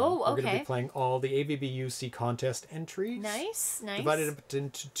soon. Oh, okay. We're going to be playing all the AVBUC contest entries. Nice, nice. Divided up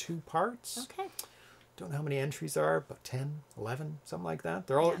into 2 parts. Okay. Don't know how many entries there are, but 10, 11, something like that.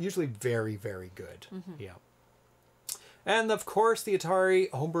 They're all usually very, very good. Yeah. And of course, the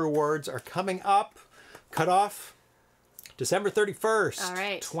Atari Homebrew Awards are coming up. Cut off December 31st, all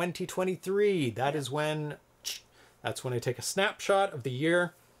right. 2023. That's when I take a snapshot of the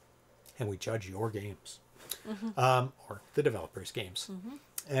year and we judge your games. Or the developers' games.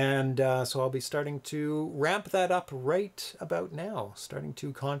 And so I'll be starting to ramp that up right about now. Starting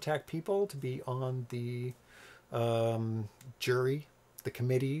to contact people to be on the jury, the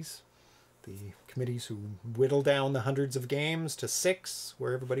committees who whittle down the hundreds of games to 6,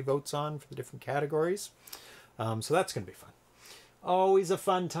 where everybody votes on for the different categories. So that's going to be fun. Always a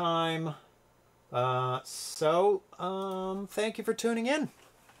fun time. So thank you for tuning in,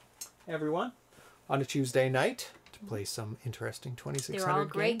 everyone, on a Tuesday night to play some interesting 2600 games. They're all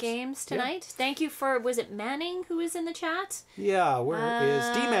great games tonight. Yeah. Thank you for, was it Manning who was in the chat? Yeah, where is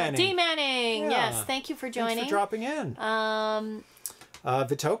D Manning? D Manning, yes. Thank you for joining. Thanks for dropping in.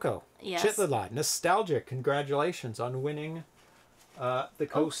 Vitoko. Yes. Chitlilad. Nostalgic. Congratulations on winning the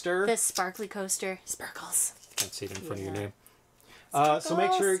coaster. The sparkly coaster. Sparkles. Can't see it in front of your name. So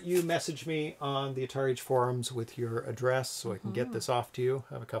make sure you message me on the Atari Age forums with your address so I can get this off to you.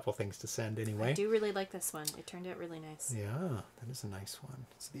 I have a couple things to send anyway. I do really like this one. It turned out really nice. Yeah, that is a nice one.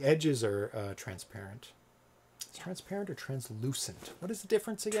 So the edges are transparent. It's transparent or translucent? What is the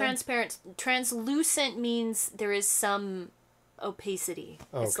difference again? Transparent. Translucent means there is some opacity.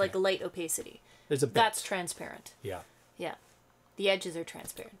 Okay. It's like light opacity. There's a bit. That's transparent. Yeah. Yeah. The edges are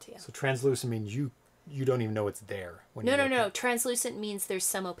transparent, yeah. So translucent means you don't even know it's there. When No. Translucent means there's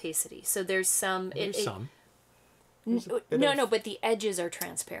some opacity. So there's some... There's some. No, but the edges are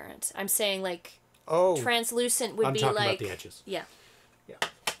transparent. I'm saying like... Oh. Translucent would I'm be talking like... about the edges. Yeah. Yeah.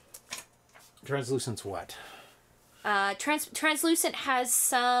 Translucent's what? Translucent has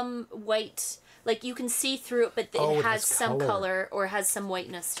some white... Like you can see through it, but it has some color or has some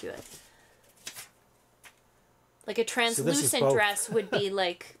whiteness to it. Like a translucent dress would be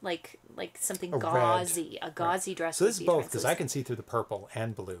like something gauzy. A gauzy dress. So this is both because I can see through the purple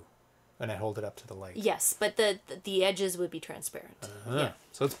and blue, when I hold it up to the light. Yes, but the edges would be transparent. Yeah.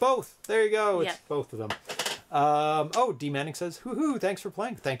 So it's both. There you go. It's both of them. D Manning says, "Hoo-hoo! Thanks for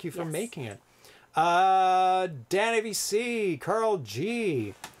playing. Thank you for making it." Dan ABC, Carl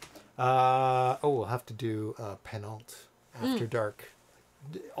G. We'll have to do Penult After Dark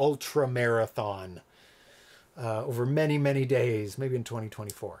Ultra Marathon over many, many days, maybe in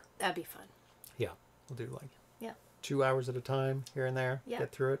 2024. That'd be fun. Yeah, we'll do 2 hours at a time here and there. Yeah.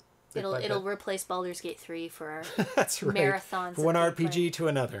 Get through it. It'll replace Baldur's Gate 3 for our That's right. marathons. From one RPG to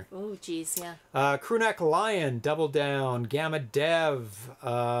another. Oh, geez, yeah. Crewneck Lion, Double Down, Gamma Dev,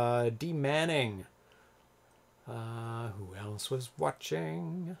 D Manning. Who else was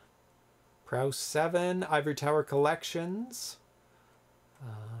watching? Prow 7, Ivory Tower Collections,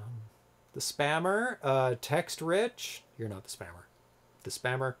 The Spammer, Text Rich. You're not the spammer. The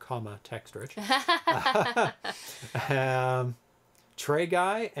Spammer, Text Rich. Trey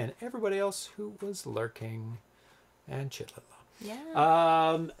Guy, and everybody else who was lurking, and Chitlala.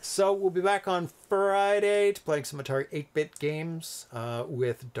 Yeah. So we'll be back on Friday to playing some Atari 8-bit games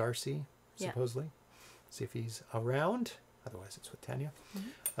with Darcy, supposedly. See if he's around. Otherwise, it's with Tanya.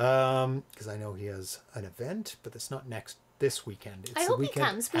 Because I know he has an event, but it's not this weekend. It's I hope the he weekend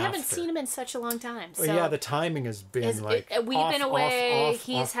comes. We haven't seen him in such a long time. So well, yeah, the timing has been we've been away. Off,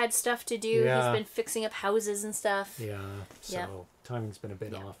 He's had stuff to do. Yeah. He's been fixing up houses and stuff. Yeah. So timing's been a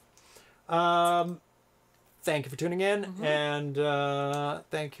bit off. Thank you for tuning in, and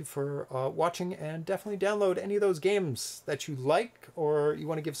thank you for watching, and definitely download any of those games that you like or you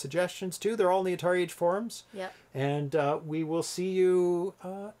want to give suggestions to. They're all in the Atari Age forums. Yep. And we will see you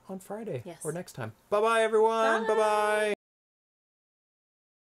on Friday or next time. Bye-bye, everyone. Bye-bye.